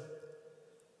standing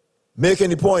making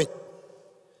the point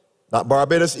that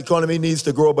Barbados' economy needs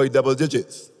to grow by double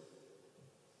digits.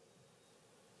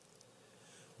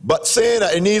 But saying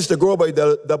that it needs to grow by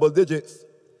double digits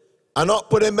and not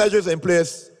putting measures in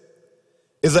place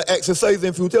is an exercise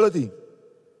in futility.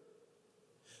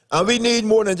 And we need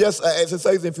more than just an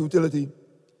exercise in futility.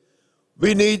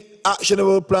 We need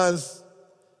actionable plans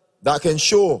that can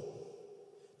show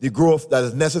the growth that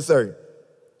is necessary.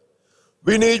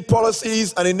 We need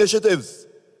policies and initiatives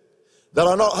that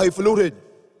are not highfalutin,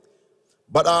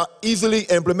 but are easily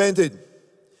implemented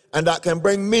and that can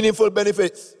bring meaningful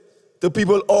benefits to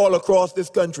people all across this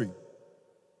country.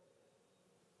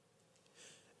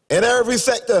 In every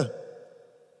sector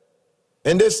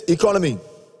in this economy,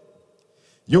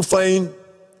 you find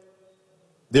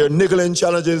there are niggling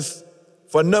challenges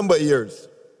for a number of years.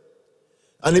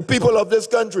 And the people of this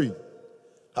country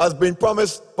has been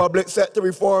promised public sector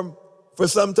reform for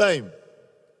some time.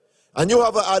 And you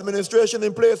have an administration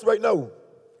in place right now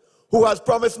who has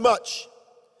promised much,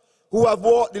 who have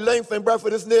walked the length and breadth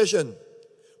of this nation,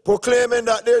 proclaiming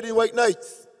that they're the white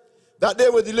knights, that they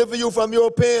will deliver you from your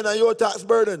pain and your tax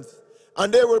burdens,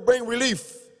 and they will bring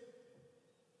relief.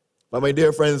 But my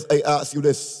dear friends, I ask you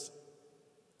this: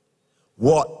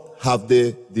 what have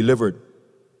they delivered?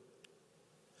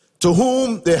 To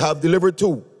whom they have delivered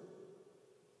to,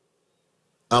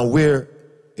 and where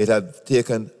it has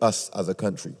taken us as a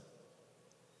country.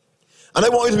 And I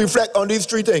want you to reflect on these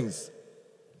 3 things: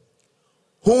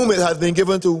 whom it has been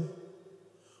given to,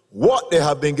 what they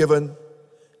have been given,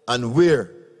 and where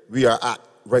we are at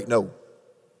right now.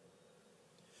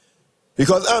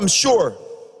 Because I'm sure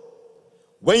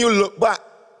when you look back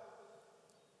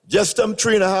just some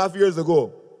 3.5 years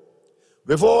ago,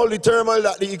 with all the turmoil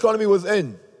that the economy was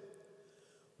in,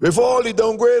 with all the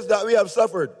downgrades that we have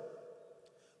suffered,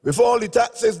 with all the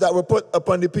taxes that were put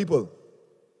upon the people,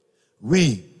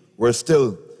 we were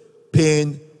still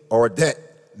paying our debt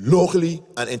locally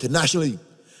and internationally.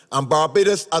 And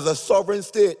Barbados, as a sovereign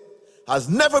state, has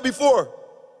never before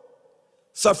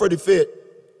suffered the fate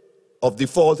of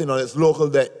defaulting on its local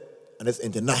debt and its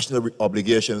international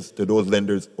obligations to those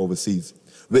lenders overseas,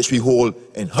 which we hold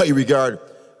in high regard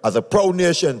as a proud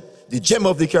nation, the gem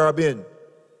of the Caribbean.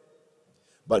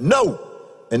 But now,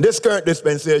 in this current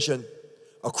dispensation,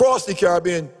 across the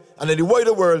Caribbean and in the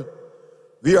wider world,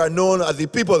 we are known as the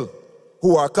people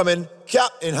who are coming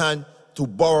cap in hand to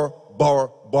borrow,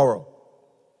 borrow, borrow.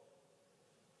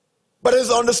 But it's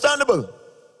understandable,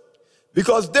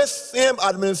 because this same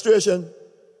administration,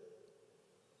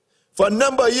 for a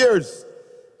number of years,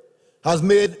 has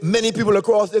made many people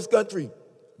across this country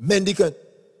mendicant.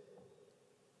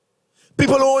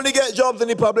 People who only get jobs in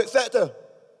the public sector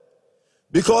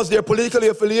because they're politically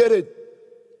affiliated.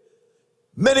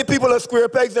 Many people are square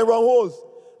pegs in round holes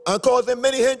and causing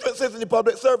many hindrances in the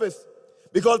public service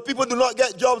because people do not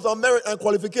get jobs on merit and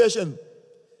qualification.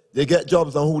 They get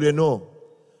jobs on who they know.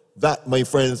 That, my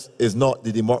friends, is not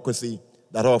the democracy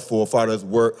that our forefathers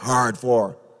worked hard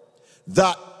for.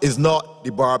 That is not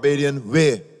the Barbadian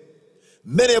way.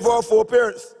 Many of our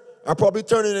foreparents are probably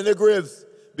turning in their graves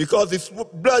because the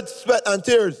blood, sweat, and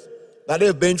tears that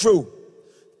they've been through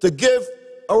to give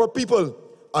our people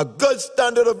a good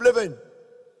standard of living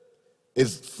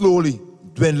is slowly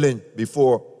dwindling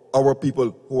before our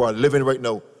people who are living right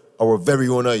now, our very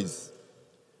own eyes.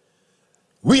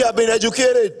 We have been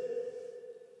educated,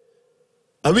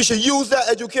 and we should use that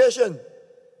education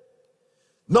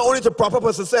not only to prop up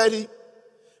a society,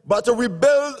 but to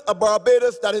rebuild a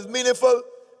Barbados that is meaningful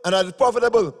and that is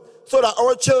profitable, so that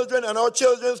our children and our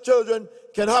children's children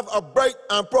can have a bright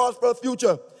and prosperous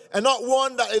future, and not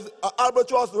one that is an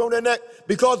albatross around their neck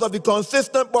because of the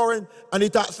consistent borrowing and the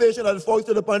taxation that is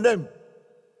foisted upon them.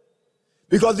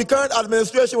 Because the current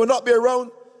administration will not be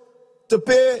around to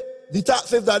pay the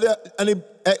taxes and the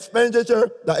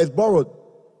expenditure that is borrowed.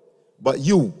 But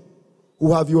you,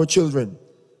 who have your children,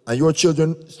 and your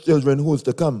children's children who is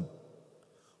to come,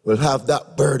 will have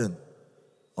that burden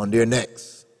on their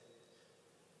necks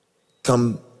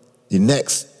come the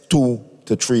next 2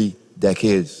 to 3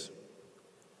 decades.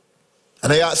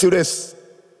 And I ask you this,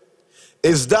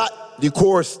 is that the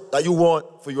course that you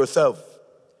want for yourself?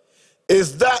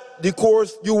 Is that the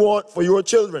course you want for your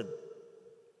children?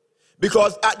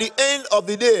 Because at the end of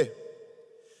the day,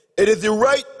 it is the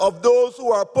right of those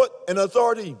who are put in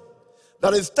authority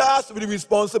that is tasked with the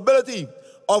responsibility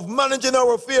of managing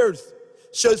our affairs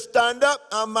should stand up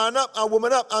and man up and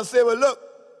woman up and say, well, look,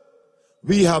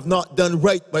 we have not done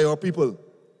right by our people.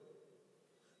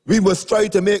 We must try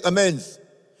to make amends.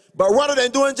 But rather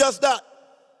than doing just that,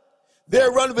 they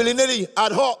run willy-nilly,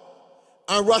 ad hoc,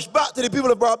 and rush back to the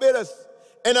people of Barbados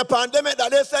in a pandemic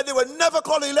that they said they would never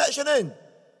call the election in.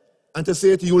 And to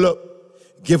say to you,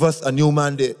 look, give us a new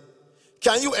mandate.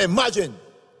 Can you imagine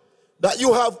that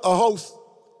you have a house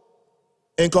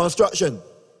in construction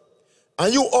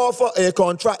and you offer a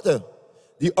contractor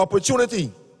the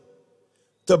opportunity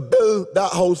to build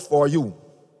that house for you,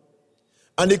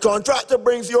 and the contractor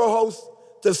brings your house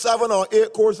to 7 or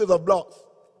 8 courses of blocks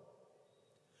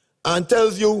and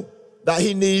tells you that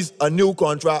he needs a new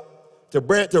contract to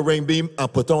bring it to ring beam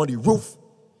and put on the roof?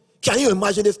 Can you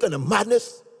imagine this kind of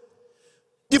madness?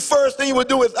 The first thing you would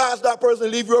do is ask that person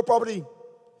to leave your property.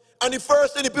 And the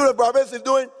first thing the people of Barbados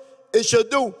should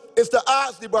do is to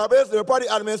ask the Barbados Labour Party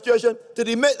administration to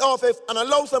demit office and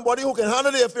allow somebody who can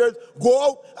handle the affairs go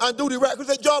out and do the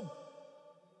requisite job.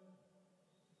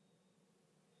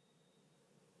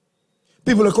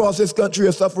 People across this country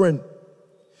are suffering.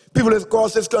 People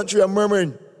across this country are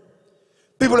murmuring.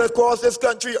 People across this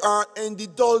country are in the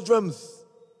doldrums.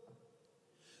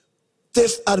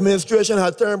 This administration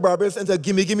has turned Barbados into a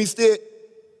gimme-gimme state.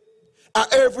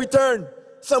 At every turn,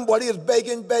 somebody is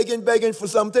begging, begging, begging for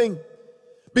something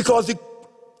because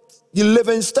the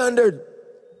living standard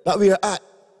that we are at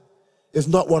is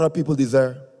not what our people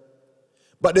desire.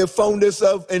 But they found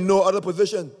themselves in no other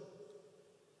position.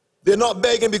 They're not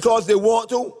begging because they want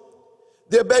to.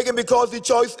 They're begging because the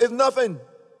choice is nothing.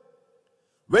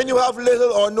 When you have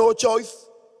little or no choice,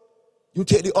 you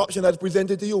take the option that's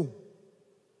presented to you.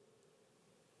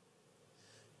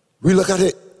 We look at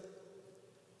it,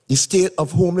 the state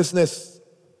of homelessness,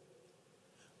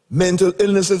 mental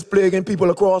illnesses plaguing people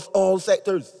across all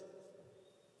sectors.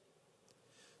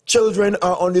 Children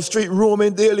are on the street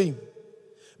roaming daily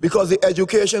because the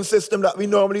education system that we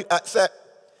normally accept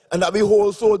and that we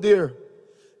hold so dear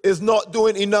is not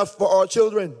doing enough for our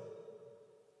children.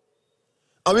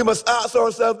 And we must ask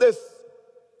ourselves this: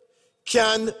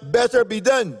 can better be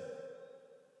done?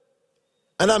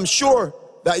 And I'm sure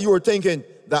that you are thinking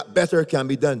that better can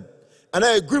be done. And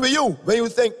I agree with you when you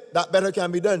think that better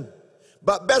can be done.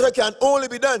 But better can only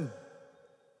be done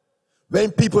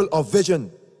when people of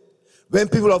vision, when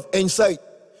people of insight,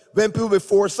 when people with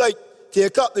foresight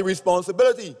take up the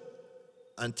responsibility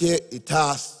and take the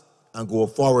task and go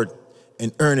forward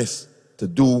in earnest to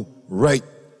do right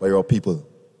by your people.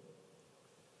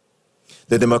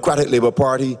 The Democratic Labour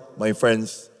Party, my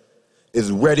friends,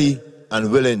 is ready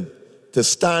and willing to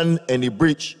stand in the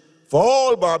breach for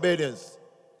all Barbadians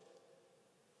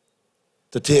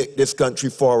to take this country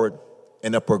forward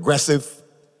in a progressive,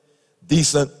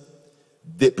 decent,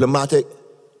 diplomatic,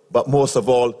 but most of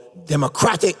all,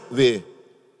 democratic way.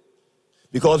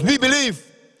 Because we believe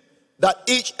that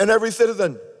each and every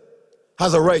citizen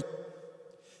has a right.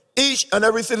 Each and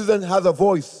every citizen has a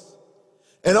voice.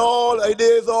 And all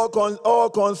ideas, all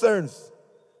concerns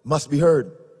must be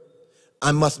heard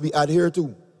and must be adhered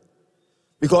to.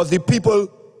 Because the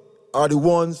people are the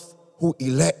ones who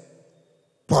elect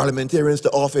parliamentarians to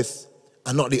office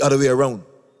and not the other way around.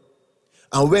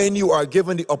 And when you are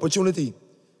given the opportunity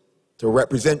to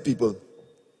represent people,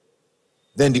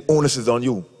 then the onus is on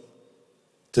you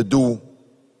to do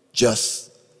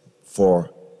just for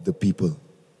the people.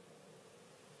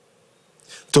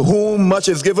 To whom much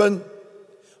is given,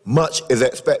 much is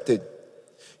expected.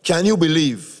 Can you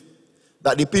believe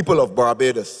that the people of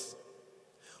Barbados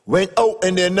went out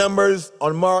in their numbers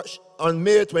on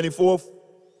May 24th,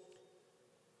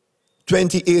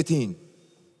 2018,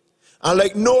 and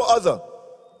like no other,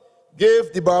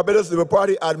 gave the Barbados Labour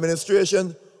Party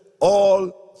administration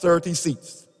all 30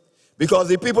 seats. Because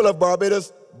the people of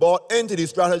Barbados bought into the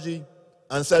strategy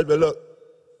and said, well, look,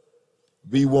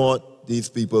 we want these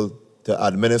people to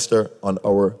administer on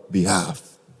our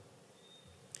behalf.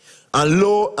 And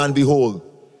lo and behold,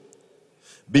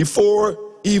 before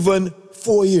even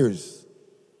 4 years,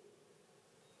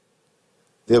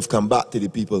 they have come back to the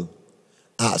people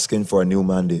asking for a new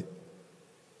mandate.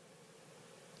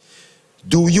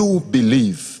 Do you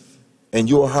believe in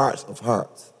your heart of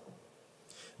hearts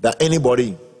that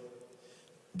anybody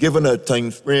given a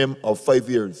time frame of 5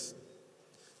 years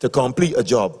to complete a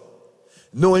job,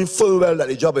 knowing full well that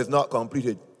the job is not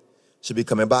completed, should be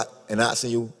coming back and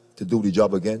asking you to do the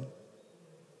job again?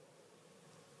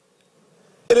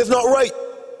 It is not right.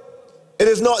 It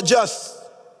is not just.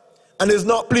 And it is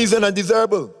not pleasing and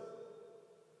desirable.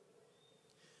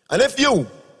 And if you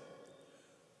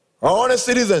are honest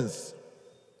citizens,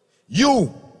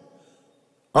 you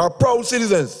are proud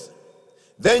citizens,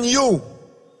 then you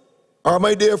are,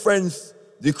 my dear friends,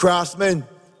 the craftsmen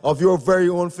of your very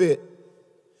own fate.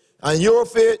 And your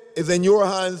fate is in your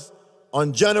hands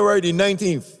on January the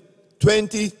 19th,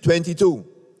 2022,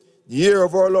 the year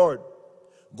of our Lord.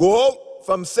 Go out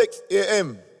from 6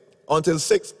 a.m. until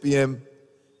 6 p.m.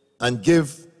 and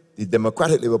give the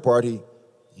Democratic Labour Party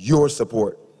your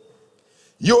support.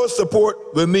 Your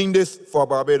support will mean this for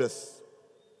Barbados.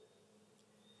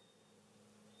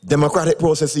 Democratic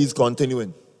processes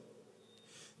continuing.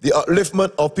 The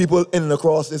upliftment of people in and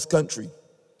across this country.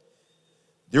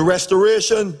 The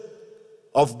restoration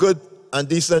of good and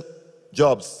decent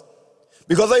jobs.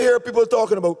 Because I hear people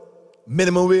talking about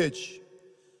minimum wage.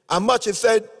 And much is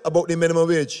said about the minimum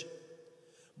wage.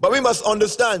 But we must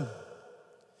understand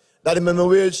that the minimum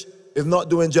wage is not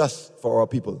doing just for our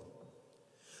people.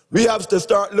 We have to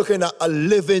start looking at a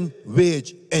living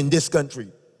wage in this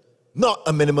country, not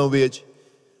a minimum wage.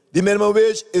 The minimum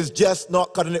wage is just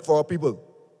not cutting it for our people.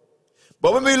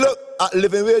 But when we look at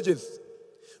living wages,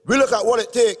 we look at what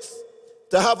it takes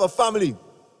to have a family,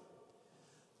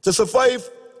 to survive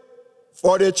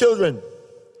for their children,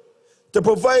 to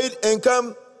provide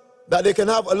income that they can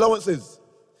have allowances,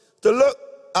 to look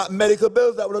at medical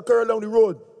bills that would occur along the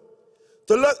road,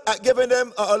 to look at giving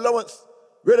them an allowance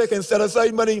where they can set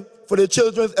aside money for their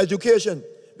children's education,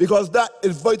 because that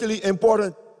is vitally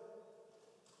important.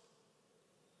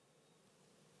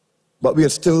 But we are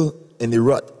still in the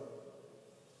rut,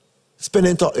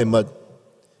 spinning top in mud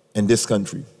in this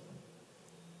country.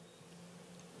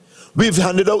 We've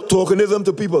handed out tokenism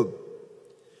to people,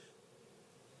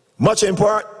 much in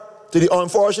part to the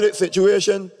unfortunate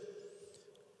situation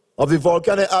of the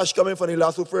volcanic ash coming from the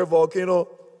La Soufrière volcano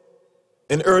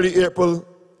in early April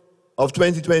of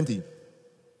 2020.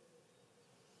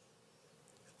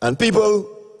 And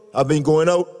people have been going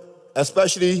out,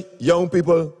 especially young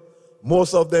people,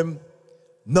 most of them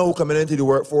now coming into the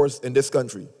workforce in this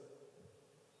country.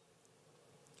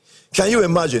 Can you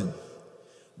imagine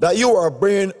that you are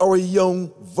bringing our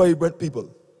young, vibrant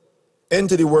people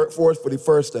into the workforce for the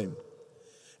first time,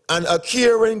 and a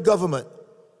caring government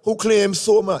who claim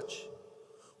so much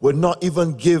would not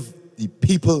even give the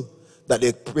people that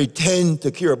they pretend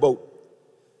to care about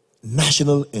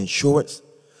national insurance,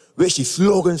 which the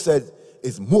slogan said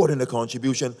is more than a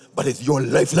contribution, but it's your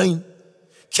lifeline.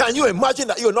 Can you imagine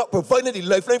that you're not providing the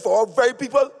lifeline for our very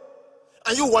people?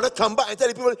 And you want to come back and tell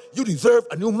the people you deserve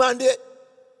a new mandate?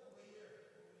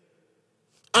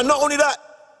 And not only that,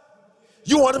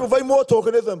 you want to provide more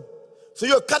tokenism. So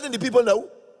you're cutting the people now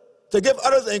to give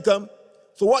others income.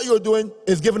 So what you're doing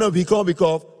is giving them week on, week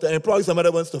off to employ some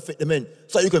other ones to fit them in.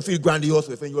 So you can feel grandiose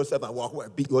within yourself and walk away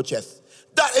and beat your chest.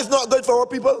 That is not good for our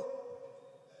people.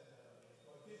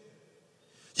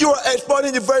 You are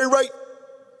exploiting the very right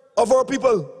of our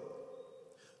people,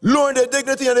 lowering their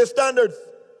dignity and their standards,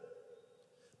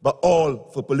 but all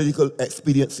for political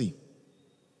expediency,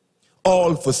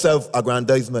 all for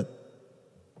self-aggrandizement.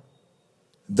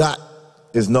 That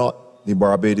is not the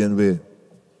Barbadian way.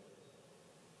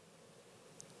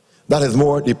 That is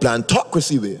more the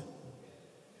plantocracy way.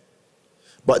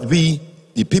 But we,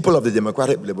 the people of the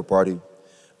Democratic Labour Party,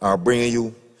 are bringing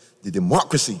you the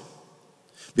democracy.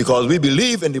 Because we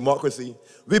believe in democracy.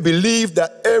 We believe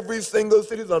that every single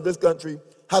citizen of this country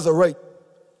has a right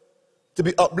to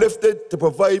be uplifted, to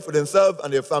provide for themselves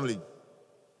and their family.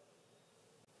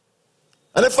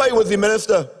 And if I was the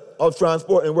Minister of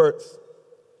Transport and Works,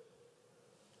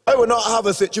 I would not have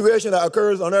a situation that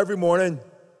occurs on every morning.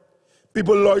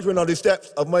 People loitering on the steps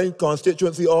of my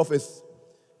constituency office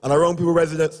and around people's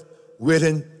residence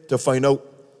waiting to find out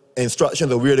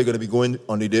instructions of where they're going to be going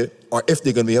on the day or if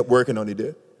they're going to be working on the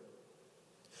day.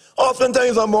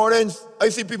 Oftentimes on mornings, I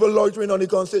see people loitering on the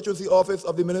constituency office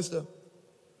of the minister.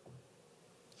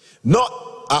 Not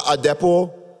at a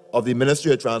depot of the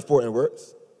Ministry of Transport and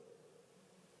Works,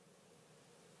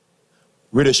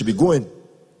 where they should be going.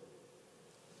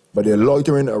 But they're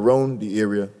loitering around the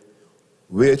area,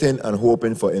 waiting and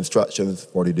hoping for instructions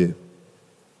for the day.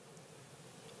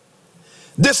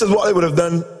 This is what I would have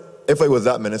done if I was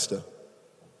that minister.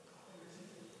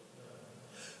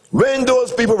 When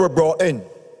those people were brought in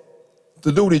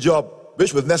to do the job,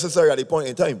 which was necessary at the point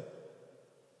in time,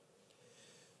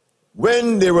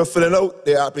 when they were filling out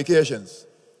their applications,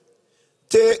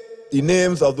 take the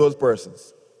names of those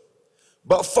persons,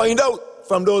 but find out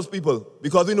from those people,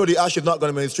 because we know the ash is not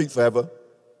going to be in the street forever,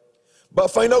 but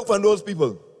find out from those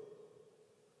people,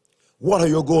 what are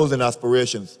your goals and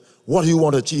aspirations? What do you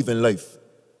want to achieve in life?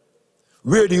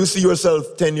 Where do you see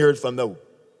yourself 10 years from now?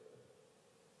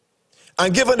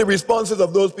 And given the responses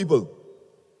of those people,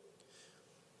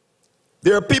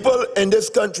 there are people in this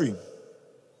country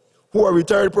who are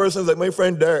retired persons like my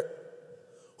friend Derek,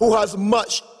 who has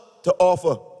much to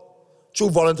offer through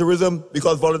volunteerism,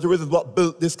 because volunteerism is what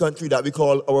built this country that we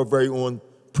call our very own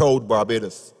proud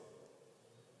Barbados.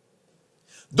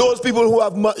 Those people who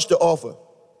have much to offer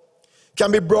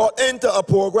can be brought into a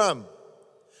program,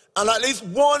 and at least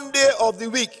one day of the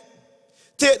week,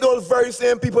 take those very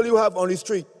same people you have on the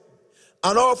street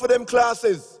and offer them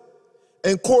classes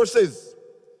and courses,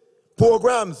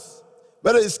 programs,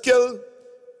 whether it's skill,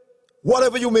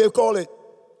 whatever you may call it,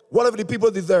 whatever the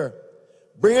people desire.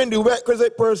 Bring in the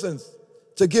requisite persons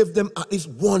to give them at least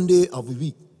one day of the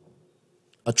week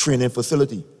a training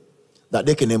facility that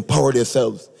they can empower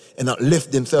themselves and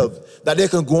uplift themselves, that they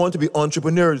can go on to be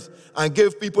entrepreneurs and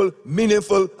give people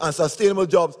meaningful and sustainable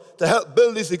jobs to help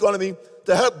build this economy,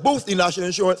 to help boost the national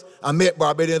insurance and make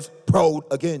Barbadians proud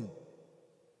again.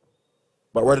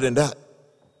 But rather than that,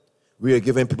 we are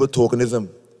giving people tokenism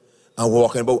and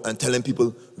walking about and telling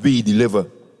people we deliver.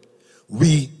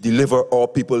 We deliver our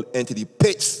people into the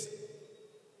pits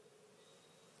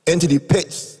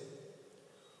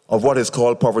of what is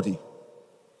called poverty.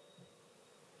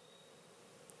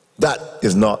 That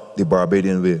is not the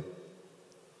Barbadian way.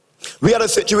 We had a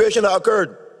situation that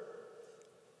occurred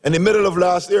in the middle of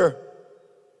last year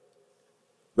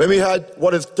when we had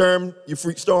what is termed the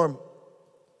freak storm.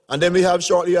 And then we have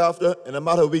shortly after, in a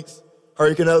matter of weeks,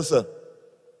 Hurricane Elsa.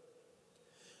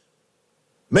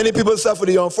 Many people suffer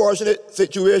the unfortunate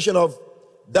situation of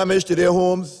damage to their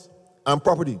homes and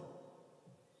property.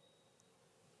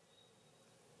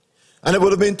 And it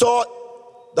would have been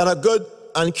thought that a good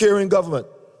and caring government,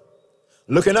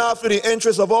 looking after the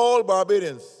interests of all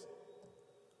Barbadians,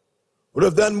 would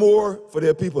have done more for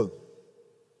their people.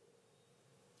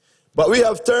 But we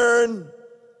have turned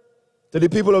to the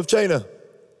people of China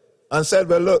and said,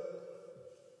 well, look,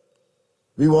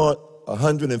 we want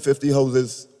 150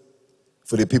 houses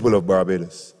for the people of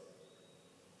Barbados.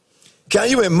 Can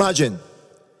you imagine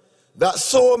that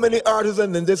so many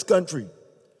artisans in this country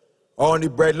are on the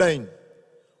breadline,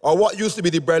 or what used to be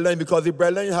the breadline, because the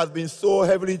breadline has been so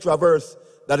heavily traversed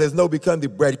that it's now become the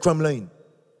breadcrumb line.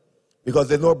 Because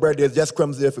there's no bread, there's just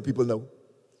crumbs there for people now.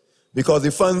 Because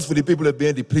the funds for the people are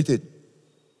being depleted.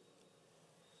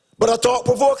 But a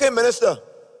thought-provoking minister,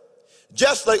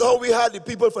 just like how we had the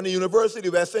people from the University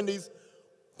of West Indies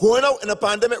going out in a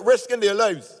pandemic, risking their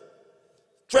lives,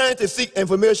 trying to seek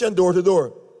information door to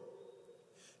door.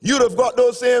 You'd have got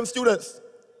those same students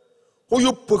who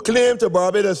you proclaim to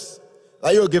Barbados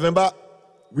that you're giving back,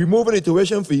 removing the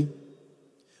tuition fee,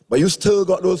 but you still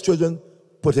got those children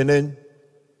putting in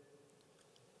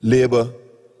labor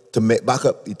to make back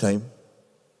up the time.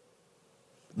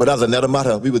 But that's another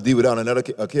matter. We will deal with that on another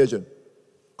occasion,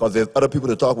 because there's other people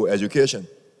to talk about education.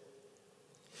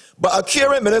 But a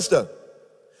caring minister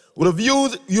would have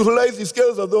utilized the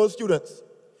skills of those students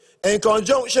in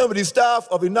conjunction with the staff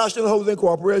of the National Housing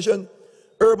Corporation,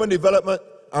 Urban Development,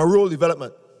 and Rural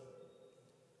Development,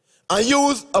 and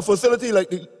use a facility like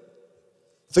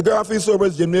the Geography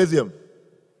Service Gymnasium,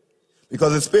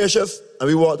 because it's spacious and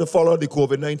we want to follow the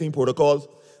COVID-19 protocols.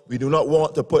 We do not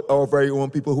want to put our very own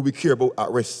people who we care about at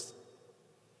risk.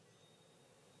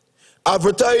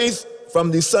 Advertise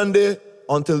from the Sunday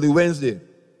until the Wednesday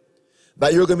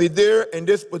that you're going to be there in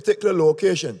this particular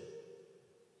location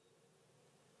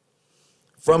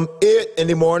from 8 in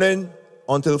the morning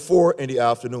until 4 in the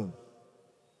afternoon.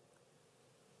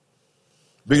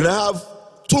 We're going to have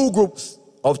 2 groups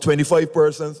of 25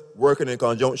 persons working in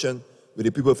conjunction with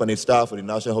the people from the staff of the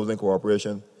National Housing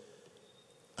Corporation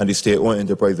and the state-owned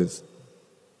enterprises.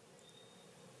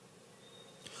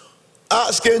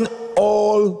 Asking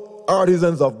all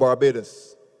artisans of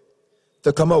Barbados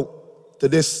to come out to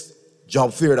this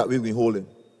job fair that we've been holding.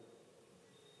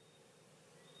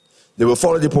 They will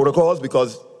follow the protocols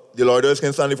because the Lloyders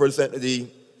can stand for the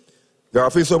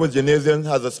Geography Service Gymnasium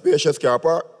has a spacious car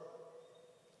park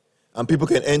and people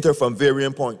can enter from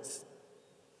varying points.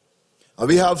 And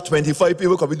we have 25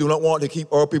 people because we do not want to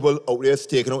keep our people out there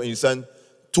staking out in the sun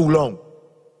too long.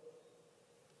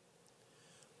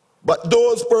 But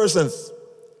those persons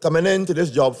coming into this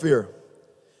job fair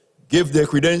give their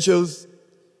credentials,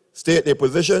 state their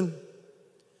position,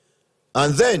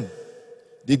 and then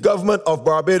the government of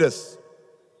Barbados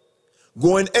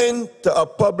going into a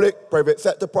public-private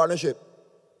sector partnership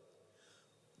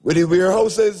with the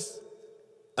warehouses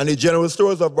and the general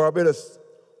stores of Barbados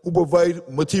who provide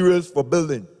materials for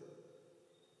building.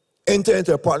 Enter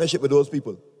into a partnership with those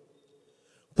people.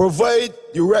 Provide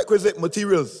the requisite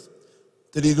materials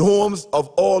to the homes of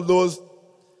all those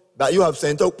that you have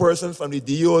sent out persons from the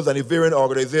DOs and the varying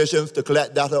organizations to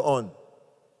collect data on.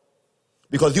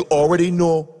 Because you already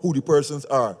know who the persons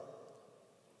are.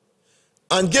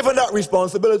 And given that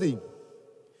responsibility,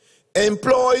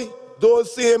 employ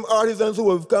those same artisans who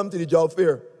have come to the job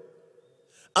fair.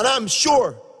 And I'm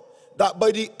sure that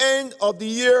by the end of the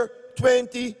year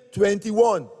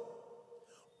 2021,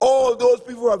 all those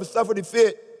people who have suffered the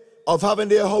fate of having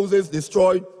their houses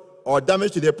destroyed or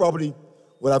damage to their property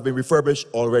will have been refurbished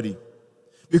already.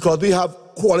 Because we have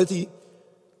quality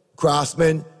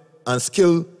craftsmen and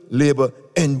skilled labor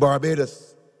in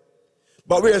Barbados.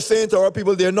 But we are saying to our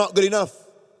people they're not good enough.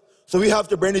 So we have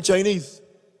to bring the Chinese.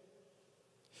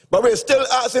 But we're still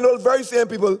asking those very same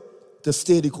people to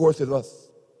stay the course with us.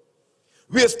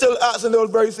 We are still asking those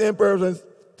very same persons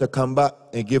to come back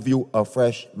and give you a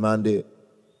fresh mandate.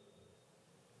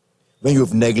 When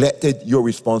you've neglected your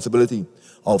responsibility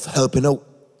of helping out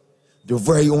the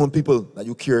very own people that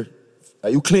you care,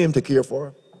 that you claim to care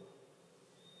for.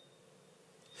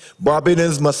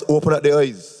 Barbadians must open up their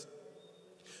eyes.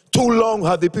 Too long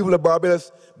have the people of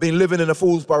Barbados been living in a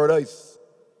fool's paradise.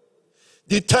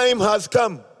 The time has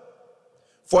come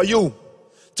for you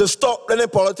to stop letting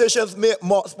politicians make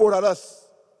mock sport at us,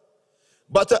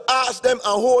 but to ask them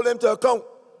and hold them to account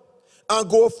and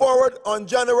go forward on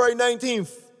January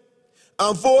 19th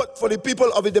and vote for the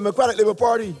people of the Democratic Labour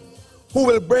Party who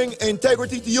will bring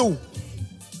integrity to you,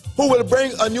 who will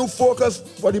bring a new focus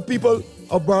for the people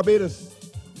of Barbados,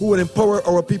 who will empower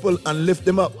our people and lift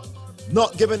them up,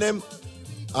 not giving them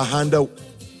a handout,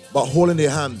 but holding their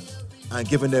hands and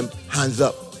giving them hands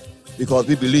up, because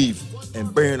we believe in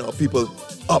bringing our people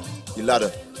up the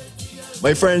ladder.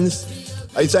 My friends,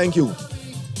 I thank you.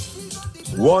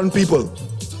 One people,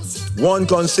 one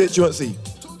constituency,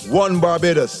 one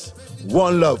Barbados,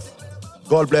 one love.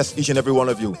 God bless each and every one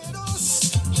of you.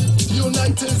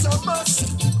 Unite is a must.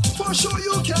 For sure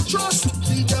you can trust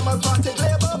the Democratic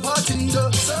Labour Party.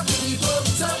 Serve the people,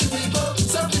 serve the people,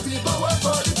 serve the people, work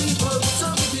for the people.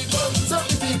 Serve the people, serve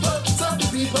the people, serve the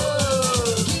people.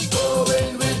 We go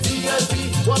in with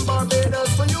DLP, one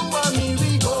Barbados for you and me.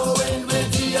 We go in with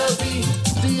DLP,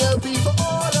 DLP for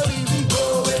all of me. We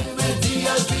go in with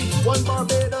DLP, one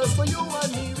Barbados for you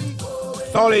and me. We go in.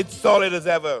 Solid as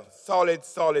ever.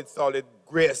 Solid.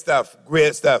 Great stuff.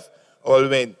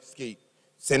 Oldwin, Skeete,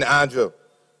 St. Andrew.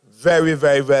 Very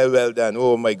well done.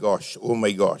 Oh my gosh.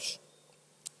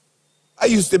 I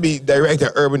used to be Director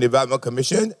of Urban Development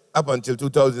Commission up until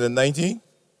 2019.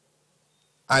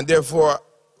 And therefore,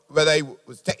 whether I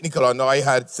was technical or not, I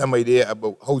had some idea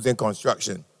about housing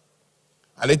construction.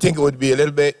 And I think it would be a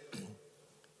little bit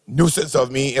nuisance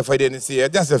of me if I didn't say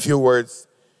just a few words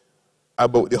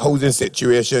about the housing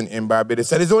situation in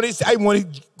Barbados. And I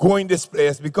want to go in this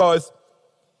place because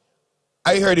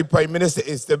I heard the Prime Minister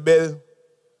is to build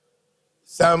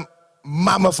some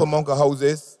mammoth amount of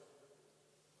houses.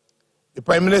 The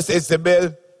Prime Minister is to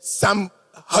build some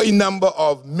high number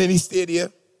of mini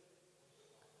stadia.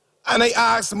 And I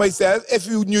asked myself, if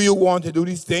you knew you wanted to do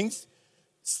these things,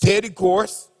 stay the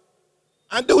course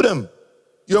and do them.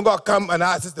 You don't got to come and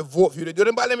ask us to vote for you to do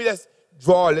them. But let me just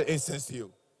draw a little instance to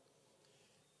you.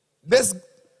 This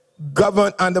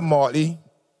government under Morley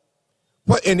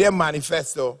put in their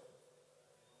manifesto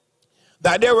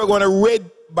that they were going to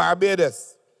rid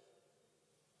Barbados.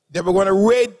 They were going to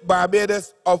rid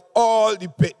Barbados of all the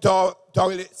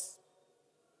toilets.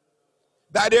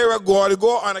 That they were going to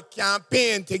go on a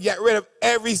campaign to get rid of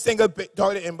every single pit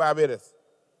toilet in Barbados.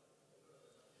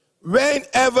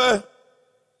 Whenever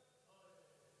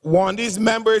one of these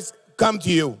members come to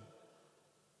you,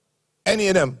 any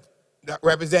of them that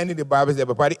representing the Barbados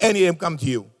Labour Party, any of them come to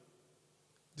you,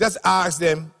 just ask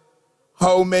them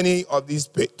how many of these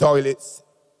pit toilets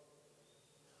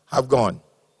have gone.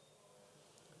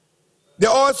 They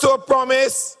also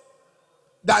promised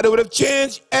that they would have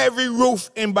changed every roof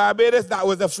in Barbados that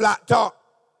was a flat top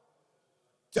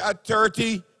to a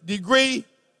 30-degree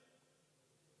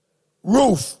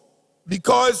roof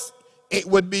because it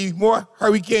would be more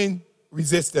hurricane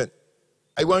resistant.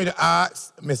 I want you to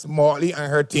ask Ms. Morley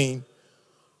and her team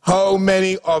how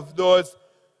many of those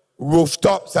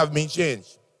rooftops have been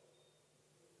changed.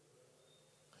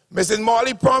 Mrs.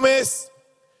 Morley promised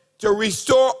to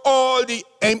restore all the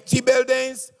empty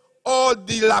buildings, all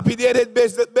dilapidated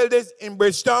buildings in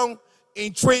Bridgetown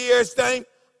in 3 years' time.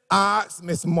 Ask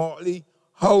Ms. Morley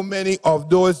how many of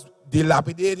those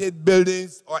dilapidated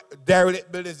buildings or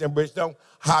derelict buildings in Bridgetown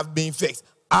have been fixed.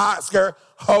 Ask her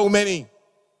how many.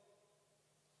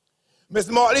 Ms.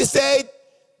 Morley said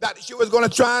that she was going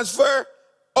to transfer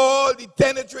all the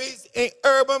tenantries in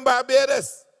urban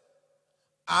Barbados.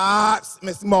 Ask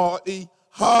Ms. Morley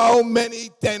how many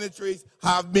tenantries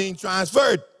have been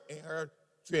transferred in her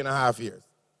 3.5 years.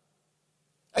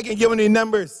 I can give you the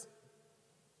numbers.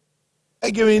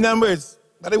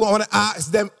 But I want to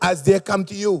ask them as they come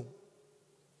to you.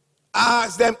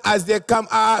 Ask them as they come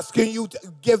asking you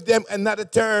to give them another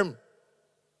term.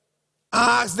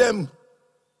 Ask them.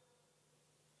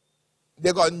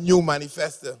 They got a new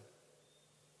manifesto.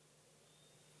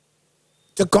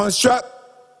 To construct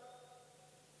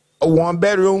a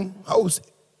one-bedroom house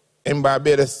in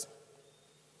Barbados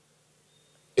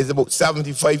is about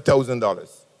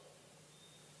 $75,000.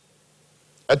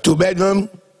 A two-bedroom,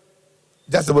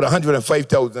 that's about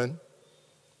 $105,000,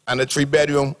 and a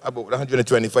three-bedroom, about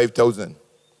 $125,000.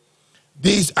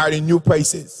 These are the new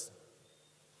prices.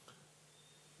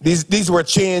 These were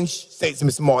changed since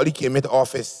Ms. Morley came into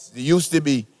office. They used to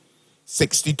be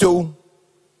 62,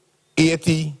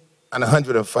 80, and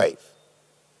 105.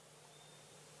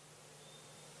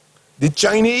 The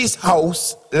Chinese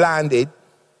house landed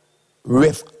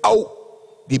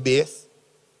without the base.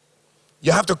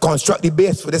 You have to construct the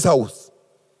base for this house.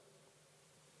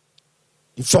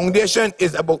 The foundation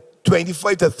is about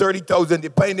 25 to 30,000,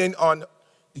 depending on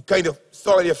the kind of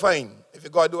soil you find. If you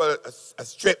got to do a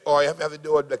strip or you have to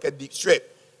do like a deep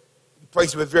strip, the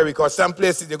price will vary because some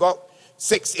places you got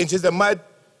 6 inches of mud,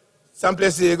 some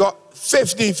places you got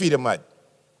 15 feet of mud.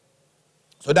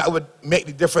 So that would make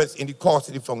the difference in the cost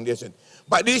of the foundation.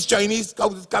 But these Chinese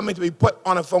houses coming to be put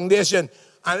on a foundation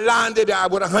and landed at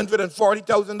about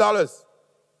 $140,000.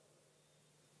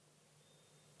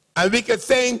 And we could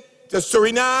send to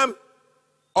Suriname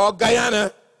or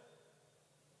Guyana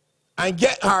and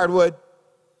get hardwood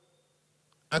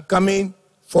and come in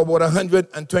for about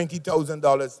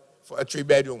 $120,000 for a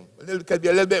 3-bedroom. It could be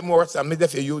a little bit more, some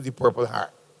if you use the Purple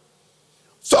Heart.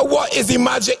 So what is the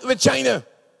magic with China?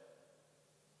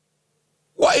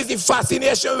 What is the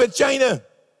fascination with China?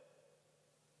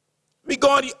 We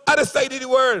go on the other side of the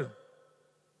world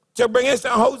to bring in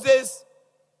some houses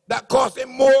that cost them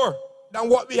more than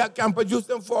what we can produce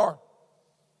them for.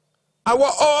 And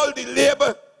what all the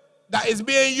labor that is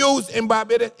being used in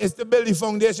Barbados is to build the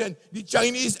foundation. The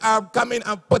Chinese are coming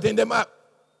and putting them up.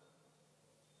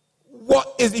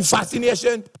 What is the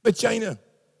fascination with China?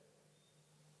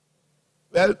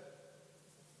 Well,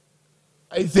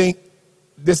 I think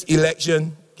this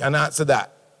election can answer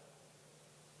that.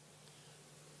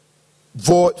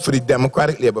 Vote for the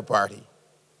Democratic Labour Party,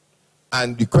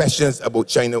 and the questions about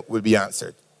China will be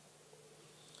answered.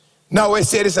 Now, I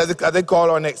say this as I call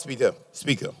our next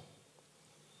speaker.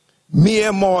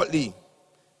 Mayor Mortley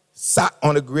sat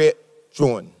on a great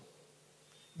throne.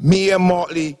 Mayor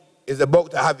Mortley is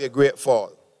about to have a great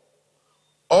fall.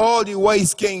 All the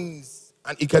wise kings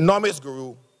and economics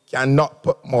guru cannot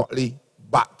put Mortley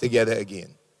back together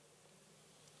again.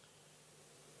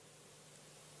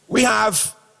 We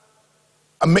have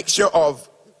a mixture of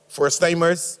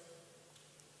first-timers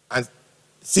and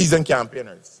seasoned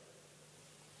campaigners.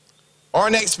 Our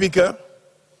next speaker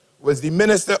was the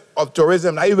Minister of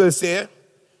Tourism. I will say,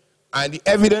 and the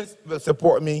evidence will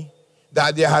support me,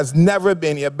 that there has never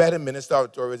been a better Minister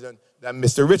of Tourism than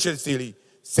Mr. Richard Seeley.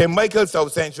 St. Michael,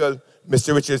 South Central,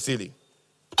 Mr. Richard Seeley.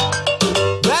 Well,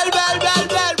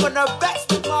 when the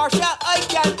best with Marshall, I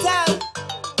can tell.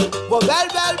 Well,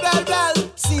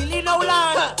 Seeley no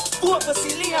line. Vote for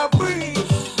Seeley and breathe.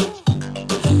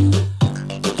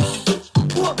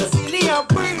 Vote for Seeley and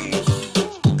breathe.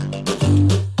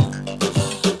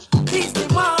 He's the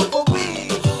man for me.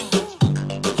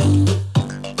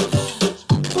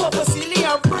 Vote for Seeley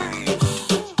and breathe.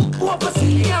 Vote for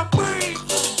Seeley and breathe.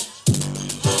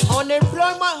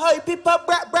 Unemployment high, people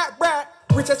brat.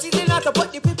 Richard Seeley not to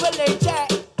put the people in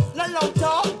check. No long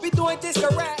talk, we doing this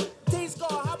correct. Things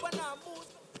gonna happen and move.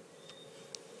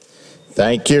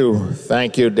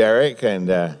 Thank you, Derek,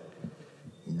 and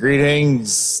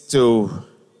greetings to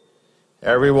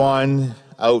everyone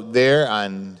out there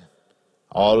and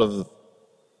all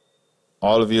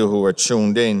of you who are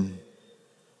tuned in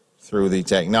through the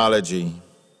technology.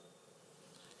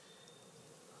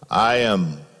 I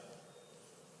am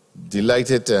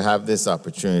delighted to have this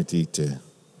opportunity to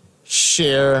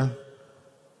share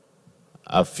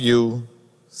a few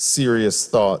serious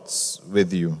thoughts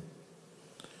with you.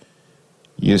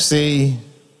 You see,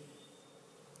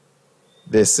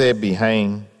 they say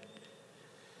behind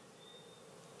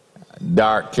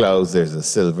dark clouds there's a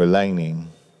silver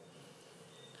lining.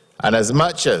 And as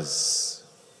much as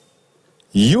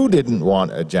you didn't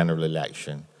want a general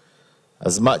election,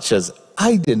 as much as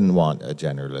I didn't want a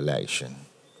general election,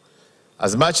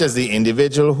 as much as the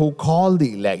individual who called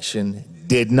the election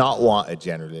did not want a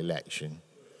general election,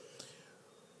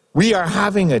 we are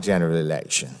having a general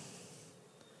election.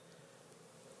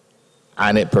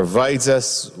 And it provides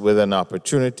us with an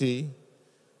opportunity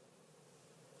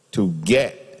to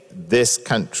get this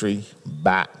country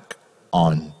back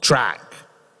on track.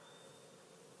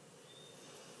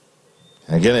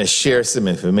 I'm going to share some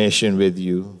information with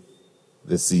you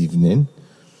this evening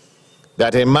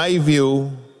that, in my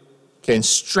view, can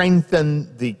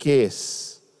strengthen the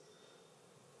case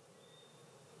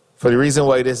for the reason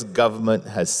why this government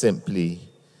has simply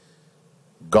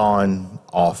gone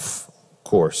off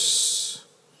course.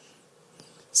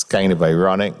 It's kind of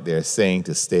ironic they're saying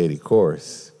to stay the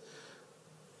course,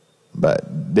 but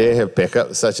they have picked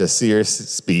up such a serious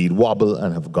speed wobble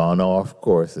and have gone off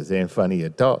course. It ain't funny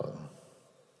at all.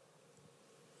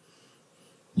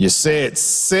 You say it's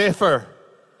safer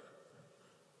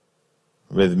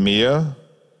with Mia,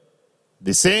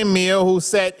 the same Mia who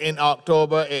said in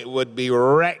October it would be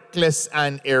reckless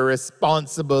and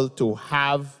irresponsible to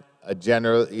have a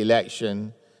general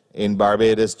election in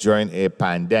Barbados during a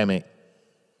pandemic.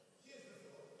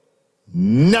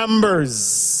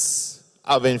 Numbers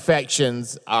of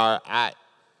infections are at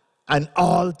an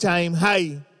all-time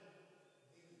high.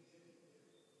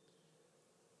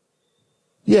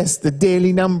 Yes, the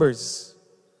daily numbers.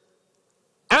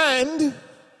 And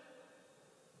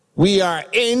we are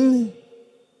in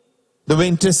the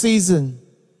winter season.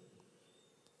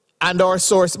 And our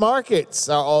source markets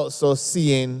are also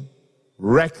seeing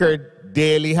record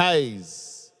daily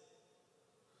highs.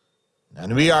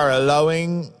 And we are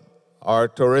allowing our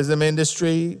tourism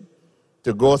industry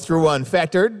to go through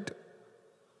unfettered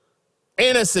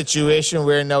in a situation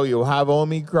where now you have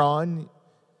Omicron,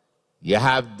 you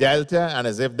have Delta, and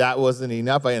as if that wasn't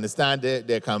enough, I understand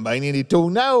they're combining the two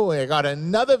now. They got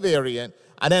another variant,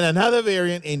 and then another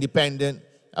variant independent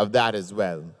of that as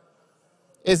well.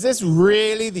 Is this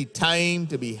really the time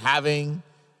to be having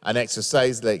an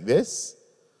exercise like this?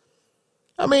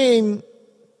 I mean,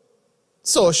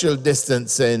 social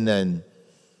distancing and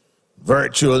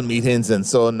virtual meetings and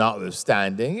so on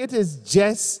notwithstanding, it is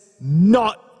just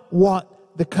not what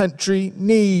the country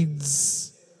needs.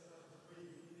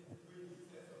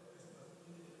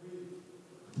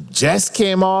 Just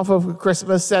came off of a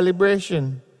Christmas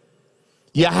celebration.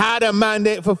 You had a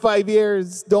mandate for 5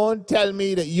 years. Don't tell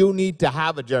me that you need to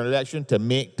have a general election to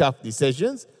make tough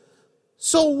decisions.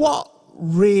 So what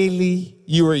really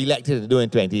you were elected to do in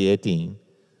 2018?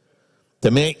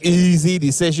 To make easy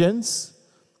decisions?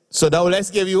 So now let's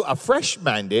give you a fresh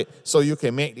mandate so you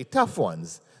can make the tough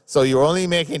ones. So you're only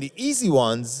making the easy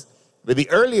ones with the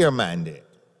earlier mandate.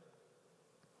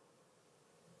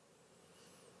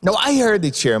 Now, I heard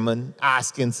the chairman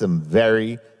asking some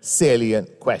very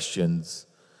salient questions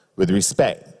with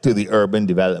respect to the Urban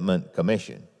Development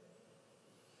Commission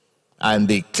and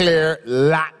the clear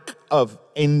lack of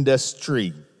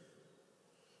industry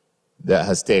that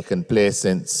has taken place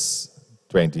since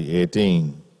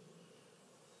 2018.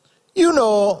 You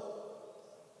know,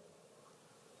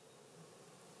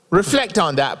 reflect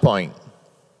on that point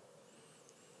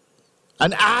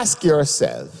and ask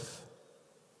yourself,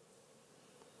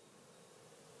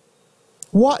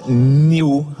 what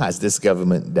new has this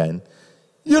government done?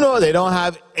 You know, they don't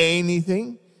have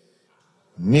anything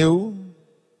new.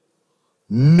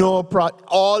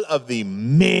 All of the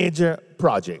major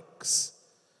projects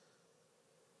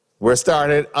were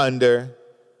started under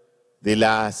the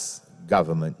last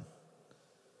government.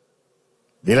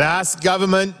 The last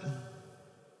government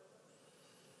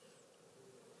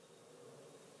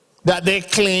that they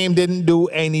claim didn't do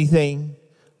anything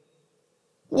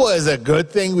was a good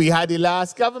thing we had the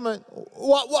last government.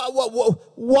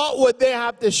 What would they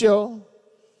have to show?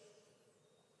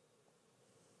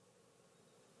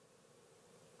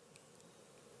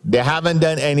 They haven't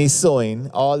done any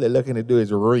sowing. All they're looking to do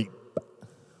is reap.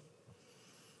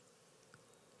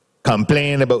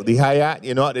 Complain about the Hayat.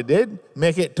 You know what they did?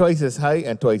 Make it twice as high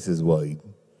and twice as wide.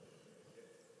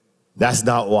 That's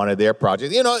not one of their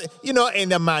projects. You know, in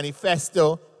the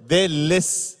manifesto, they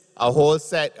list a whole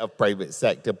set of private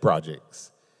sector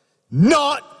projects.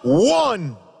 Not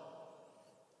one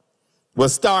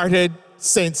was started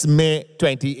since May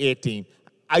 2018.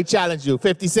 I challenge you,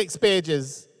 56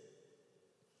 pages.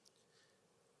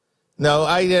 No,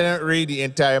 I didn't read the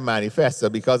entire manifesto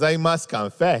because I must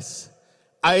confess,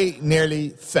 I nearly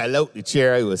fell out the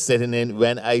chair I was sitting in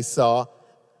when I saw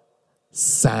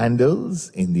sandals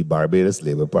in the Barbados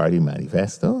Labour Party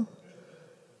manifesto.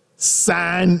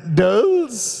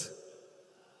 Sandals.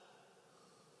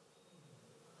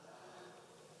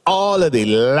 All of the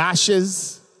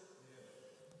lashes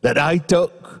that I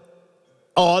took,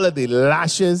 all of the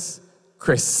lashes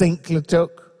Chris Sinclair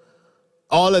took,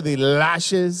 all of the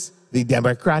lashes the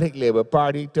Democratic Labour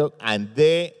Party took, and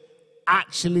they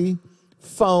actually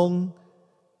found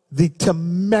the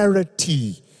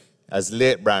temerity, as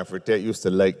late Branford Tate used to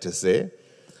like to say,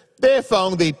 they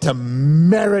found the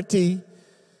temerity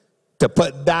to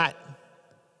put that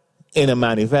in a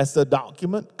manifesto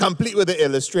document, complete with the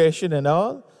illustration and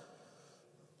all.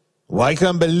 Well, I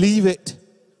can't believe it.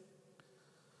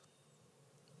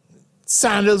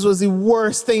 Sandals was the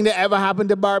worst thing that ever happened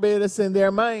to Barbados in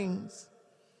their minds.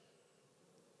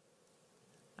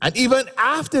 And even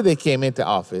after they came into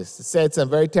office, they said some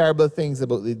very terrible things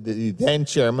about the then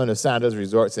chairman of Sandals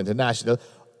Resorts International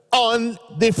on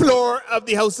the floor of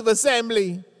the House of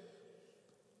Assembly.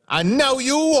 And now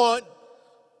you want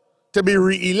to be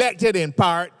re-elected in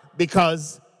part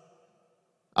because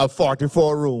of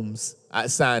 44 rooms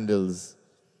at Sandals.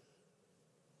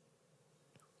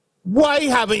 Why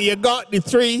haven't you got the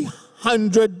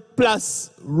 300 plus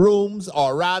rooms,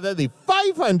 or rather the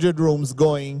 500 rooms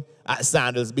going at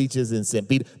Sandals Beaches in St.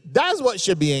 Peter? That's what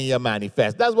should be in your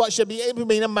manifesto. That's what should be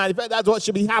in a manifesto. That's what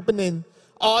should be happening.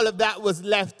 All of that was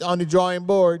left on the drawing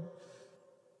board.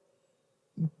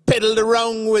 Piddled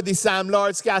around with the Sam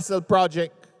Lord's Castle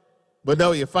project. But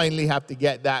now you finally have to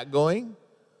get that going.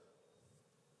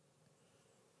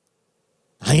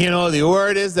 And you know, the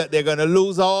word is that they're going to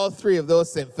lose all 3 of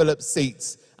those St. Philip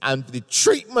seats. And the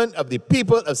treatment of the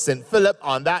people of St. Philip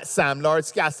on that Sam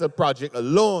Lord's Castle project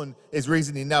alone is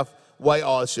reason enough why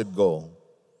all should go.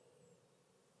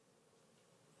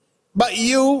 But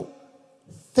you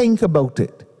think about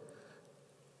it.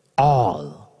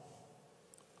 All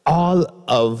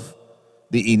of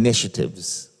the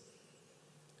initiatives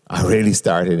are really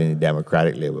started in the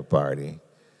Democratic Labour Party.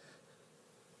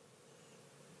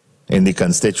 In the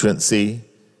constituency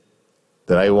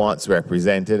that I once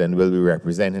represented and will be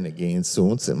representing again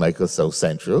soon, St. Michael's South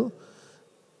Central,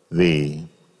 the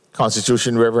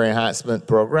Constitution River Enhancement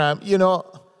Program, you know,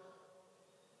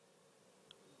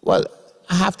 well,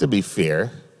 I have to be fair.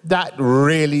 That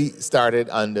really started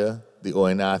under the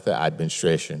Owen Arthur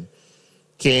administration,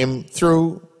 came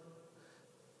through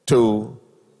to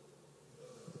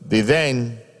the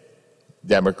then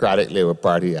Democratic Labour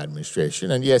Party administration,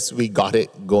 and yes, we got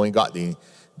it going, got the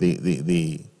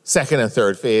second and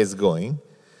third phase going,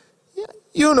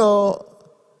 you know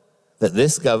that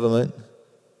this government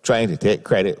trying to take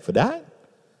credit for that?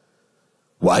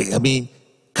 Why, I mean,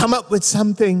 come up with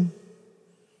something.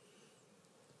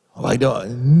 Why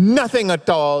don't, nothing at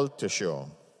all to show.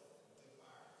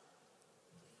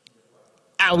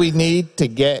 And we need to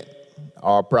get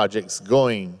our projects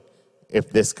going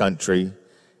if this country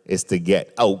is to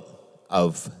get out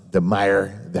of the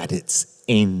mire that it's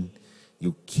in.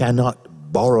 You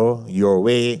cannot borrow your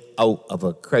way out of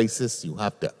a crisis. You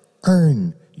have to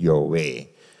earn your way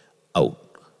out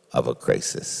of a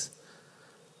crisis.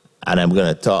 And I'm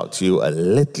going to talk to you a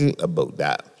little about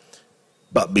that.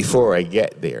 But before I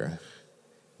get there,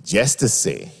 just to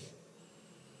say,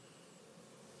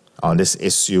 on this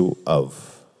issue of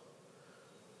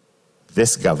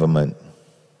this government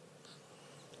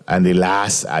and the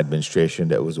last administration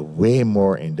that was way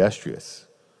more industrious,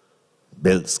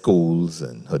 built schools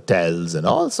and hotels and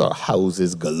all sorts of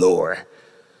houses galore.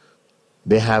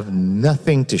 They have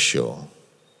nothing to show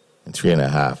in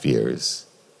 3.5 years.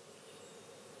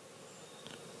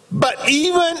 But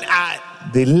even at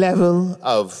the level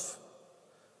of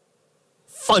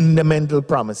fundamental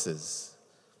promises,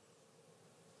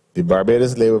 the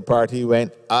Barbados Labour Party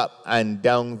went up and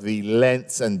down the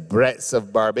lengths and breadths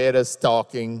of Barbados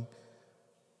talking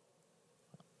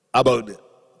about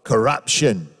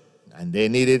corruption, and they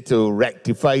needed to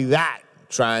rectify that.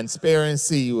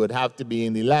 Transparency would have to be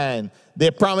in the land.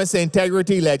 They promised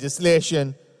integrity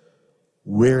legislation.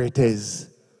 Where it is.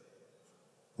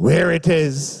 Where it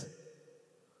is.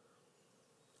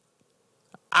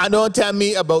 And don't tell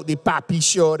me about the Papi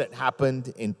show that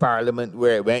happened in Parliament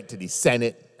where it went to the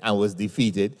Senate and was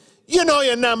defeated. You know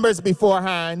your numbers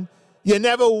beforehand. You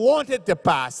never wanted to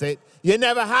pass it. You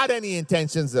never had any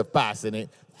intentions of passing it.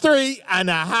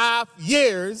 3.5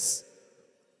 years.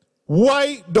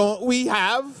 Why don't we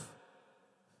have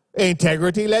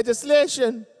integrity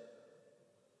legislation?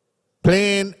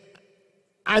 Plain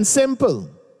and simple.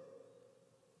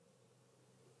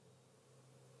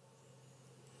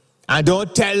 And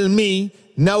don't tell me,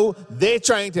 now they're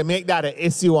trying to make that an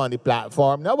issue on the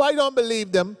platform. Now, I don't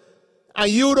believe them,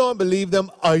 and you don't believe them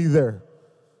either.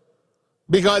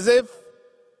 Because if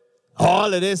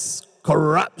all of this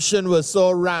corruption was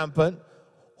so rampant,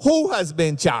 who has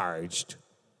been charged?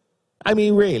 I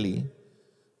mean, really?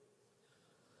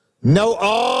 Now,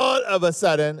 all of a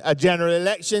sudden, a general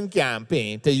election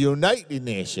campaign to unite the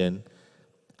nation,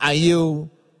 and you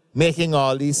making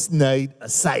all these snide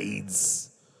asides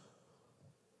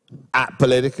at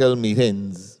political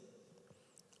meetings.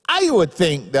 I would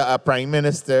think that a prime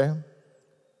minister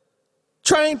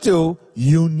trying to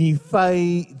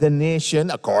unify the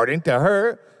nation, according to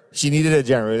her, she needed a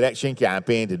general election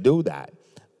campaign to do that.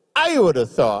 I would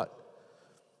have thought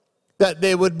that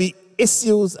there would be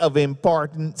issues of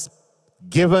importance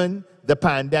given the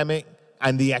pandemic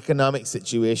and the economic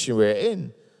situation we're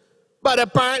in. But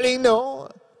apparently no.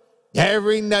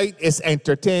 Every night is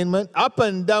entertainment, up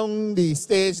and down the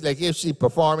stage, like if she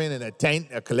performing in a tent,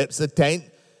 a calypso tent,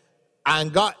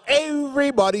 and got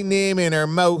everybody's name in her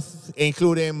mouth,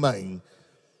 including mine.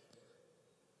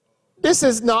 This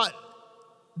is not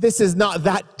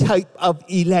that type of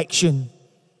election.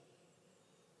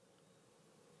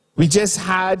 We just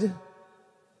had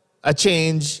a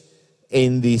change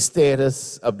in the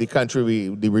status of the country,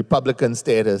 the Republican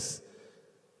status.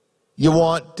 You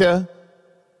want to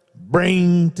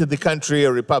bring to the country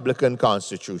a Republican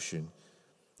constitution.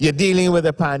 You're dealing with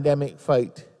a pandemic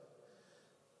fight.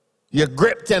 You're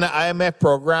gripped in an IMF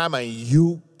program and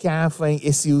you can't find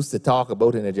issues to talk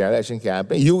about in a general election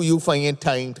campaign. You find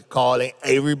time to call in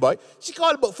everybody. She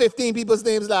called about 15 people's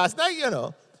names last night, you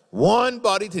know. One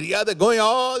body to the other, going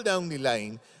all down the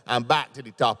line and back to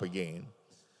the top again.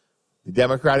 The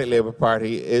Democratic Labour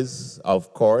Party is,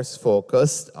 of course,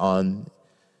 focused on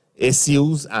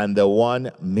issues, and the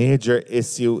one major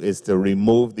issue is to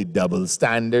remove the double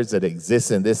standards that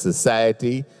exist in this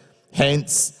society.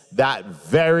 Hence, that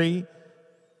very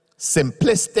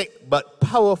simplistic but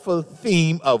powerful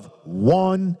theme of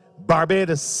one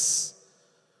Barbados.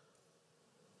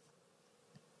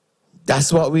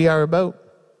 That's what we are about.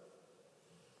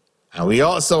 And we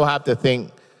also have to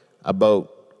think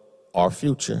about our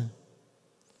future.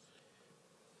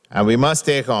 And we must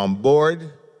take on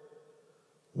board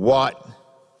what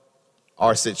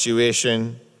our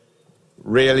situation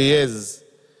really is.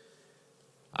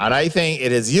 And I think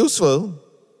it is useful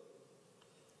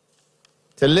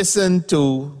to listen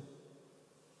to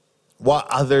what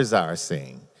others are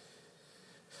saying.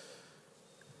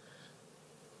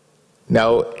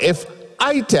 Now, if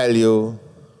I tell you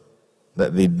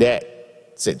that the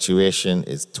debt situation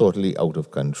is totally out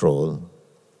of control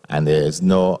and there is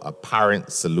no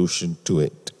apparent solution to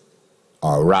it,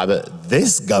 or rather,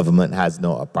 this government has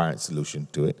no apparent solution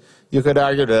to it. You could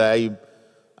argue that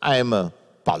I am a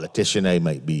politician. I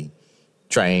might be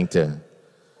trying to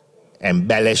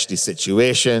embellish the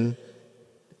situation,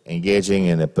 engaging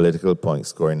in a political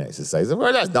point-scoring exercise.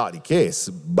 Well, that's not the case,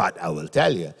 but I will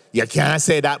tell you, you can't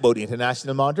say that about the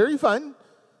International Monetary Fund.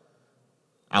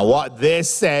 And what they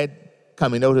said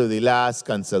coming out of the last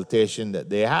consultation that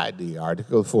they had, the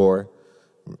Article 4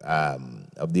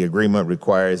 of the agreement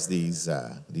requires these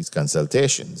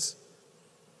consultations.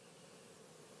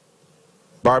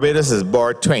 Barbados has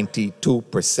borrowed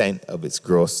 22% of its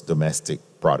gross domestic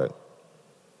product.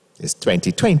 Its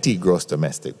 2020 gross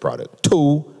domestic product,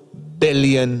 $2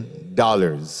 billion.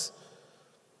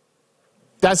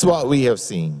 That's what we have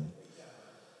seen.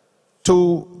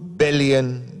 $2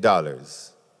 billion.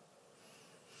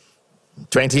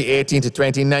 2018 to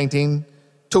 2019,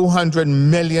 $200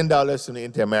 million from the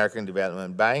Inter-American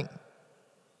Development Bank,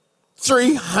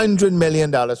 $300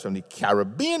 million from the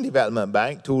Caribbean Development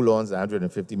Bank, 2 loans,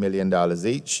 $150 million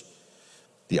each.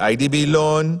 The IDB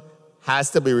loan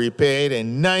has to be repaid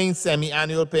in 9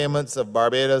 semi-annual payments of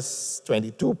Barbados,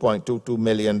 $22.22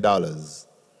 million.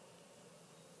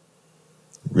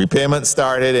 Repayment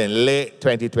started in late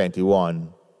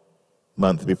 2021,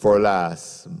 month before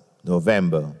last,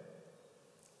 November.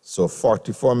 So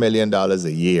 $44 million a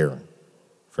year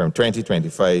from 2022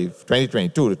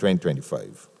 to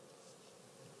 2025.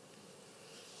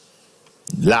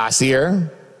 Last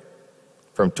year,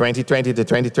 from 2020 to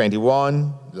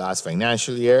 2021, last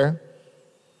financial year,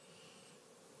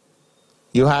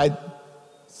 you had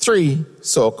 3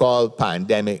 so-called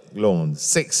pandemic loans,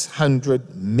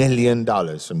 $600 million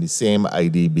from the same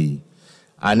IDB,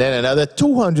 and then another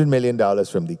 $200 million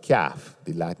from the CAF,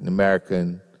 the Latin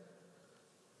American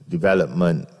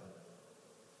Development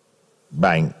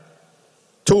Bank,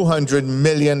 $200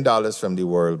 million from the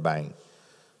World Bank,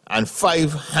 and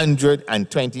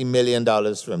 $520 million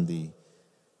from the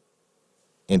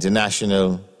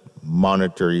International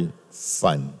Monetary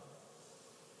Fund.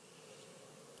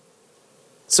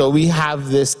 So we have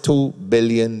this $2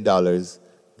 billion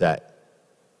that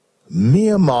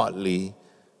mere motley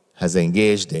has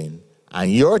engaged in,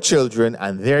 and your children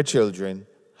and their children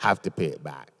have to pay it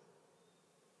back.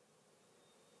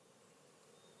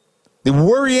 The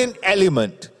worrying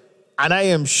element, and I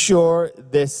am sure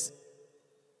this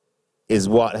is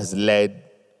what has led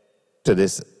to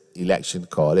this election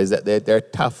call, is that there are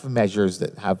tough measures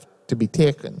that have to be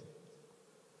taken.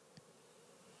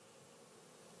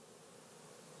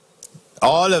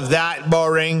 All of that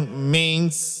borrowing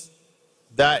means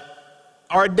that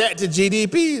our debt to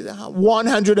GDP,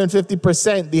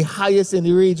 150%, the highest in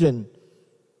the region.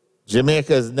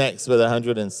 Jamaica is next with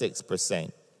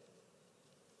 106%.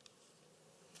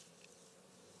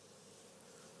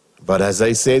 But as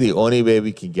I say, the only way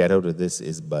we can get out of this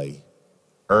is by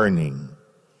earning,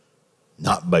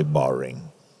 not by borrowing.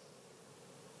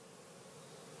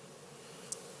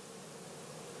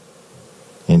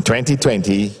 In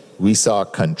 2020, we saw a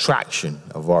contraction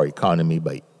of our economy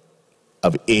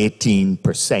of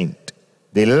 18%,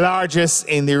 the largest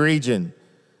in the region.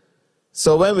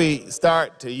 So when we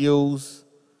start to use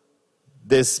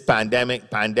this pandemic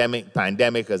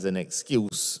as an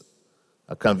excuse,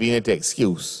 a convenient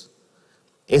excuse,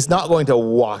 it's not going to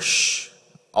wash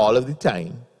all of the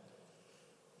time,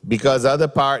 because other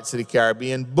parts of the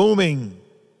Caribbean booming.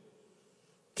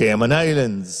 Cayman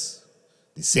Islands,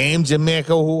 the same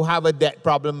Jamaica who have a debt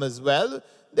problem as well,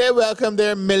 they welcomed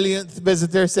their millionth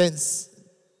visitor since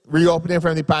reopening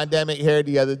from the pandemic here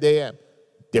the other day. A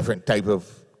different type of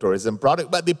tourism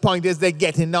product, but the point is they're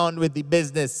getting on with the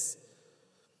business.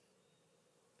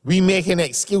 We making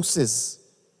excuses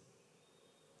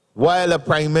while a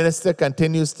prime minister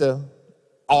continues to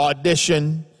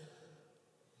audition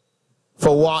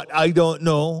for what I don't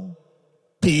know,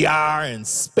 PR and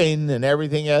spin and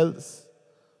everything else.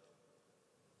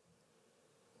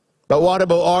 But what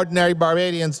about ordinary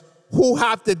Barbadians who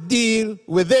have to deal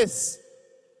with this?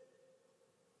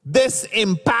 This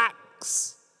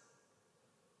impacts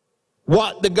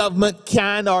what the government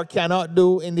can or cannot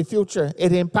do in the future.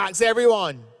 It impacts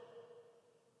everyone.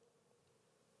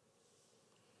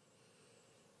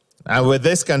 And with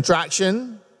this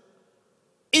contraction,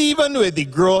 even with the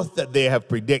growth that they have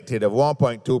predicted of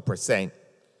 1.2%,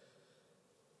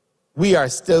 we are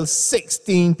still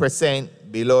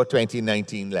 16% below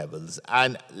 2019 levels.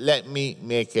 And let me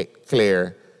make it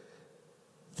clear,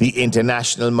 the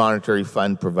International Monetary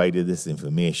Fund provided this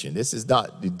information. This is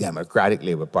not the Democratic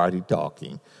Labour Party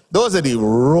talking. Those are the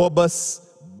robust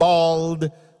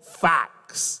bald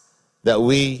facts that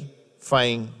we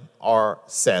find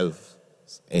ourselves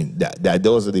in.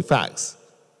 Those are the facts.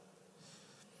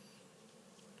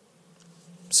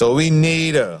 So we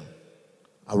need a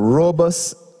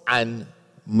robust and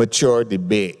mature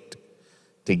debate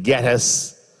to get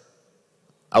us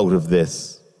out of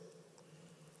this.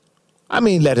 I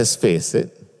mean, let us face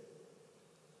it.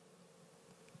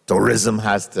 Tourism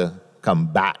has to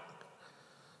come back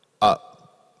up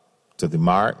to the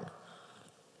mark.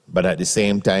 But at the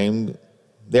same time,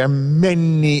 there are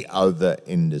many other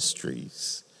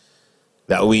industries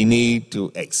that we need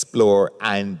to explore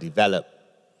and develop.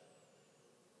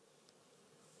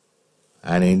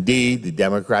 And indeed, the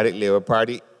Democratic Labour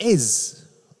Party is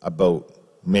about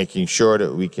making sure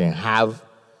that we can have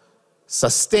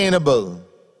sustainable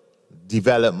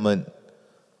development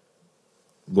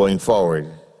going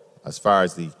forward as far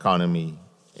as the economy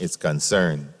is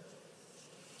concerned.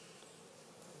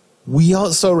 We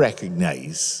also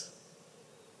recognize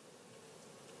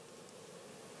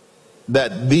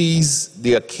that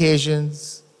the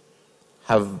occasions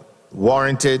have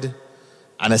warranted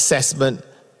an assessment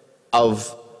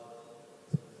of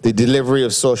the delivery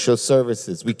of social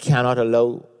services. We cannot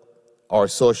allow our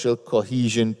social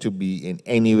cohesion to be in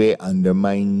any way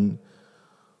undermined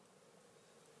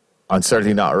and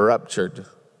certainly not ruptured.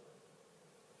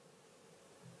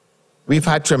 We've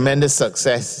had tremendous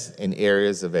success in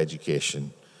areas of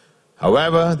education.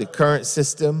 However, the current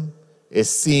system is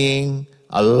seeing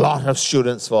a lot of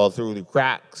students fall through the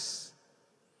cracks.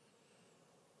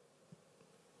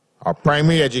 Our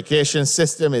primary education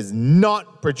system is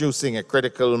not producing a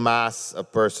critical mass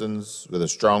of persons with a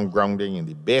strong grounding in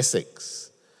the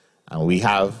basics, and we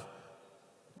have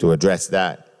to address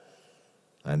that.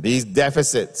 And these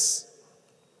deficits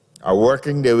are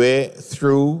working their way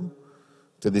through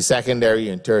to the secondary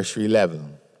and tertiary level.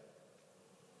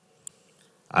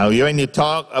 And when you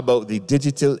talk about the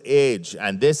digital age,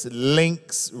 and this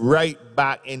links right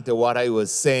back into what I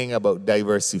was saying about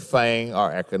diversifying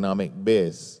our economic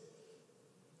base.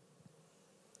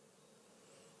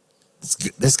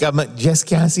 This government just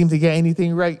can't seem to get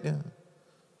anything right now.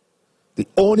 The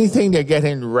only thing they're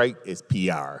getting right is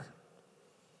PR.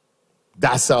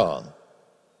 That's all.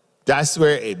 That's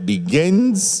where it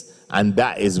begins, and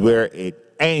that is where it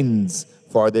ends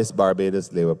for this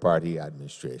Barbados Labour Party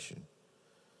administration.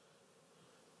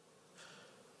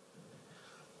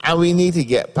 And we need to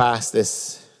get past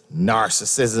this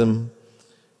narcissism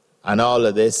and all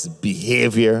of this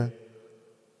behavior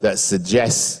that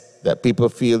suggests that people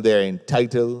feel they're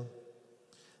entitled.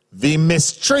 The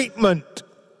mistreatment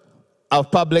of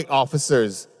public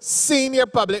officers, senior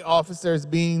public officers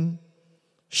being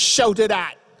shouted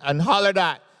at and hollered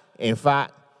at. In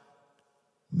fact,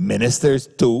 ministers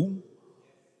too.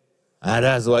 And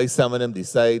that's why some of them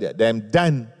decide that they're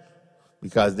done,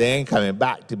 because they ain't coming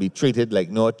back to be treated like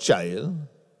no child.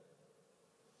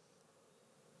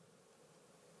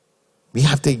 We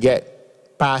have to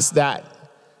get past that.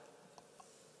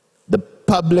 The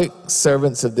public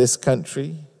servants of this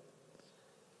country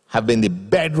have been the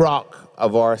bedrock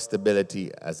of our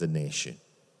stability as a nation.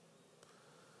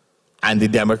 And the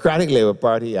Democratic Labour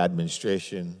Party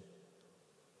administration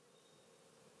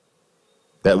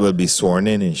that will be sworn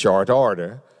in short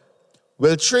order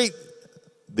will treat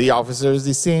the officers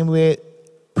the same way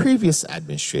previous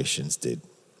administrations did,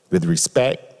 with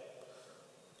respect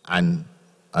and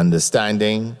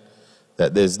understanding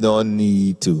that there's no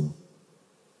need to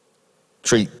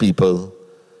treat people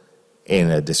in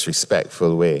a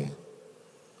disrespectful way.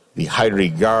 The high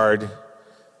regard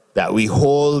that we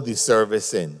hold the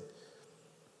service in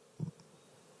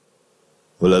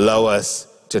will allow us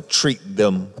to treat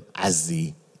them as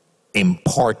the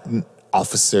important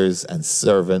officers and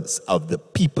servants of the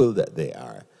people that they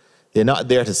are. They're not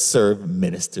there to serve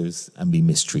ministers and be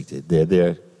mistreated. They're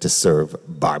there to serve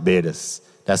Barbados.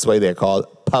 That's why they're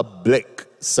called public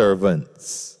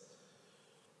servants.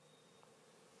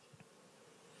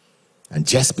 And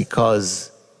just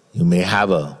because you may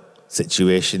have a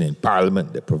situation in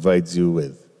Parliament that provides you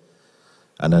with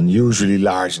an unusually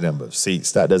large number of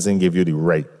seats, that doesn't give you the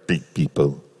right to treat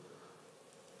people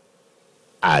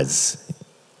as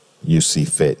you see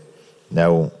fit.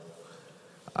 Now,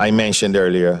 I mentioned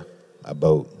earlier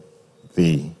about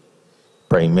the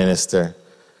Prime Minister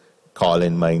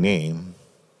calling my name,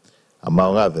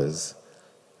 among others,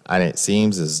 and it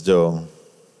seems as though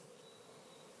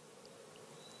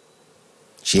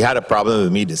she had a problem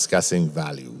with me discussing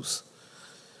values,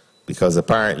 because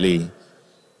apparently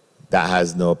that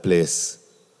has no place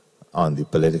on the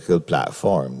political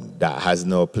platform. That has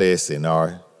no place in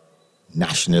our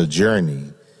national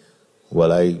journey.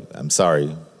 Well, I'm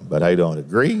sorry, but I don't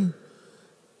agree.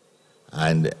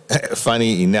 And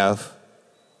funny enough,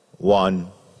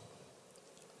 one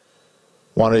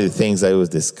of the things I was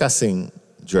discussing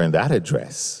during that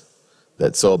address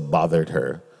that so bothered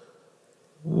her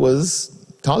was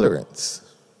tolerance.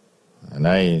 And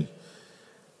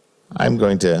I'm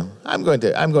going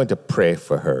to pray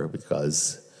for her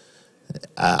because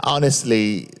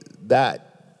honestly, that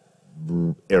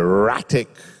erratic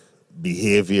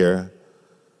behavior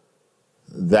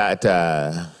that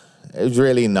is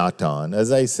really not on.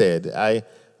 As I said,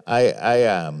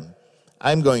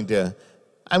 I'm going to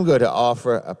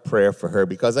offer a prayer for her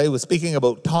because I was speaking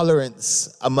about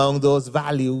tolerance among those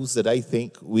values that I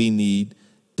think we need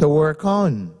to work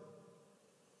on.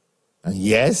 And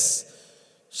yes,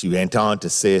 she went on to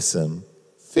say some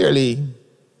fairly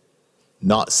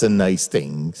not so nice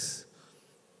things.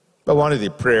 But one of the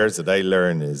prayers that I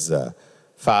learned is,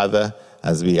 Father,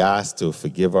 as we ask to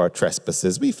forgive our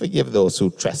trespasses, we forgive those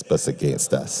who trespass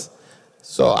against us.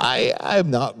 So I'm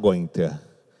not going to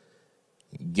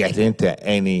get into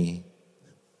any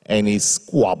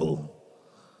squabble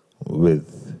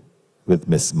with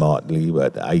Miss Motley,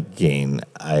 but again,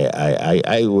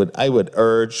 I would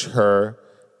urge her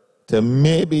to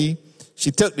maybe,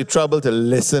 she took the trouble to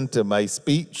listen to my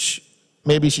speech,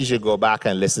 maybe she should go back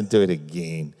and listen to it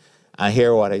again and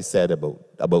hear what I said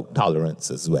about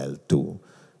tolerance as well too,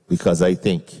 because I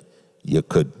think you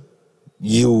could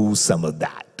use some of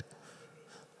that.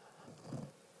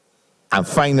 And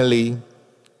finally,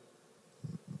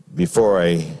 before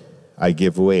I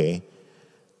give way,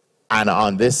 and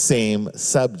on this same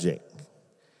subject,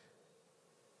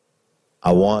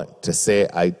 I want to say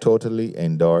I totally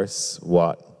endorse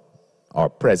what our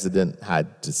president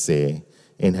had to say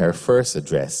in her first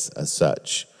address as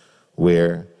such,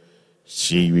 where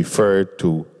she referred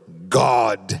to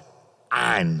God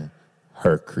and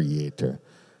her creator.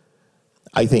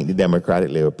 I think the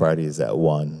Democratic Labour Party is at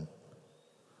one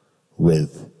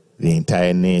with the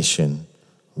entire nation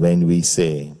when we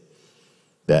say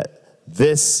that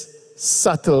this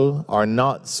subtle or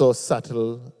not so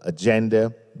subtle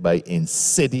agenda by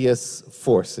insidious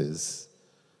forces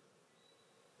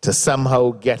to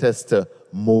somehow get us to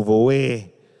move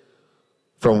away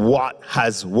from what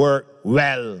has worked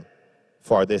well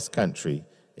for this country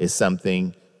is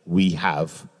something we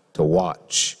have to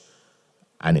watch.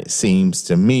 And it seems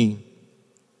to me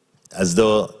as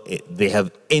though they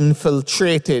have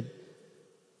infiltrated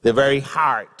the very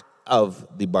heart of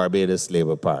the Barbados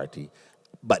Labour Party.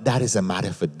 But that is a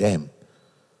matter for them.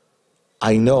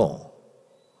 I know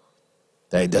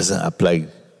that it doesn't apply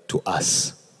to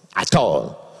us at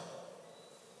all.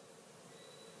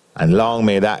 And long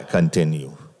may that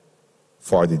continue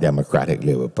for the Democratic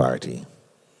Labour Party.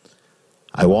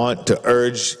 I want to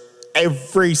urge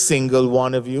every single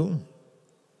one of you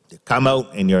to come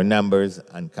out in your numbers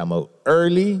and come out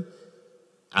early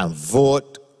and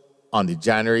vote on the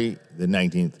January the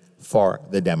 19th for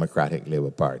the Democratic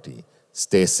Labour Party.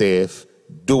 Stay safe,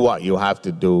 do what you have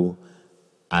to do,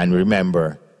 and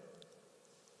remember,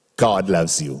 God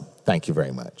loves you. Thank you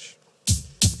very much.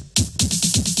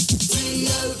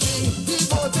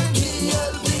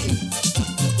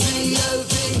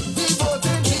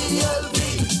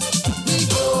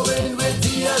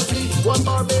 One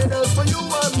Barbados for you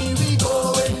and me, we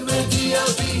going with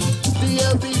DLP.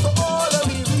 DLP for all of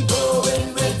me, we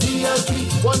going with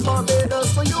DLP. One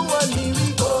Barbados for you and me,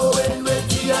 we going with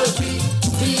DLP.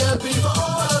 DLP for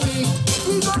all of me.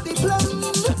 We got the plan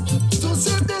to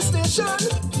save this nation.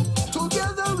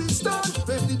 Together we stand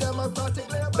with the Democratic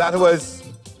Labour. That was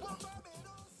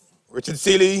Richard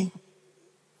Seeley,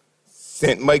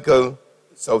 St. Michael,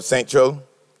 South Central,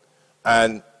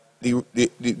 and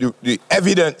the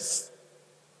evidence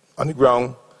on the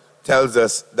ground tells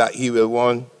us that he will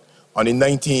want on the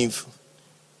 19th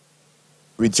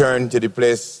return to the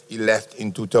place he left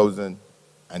in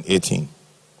 2018.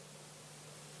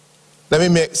 Let me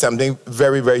make something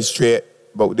very, very straight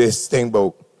about this thing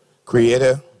about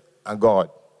Creator and God.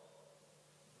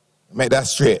 Make that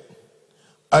straight.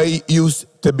 I used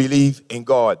to believe in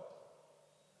God.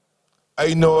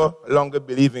 I no longer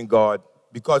believe in God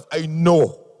because I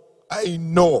know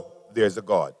there's a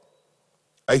God.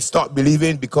 I stopped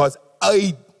believing because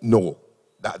I know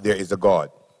that there is a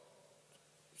God.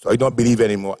 So I don't believe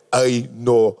anymore. I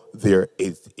know there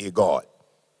is a God.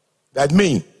 That's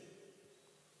me.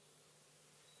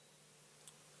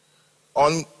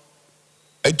 I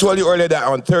told you earlier that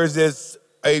on Thursdays,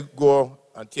 I go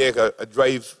and take a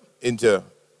drive into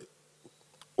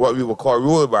what we would call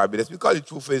rural Barbados, because the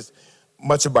truth is,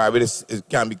 much of Barbados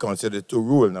can be considered too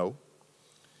rural now.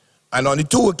 And on the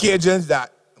two occasions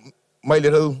that my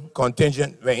little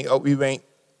contingent went out. We went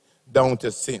down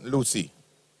to St. Lucie.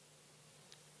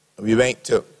 We went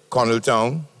to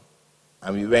Connelltown,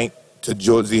 and we went to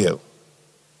Josie Hill.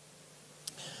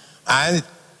 And,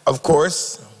 of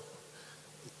course,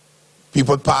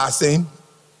 people passing,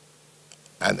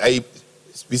 and I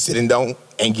be sitting down,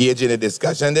 engaging in a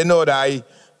discussion. They know that I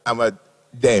am a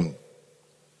them.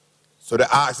 So they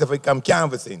asked if I come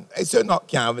canvassing. I said not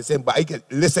canvassing, but I could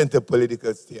listen to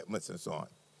political statements and so on.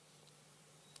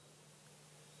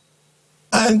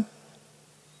 And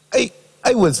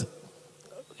I was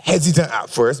hesitant at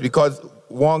first because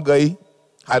one guy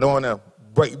had on a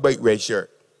bright red shirt.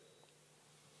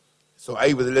 So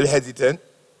I was a little hesitant.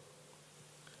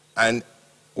 And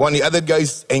one of the other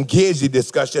guys engaged the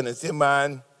discussion and said,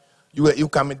 man, you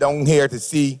coming down here to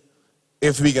see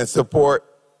if we can support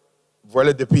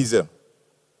Verla DePeiza.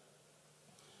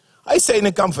 I say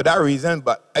didn't come for that reason,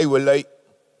 but I would like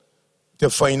to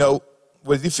find out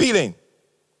what's the feeling.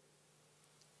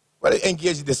 Well, I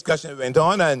engaged the discussion went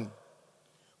on, and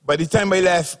by the time I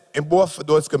left in both of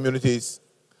those communities,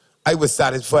 I was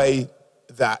satisfied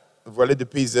that Verla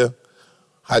DePeiza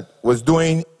was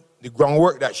doing the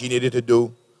groundwork that she needed to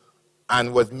do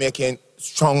and was making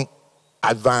strong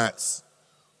advance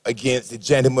against the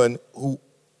gentleman who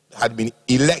had been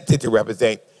elected to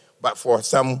represent, but for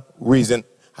some reason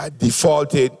had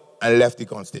defaulted and left the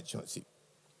constituency.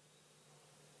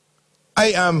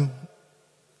 I am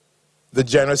the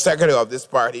general secretary of this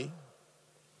party,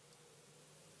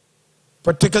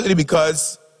 particularly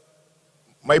because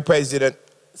my president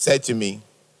said to me,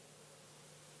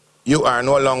 you are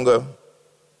no longer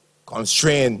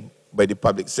constrained by the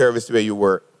public service where you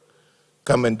work.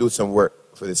 Come and do some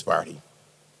work for this party.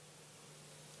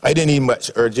 I didn't need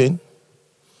much urging,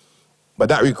 but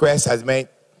that request has meant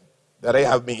that I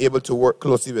have been able to work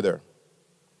closely with her.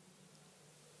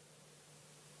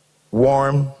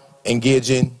 Warm,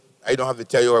 engaging. I don't have to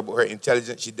tell you about her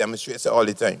intelligence. She demonstrates it all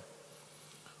the time.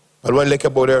 But what I like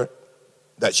about her,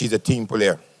 that she's a team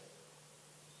player.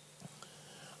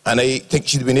 And I think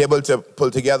she's been able to pull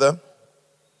together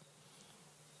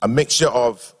a mixture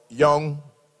of young,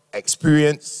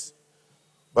 experience,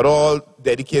 but all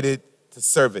dedicated to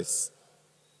service.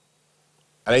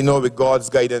 And I know with God's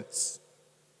guidance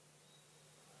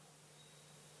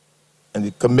and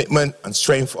the commitment and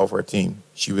strength of her team,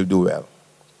 she will do well.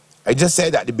 I just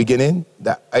said at the beginning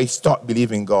that I stopped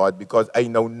believing God because I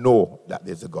now know that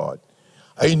there's a God.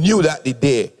 I knew that the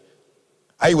day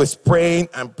I was praying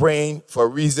and praying for a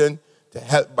reason to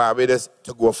help Barbados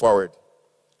to go forward.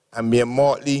 And mere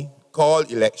mortally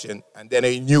called election, and then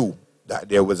I knew that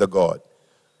there was a God.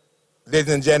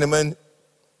 Ladies and gentlemen,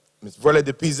 Ms. Verla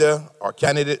DePeiza, our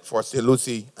candidate for St.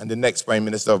 Lucie and the next Prime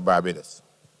Minister of Barbados.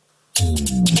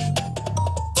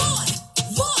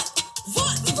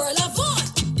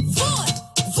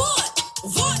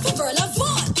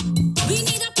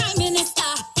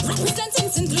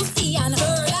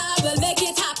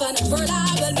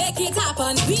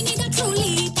 We need a true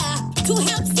leader to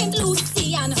help St.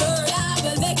 Lucie, and Verla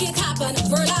will make it happen.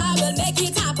 Verla will make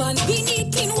it happen. We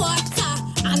need clean water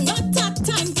and not that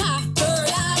tanker.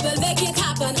 Verla will make it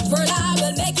happen. Verla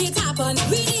will make it happen.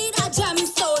 We need a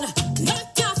gemstone,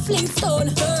 not a flintstone.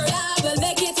 Verla will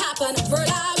make it happen.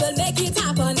 Verla will make it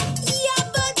happen.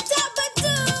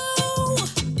 Yabba-dabba-doo.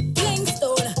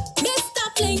 Flintstone, Mr.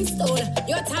 Flintstone,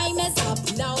 your time is up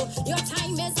now. Your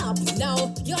time is up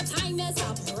now. Your time is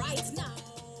up right now.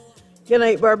 Good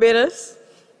night, Barbados.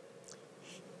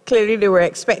 Clearly, they were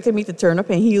expecting me to turn up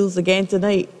in heels again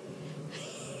tonight.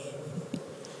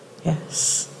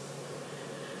 Yes.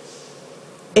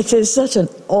 It is such an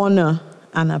honor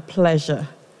and a pleasure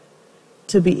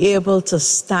to be able to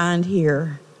stand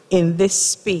here in this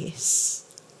space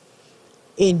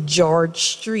in George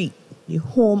Street, the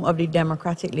home of the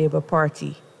Democratic Labour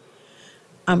Party,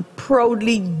 and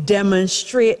proudly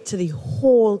demonstrate to the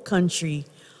whole country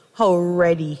how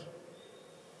ready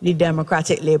the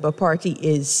Democratic Labour Party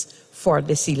is for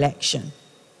this election.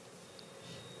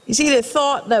 You see, they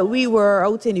thought that we were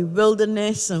out in the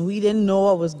wilderness and we didn't know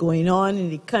what was going on in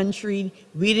the country.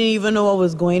 We didn't even know what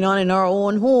was going on in our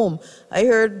own home. I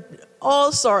heard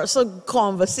all sorts of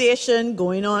conversation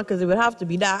going on, because it would have to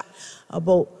be that,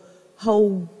 about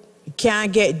how you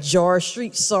can't get George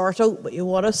Street sorted out, but you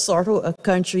want to sort out a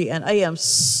country. And I am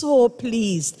so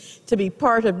pleased to be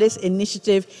part of this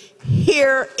initiative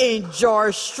here in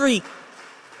George Street,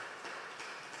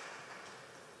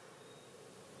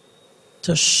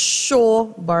 to show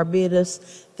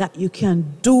Barbados that you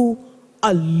can do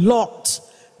a lot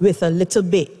with a little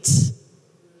bit.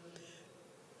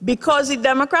 Because the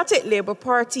Democratic Labour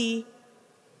Party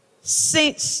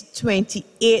since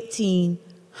 2018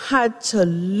 had to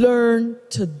learn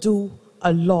to do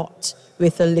a lot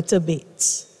with a little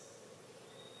bit.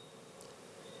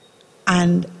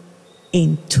 And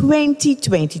in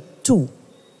 2022,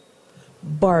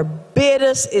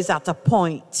 Barbados is at a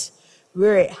point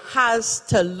where it has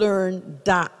to learn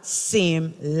that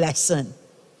same lesson.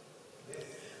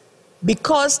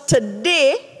 Because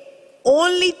today,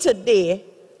 only today,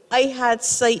 I had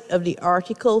sight of the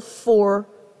Article 4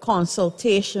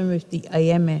 consultation with the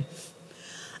IMF.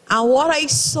 And what I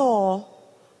saw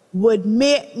would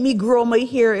make me grow my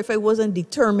hair if I wasn't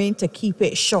determined to keep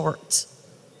it short.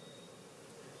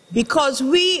 Because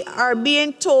we are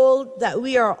being told that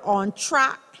we are on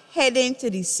track heading to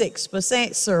the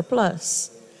 6%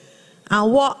 surplus.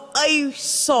 And what I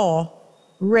saw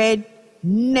read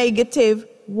negative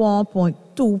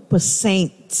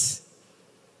 1.2%.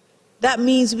 That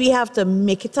means we have to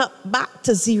make it up back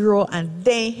to 0 and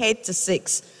then head to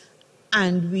 6.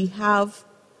 And we have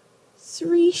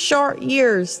 3 short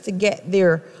years to get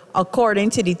there according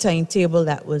to the timetable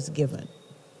that was given.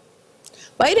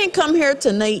 But I didn't come here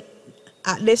tonight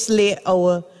at this late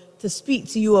hour to speak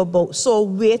to you about so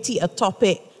weighty a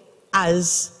topic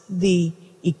as the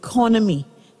economy.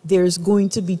 There's going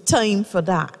to be time for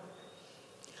that.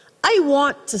 I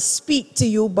want to speak to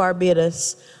you,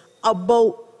 Barbados,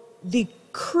 about the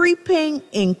creeping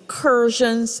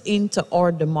incursions into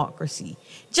our democracy.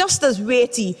 Just as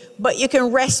weighty, but you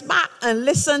can rest back and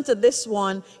listen to this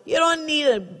one. You don't need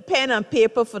a pen and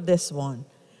paper for this one,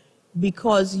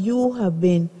 because you have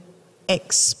been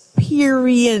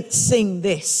experiencing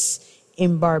this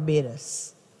in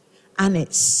Barbados. And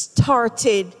it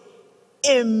started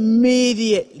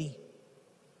immediately.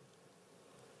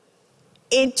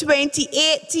 In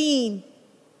 2018,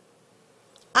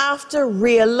 after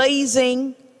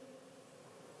realizing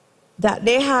that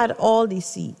they had all the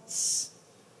seats,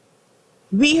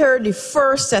 we heard the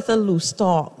first set of loose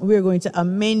talk. We're going to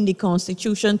amend the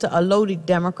Constitution to allow the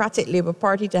Democratic Labour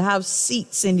Party to have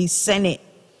seats in the Senate.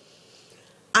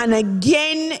 And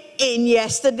again, in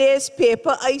yesterday's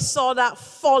paper, I saw that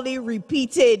folly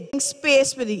repeated.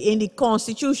 Space for in the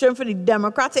Constitution for the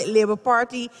Democratic Labour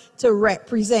Party to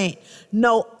represent.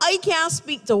 Now, I can't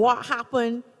speak to what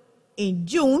happened in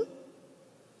June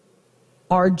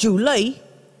or July,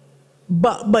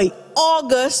 but by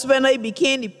August, when I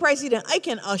became the president, I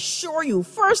can assure you,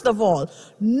 first of all,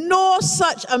 no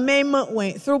such amendment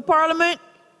went through Parliament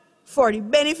for the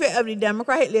benefit of the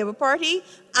Democratic Labour Party,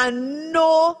 and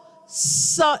no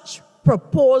such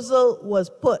proposal was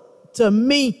put to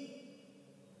me.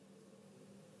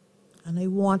 And I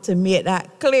want to make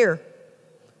that clear,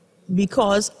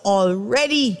 because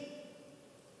already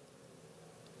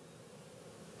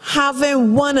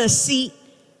having won a seat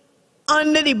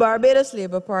under the Barbados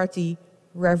Labour Party,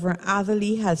 Reverend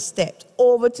Atherley has stepped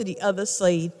over to the other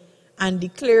side and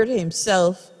declared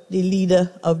himself the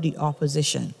leader of the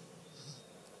opposition.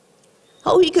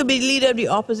 How he could be leader of the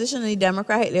opposition and the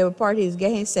Democratic Labour Party is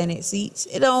getting Senate seats?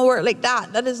 It don't work like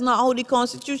that. That is not how the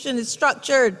Constitution is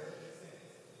structured.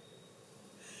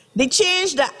 The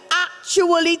change that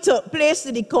actually took place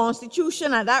to the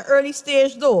Constitution at that early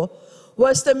stage, though,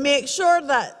 was to make sure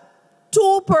that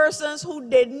 2 persons who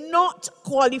did not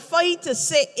qualify to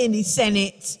sit in the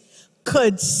Senate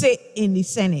could sit in the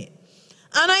Senate.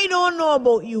 And I don't know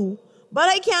about you, but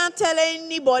I can't tell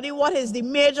anybody what is the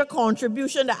major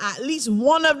contribution that at least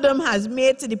one of them has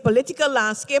made to the political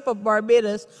landscape of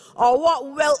Barbados, or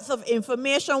what wealth of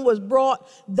information was brought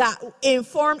that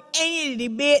informed any of the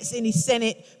debates in the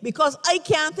Senate, because I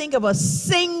can't think of a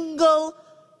single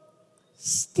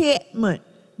statement,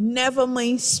 never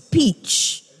mind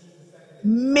speech,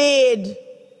 made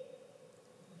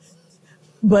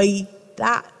by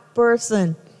that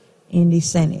person in the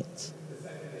Senate.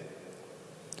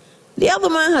 The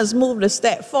other man has moved a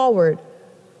step forward,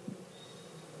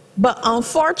 but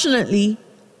unfortunately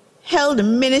held a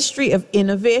Ministry of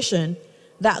Innovation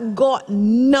that got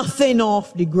nothing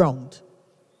off the ground.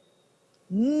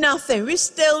 Nothing. We're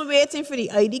still waiting for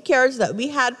the ID cards that we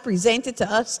had presented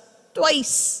to us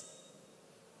twice.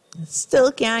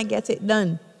 Still can't get it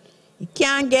done. You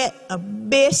can't get a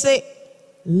basic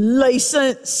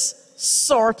license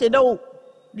sorted out,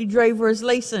 the driver's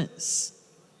license.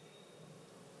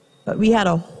 But we had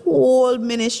a whole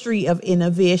Ministry of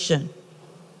Innovation,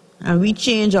 and we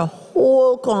changed a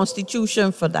whole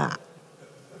constitution for that.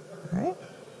 Right?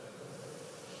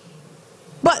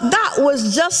 But that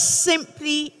was just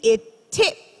simply a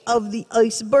tip of the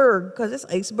iceberg, because this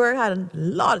iceberg had a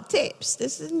lot of tips.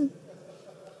 This isn't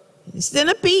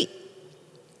a peak.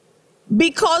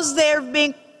 Because there have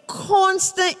been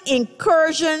constant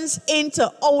incursions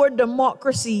into our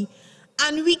democracy,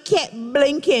 and we kept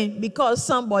blinking because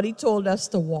somebody told us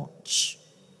to watch.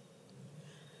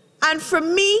 And for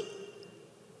me,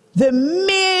 the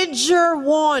major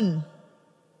one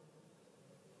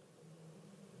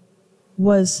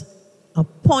was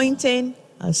appointing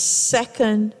a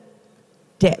second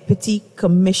deputy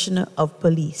commissioner of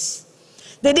police.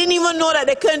 They didn't even know that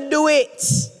they couldn't do it.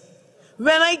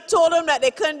 When I told them that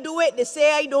they couldn't do it, they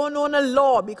say I don't know the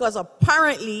law, because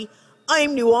apparently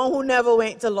I'm the one who never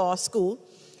went to law school.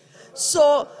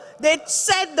 So they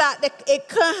said that it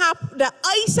can't happen, that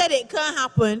I said it can't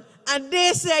happen, and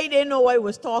they say they know what I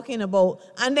was talking about.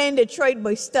 And then they tried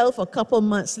by stealth a couple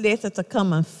months later to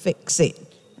come and fix it.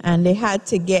 And they had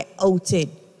to get outed.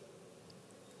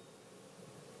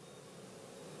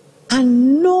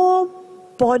 And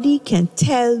nobody can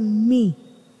tell me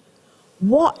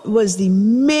what was the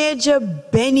major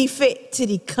benefit to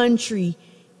the country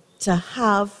to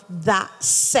have that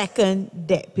second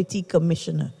deputy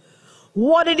commissioner.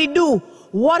 What did he do?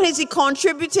 What has he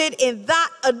contributed in that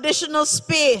additional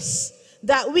space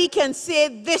that we can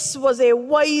say this was a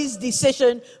wise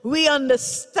decision? We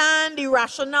understand the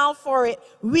rationale for it.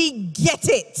 We get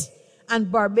it.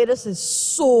 And Barbados is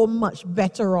so much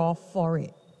better off for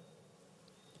it.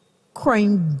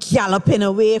 Crime galloping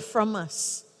away from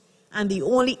us. And the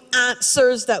only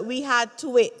answers that we had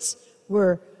to it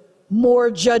were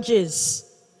more judges,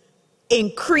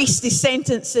 increase the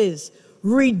sentences,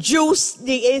 reduce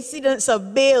the incidence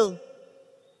of bail,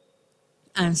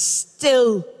 and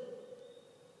still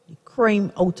the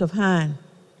crime out of hand.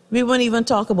 We won't even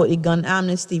talk about the gun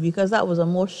amnesty, because that was a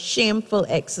more shameful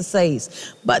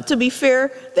exercise. But to be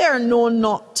fair, they are known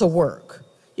not to work.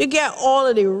 You get all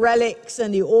of the relics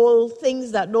and the old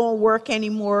things that don't work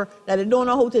anymore, that they don't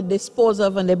know how to dispose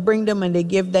of, and they bring them and they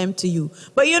give them to you.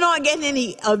 But you're not getting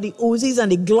any of the Uzis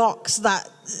and the Glocks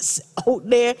that's out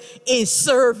there in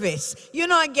service. You're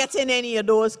not getting any of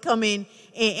those coming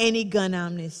in any gun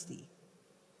amnesty.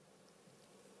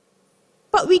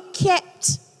 But we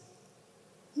kept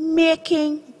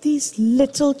making these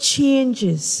little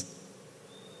changes.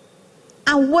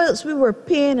 And whilst we were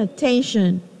paying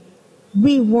attention,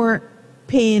 we weren't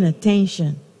paying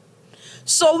attention.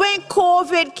 So when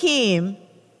COVID came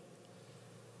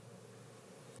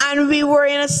and we were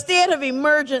in a state of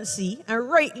emergency, and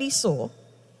rightly so,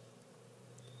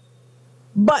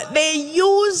 but they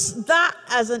used that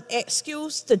as an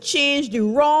excuse to change the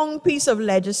wrong piece of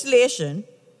legislation,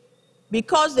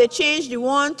 because they changed the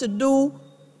one to do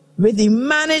with the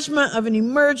management of an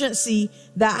emergency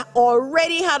that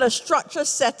already had a structure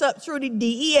set up through the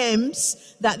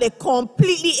DEMs that they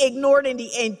completely ignored in the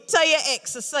entire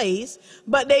exercise,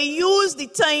 but they used the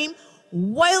time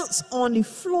whilst on the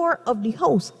floor of the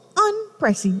House,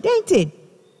 unprecedented.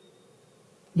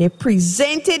 They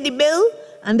presented the bill,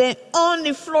 and then on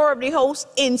the floor of the House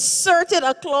inserted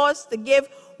a clause to give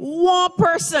one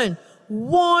person,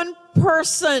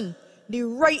 the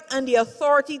right and the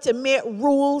authority to make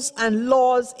rules and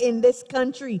laws in this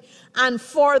country. And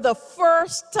for the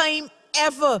first time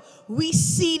ever, we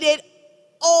ceded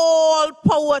all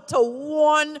power to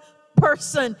one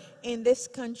person in this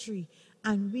country.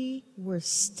 And we were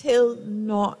still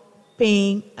not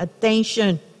paying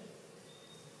attention.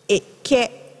 It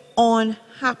kept on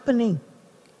happening.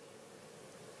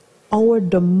 Our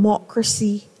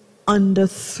democracy under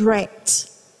threat.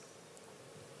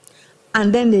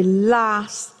 And then the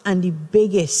last and the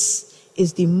biggest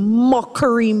is the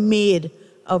mockery made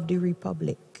of the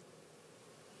Republic.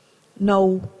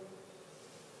 Now,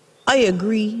 I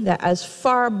agree that as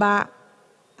far back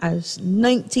as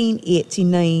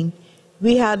 1989,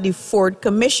 we had the Ford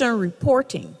Commission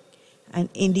reporting and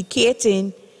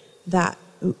indicating that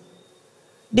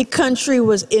the country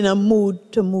was in a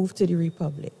mood to move to the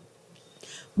Republic.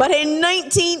 But in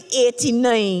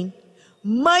 1989,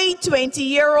 my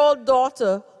 20-year-old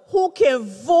daughter, who can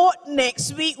vote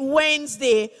next week,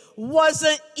 Wednesday,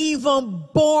 wasn't even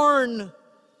born.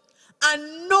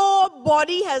 And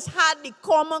nobody has had the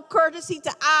common courtesy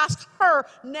to ask her,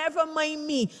 never mind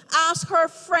me, ask her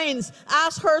friends,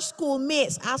 ask her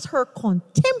schoolmates, ask her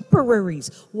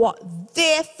contemporaries what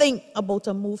they think about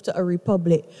a move to a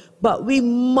republic. But we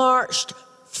marched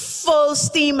full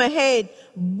steam ahead,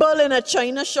 bull in a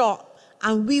china shop,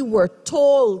 and we were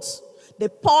told. They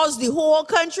paused the whole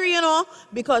country, you know,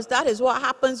 because that is what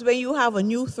happens when you have a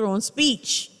new throne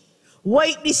speech.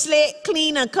 Wipe the slate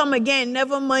clean and come again.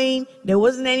 Never mind, there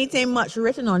wasn't anything much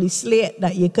written on the slate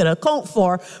that you could account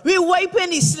for. We're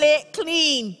wiping the slate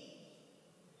clean.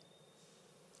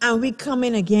 And we come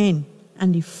in again.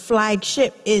 And the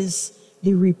flagship is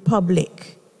the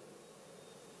Republic.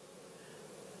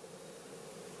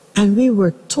 And we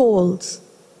were told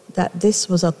that this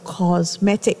was a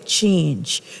cosmetic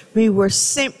change. We were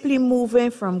simply moving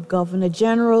from Governor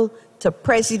General to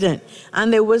President,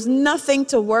 and there was nothing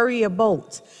to worry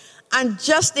about. And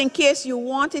just in case you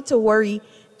wanted to worry,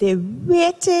 they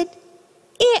waited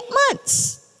 8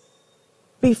 months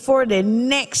before they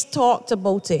next talked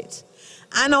about it.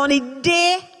 And on a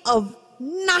day of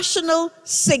national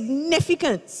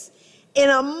significance, in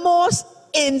a most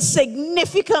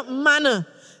insignificant manner,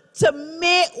 to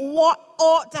make what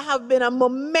ought to have been a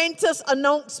momentous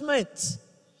announcement,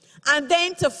 and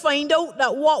then to find out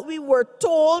that what we were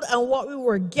told and what we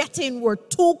were getting were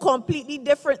two completely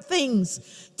different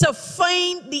things, to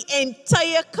find the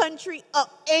entire country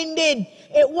upended.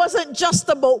 It wasn't just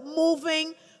about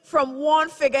moving from one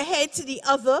figurehead to the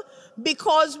other,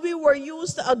 because we were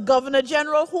used to a Governor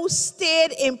General who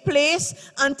stayed in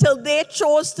place until they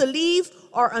chose to leave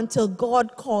or until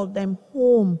God called them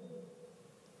home.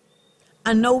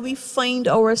 And now we find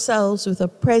ourselves with a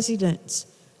president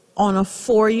on a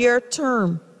 4-year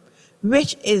term,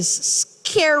 which is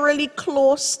scarily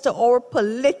close to our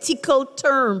political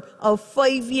term of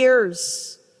 5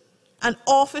 years. An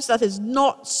office that is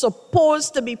not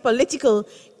supposed to be political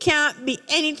can't be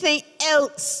anything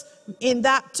else in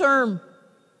that term.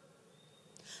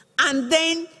 And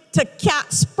then to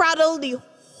cat-spraddle the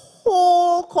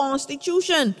whole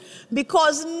Constitution,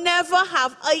 because never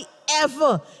have I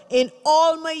ever in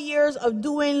all my years of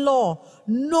doing law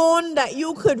known that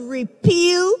you could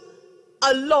repeal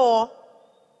a law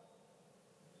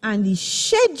and the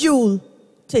schedule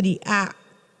to the act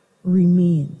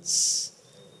remains.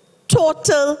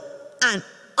 Total and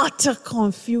utter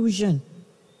confusion.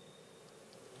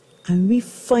 And we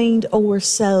find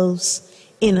ourselves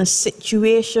in a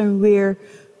situation where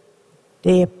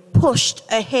they pushed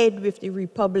ahead with the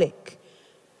Republic,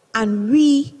 and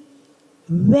we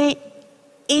went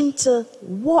into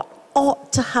what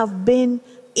ought to have been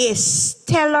a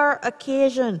stellar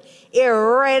occasion, a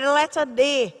red letter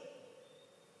day,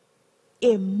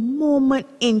 a moment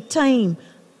in time.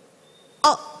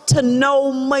 Up to now,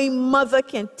 my mother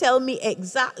can tell me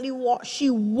exactly what she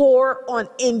wore on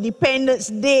Independence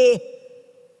Day.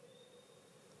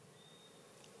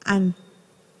 And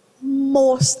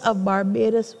most of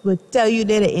Barbados would tell you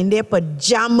they're in their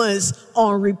pajamas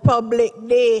on Republic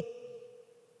Day.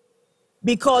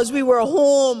 Because we were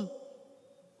home,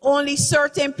 only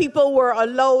certain people were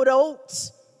allowed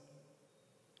out.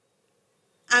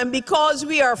 And because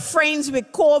we are friends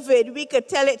with COVID, we could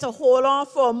tell it to hold on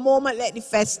for a moment, let the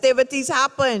festivities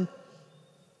happen.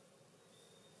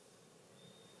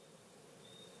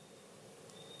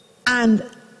 And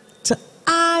to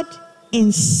add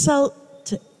insult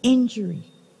to injury,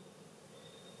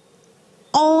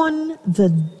 on the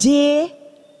day,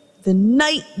 the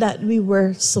night that we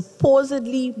were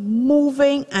supposedly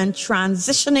moving and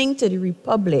transitioning to the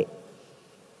Republic,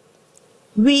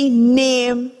 we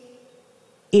named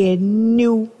a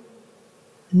new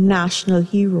national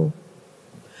hero.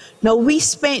 Now, we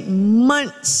spent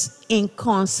months in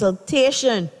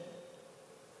consultation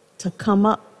to come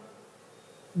up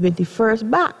with the first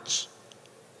batch.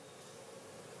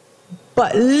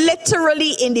 But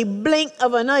literally in the blink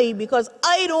of an eye, because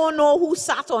I don't know who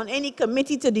sat on any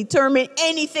committee to determine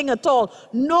anything at all.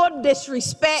 No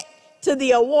disrespect to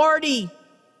the awardee.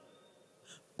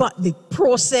 But the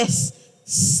process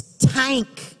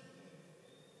stank.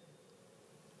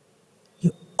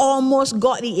 You almost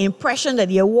got the impression that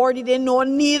the awardee didn't know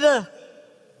neither.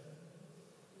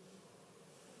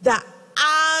 That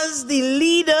as the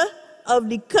leader of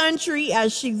the country,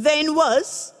 as she then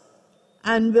was,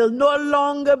 and will no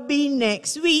longer be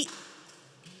next week,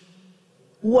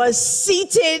 was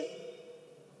seated,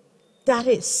 that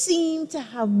it seemed to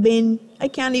have been, I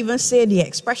can't even say the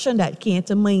expression that came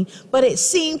to mind, but it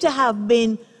seemed to have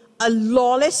been a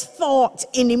lawless thought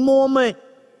in the moment.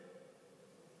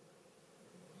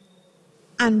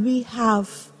 And we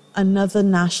have another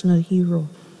national hero.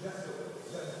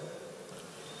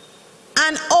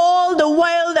 And all the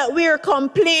while that we're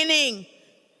complaining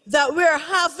that we're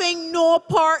having no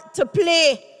part to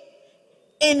play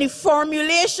in the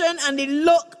formulation and the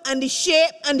look and the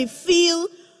shape and the feel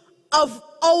of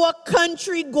our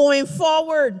country going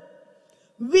forward,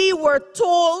 we were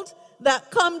told that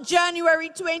come January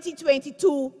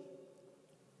 2022,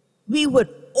 we would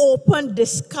open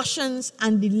discussions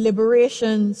and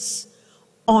deliberations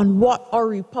on what our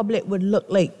republic would look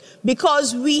like.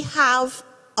 Because we have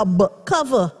a book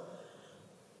cover,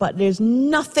 but there's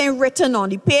nothing written on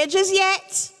the pages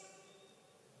yet.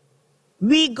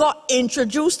 We got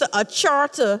introduced to a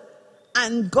charter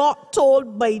and got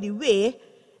told, by the way,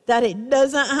 that it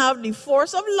doesn't have the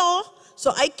force of law,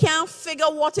 So I can't figure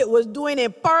what it was doing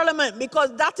in Parliament,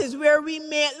 because that is where we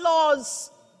make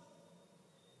laws.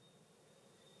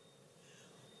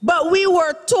 But we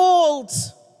were told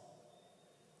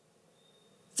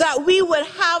that we would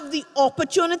have the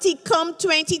opportunity come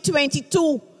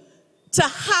 2022 to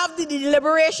have the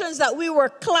deliberations that we were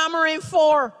clamoring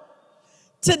for,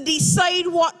 to decide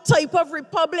what type of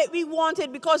republic we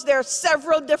wanted, because there are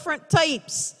several different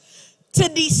types, to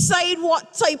decide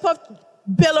what type of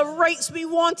Bill of Rights we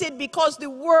wanted, because the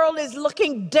world is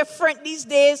looking different these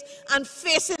days and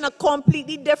facing a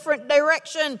completely different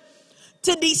direction,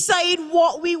 to decide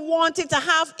what we wanted to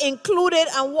have included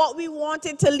and what we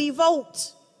wanted to leave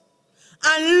out.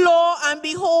 And lo and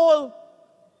behold,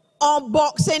 on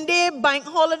Boxing Day, bank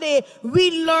holiday,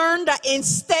 we learned that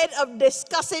instead of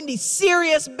discussing the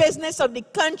serious business of the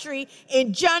country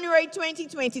in January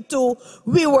 2022,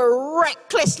 we were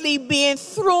recklessly being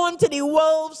thrown to the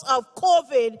wolves of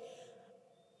COVID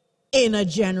in a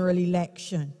general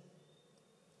election.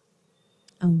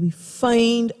 And we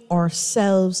find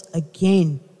ourselves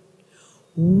again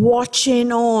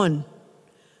watching on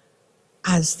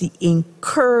as the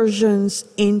incursions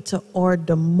into our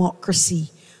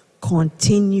democracy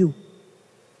continue,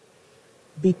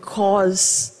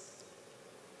 because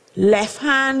left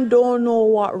hand don't know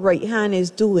what right hand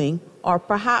is doing, or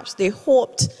perhaps they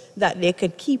hoped that they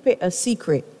could keep it a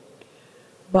secret.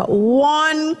 But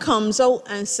one comes out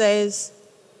and says,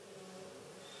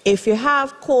 if you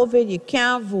have COVID, you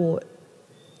can't vote.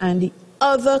 And the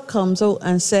other comes out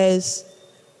and says,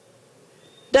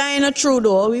 Diana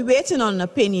Trudeau, we're waiting on an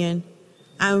opinion.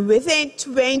 And within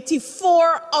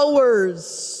 24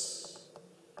 hours,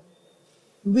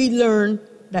 we learn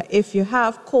that if you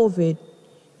have COVID,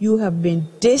 you have been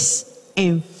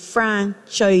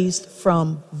disenfranchised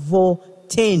from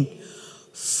voting.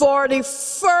 For the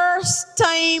first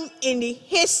time in the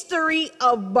history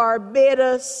of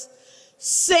Barbados,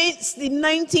 since the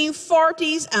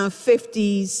 1940s and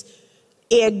 50s,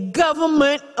 a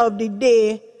government of the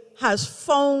day has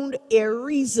found a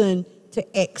reason to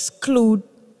exclude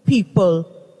people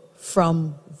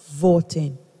from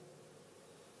voting.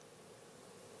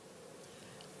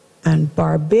 And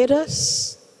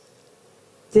Barbados,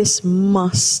 this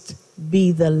must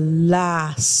be the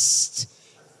last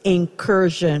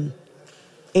incursion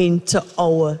into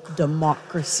our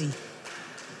democracy.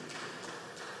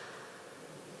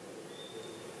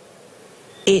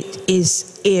 It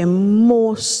is a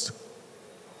most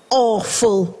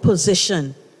awful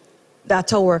position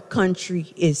that our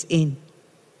country is in.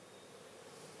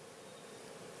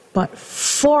 But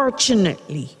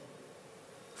fortunately,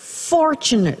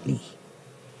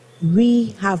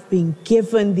 we have been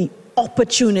given the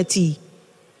opportunity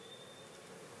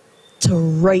to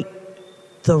right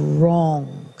the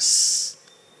wrongs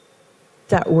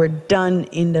that were done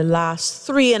in the last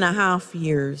 3.5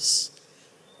 years.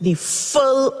 The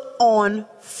full-on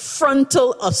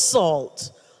frontal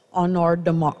assault on our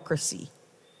democracy.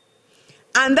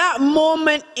 And that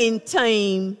moment in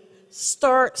time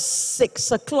starts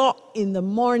 6 o'clock in the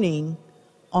morning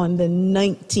on the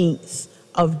 19th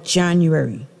of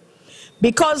January.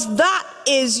 Because that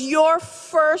is your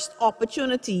first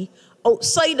opportunity,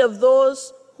 outside of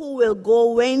those who will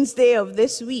go Wednesday of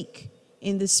this week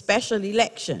in the special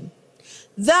election.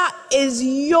 That is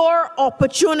your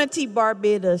opportunity,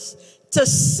 Barbados, to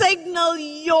signal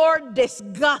your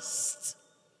disgust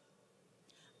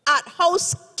at how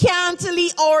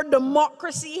scantily our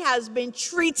democracy has been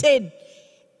treated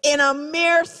in a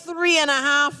mere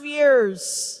 3.5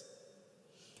 years.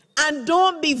 And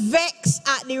don't be vexed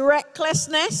at the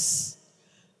recklessness,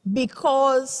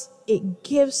 because it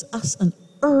gives us an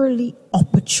early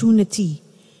opportunity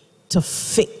to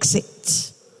fix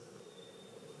it.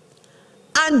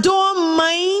 And don't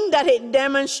mind that it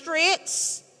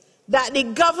demonstrates that the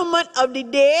government of the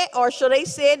day, or should I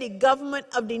say the government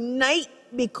of the night,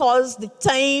 because the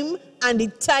time and the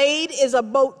tide is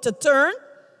about to turn.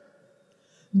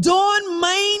 Don't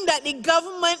mind that the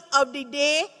government of the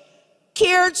day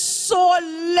cared so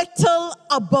little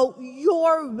about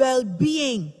your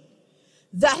well-being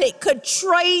that it could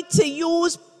try to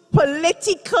use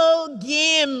political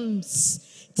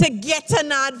games to get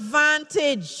an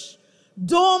advantage.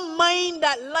 Don't mind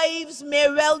that lives may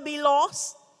well be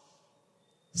lost.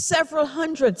 Several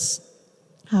hundreds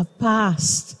have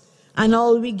passed, and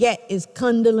all we get is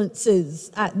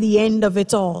condolences at the end of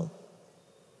it all.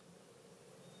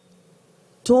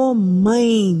 Don't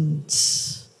mind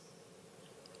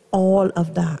all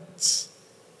of that.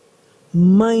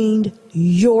 Mind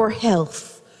your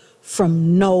health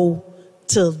from now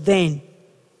till then.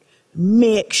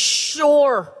 Make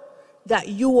sure that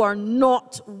you are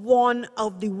not one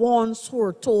of the ones who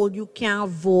are told you can't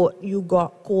vote, you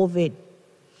got COVID.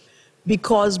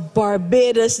 Because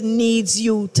Barbados needs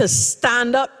you to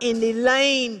stand up in the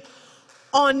line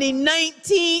on the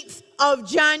 19th of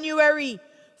January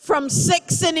from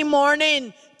 6 in the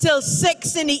morning till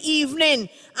 6 in the evening.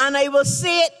 And I will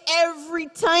say it every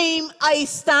time I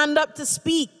stand up to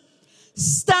speak.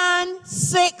 Stand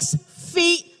 6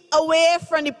 feet away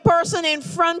from the person in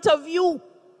front of you.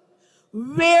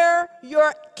 Wear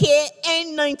your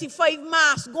KN95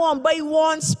 mask. Go and buy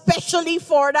one specially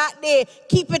for that day.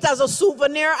 Keep it as a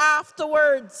souvenir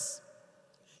afterwards.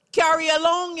 Carry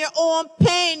along your own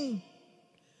pen.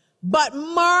 But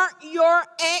mark your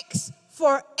X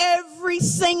for every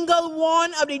single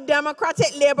one of the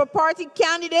Democratic Labour Party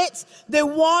candidates, the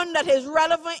one that is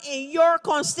relevant in your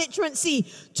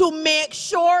constituency, to make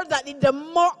sure that the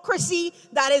democracy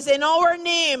that is in our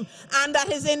name and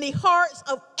that is in the hearts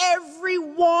of every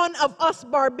one of us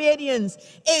Barbadians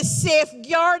is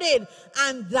safeguarded,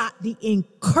 and that the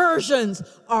incursions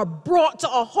are brought to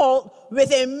a halt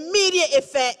with immediate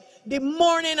effect the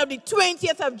morning of the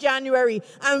 20th of January,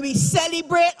 and we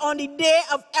celebrate on the day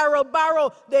of Errol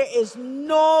Barrow. There is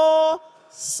no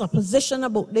supposition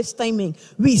about this timing.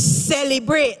 We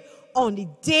celebrate on the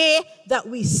day that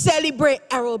we celebrate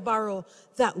Errol Barrow,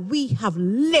 that we have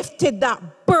lifted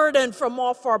that burden from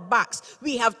off our backs.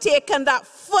 We have taken that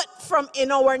foot from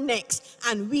in our necks,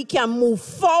 and we can move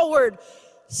forward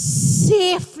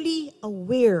safely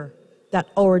aware that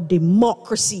our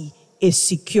democracy is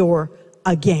secure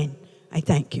again. I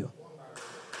thank you.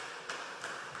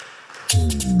 Vote,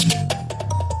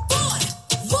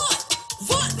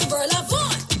 Verla,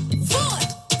 vote,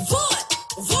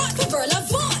 Verla,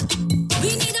 vote.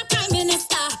 We need a prime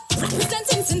minister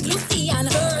representing St. Lucie, and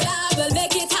Verla will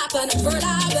make it happen.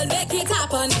 Verla will make it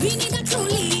happen. We need a true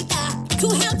leader to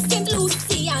help St.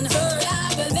 Lucie, and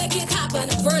Verla will make it happen.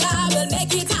 Verla will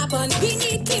make it happen. We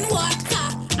need clean water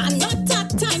and not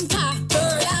that time car.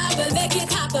 Verla will make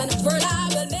it happen.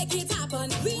 Verla will make it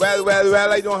happen.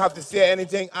 Well, I don't have to say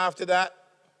anything after that.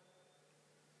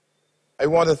 I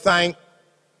want to thank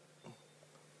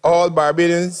all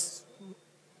Barbadians,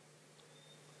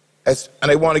 and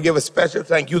I want to give a special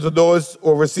thank you to those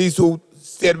overseas who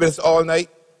stayed with us all night.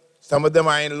 Some of them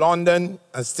are in London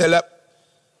and still up.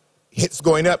 Hits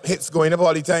going up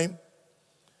all the time.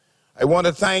 I want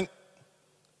to thank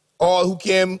all who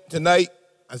came tonight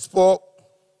and spoke.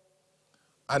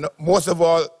 And most of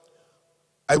all,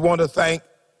 I want to thank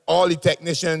all the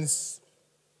technicians,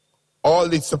 all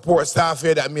the support staff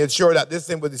here that made sure that this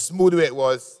thing was the smooth way it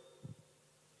was.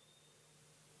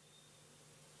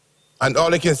 And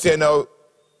all I can say now,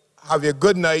 have a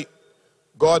good night,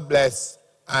 God bless,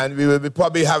 and we will be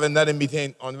probably having another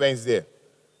meeting on Wednesday.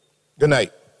 Good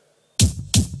night.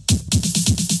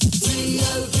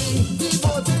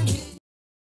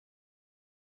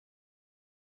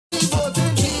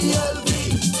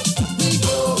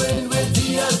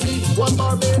 One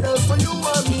Barbados for you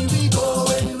and me, we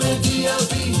going with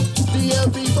DLP.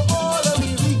 DLP for all of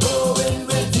me, we going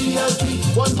with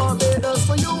DLP. One Barbados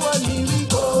for you and me, we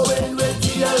going with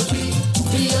DLP.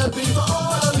 DLP for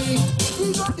all of me.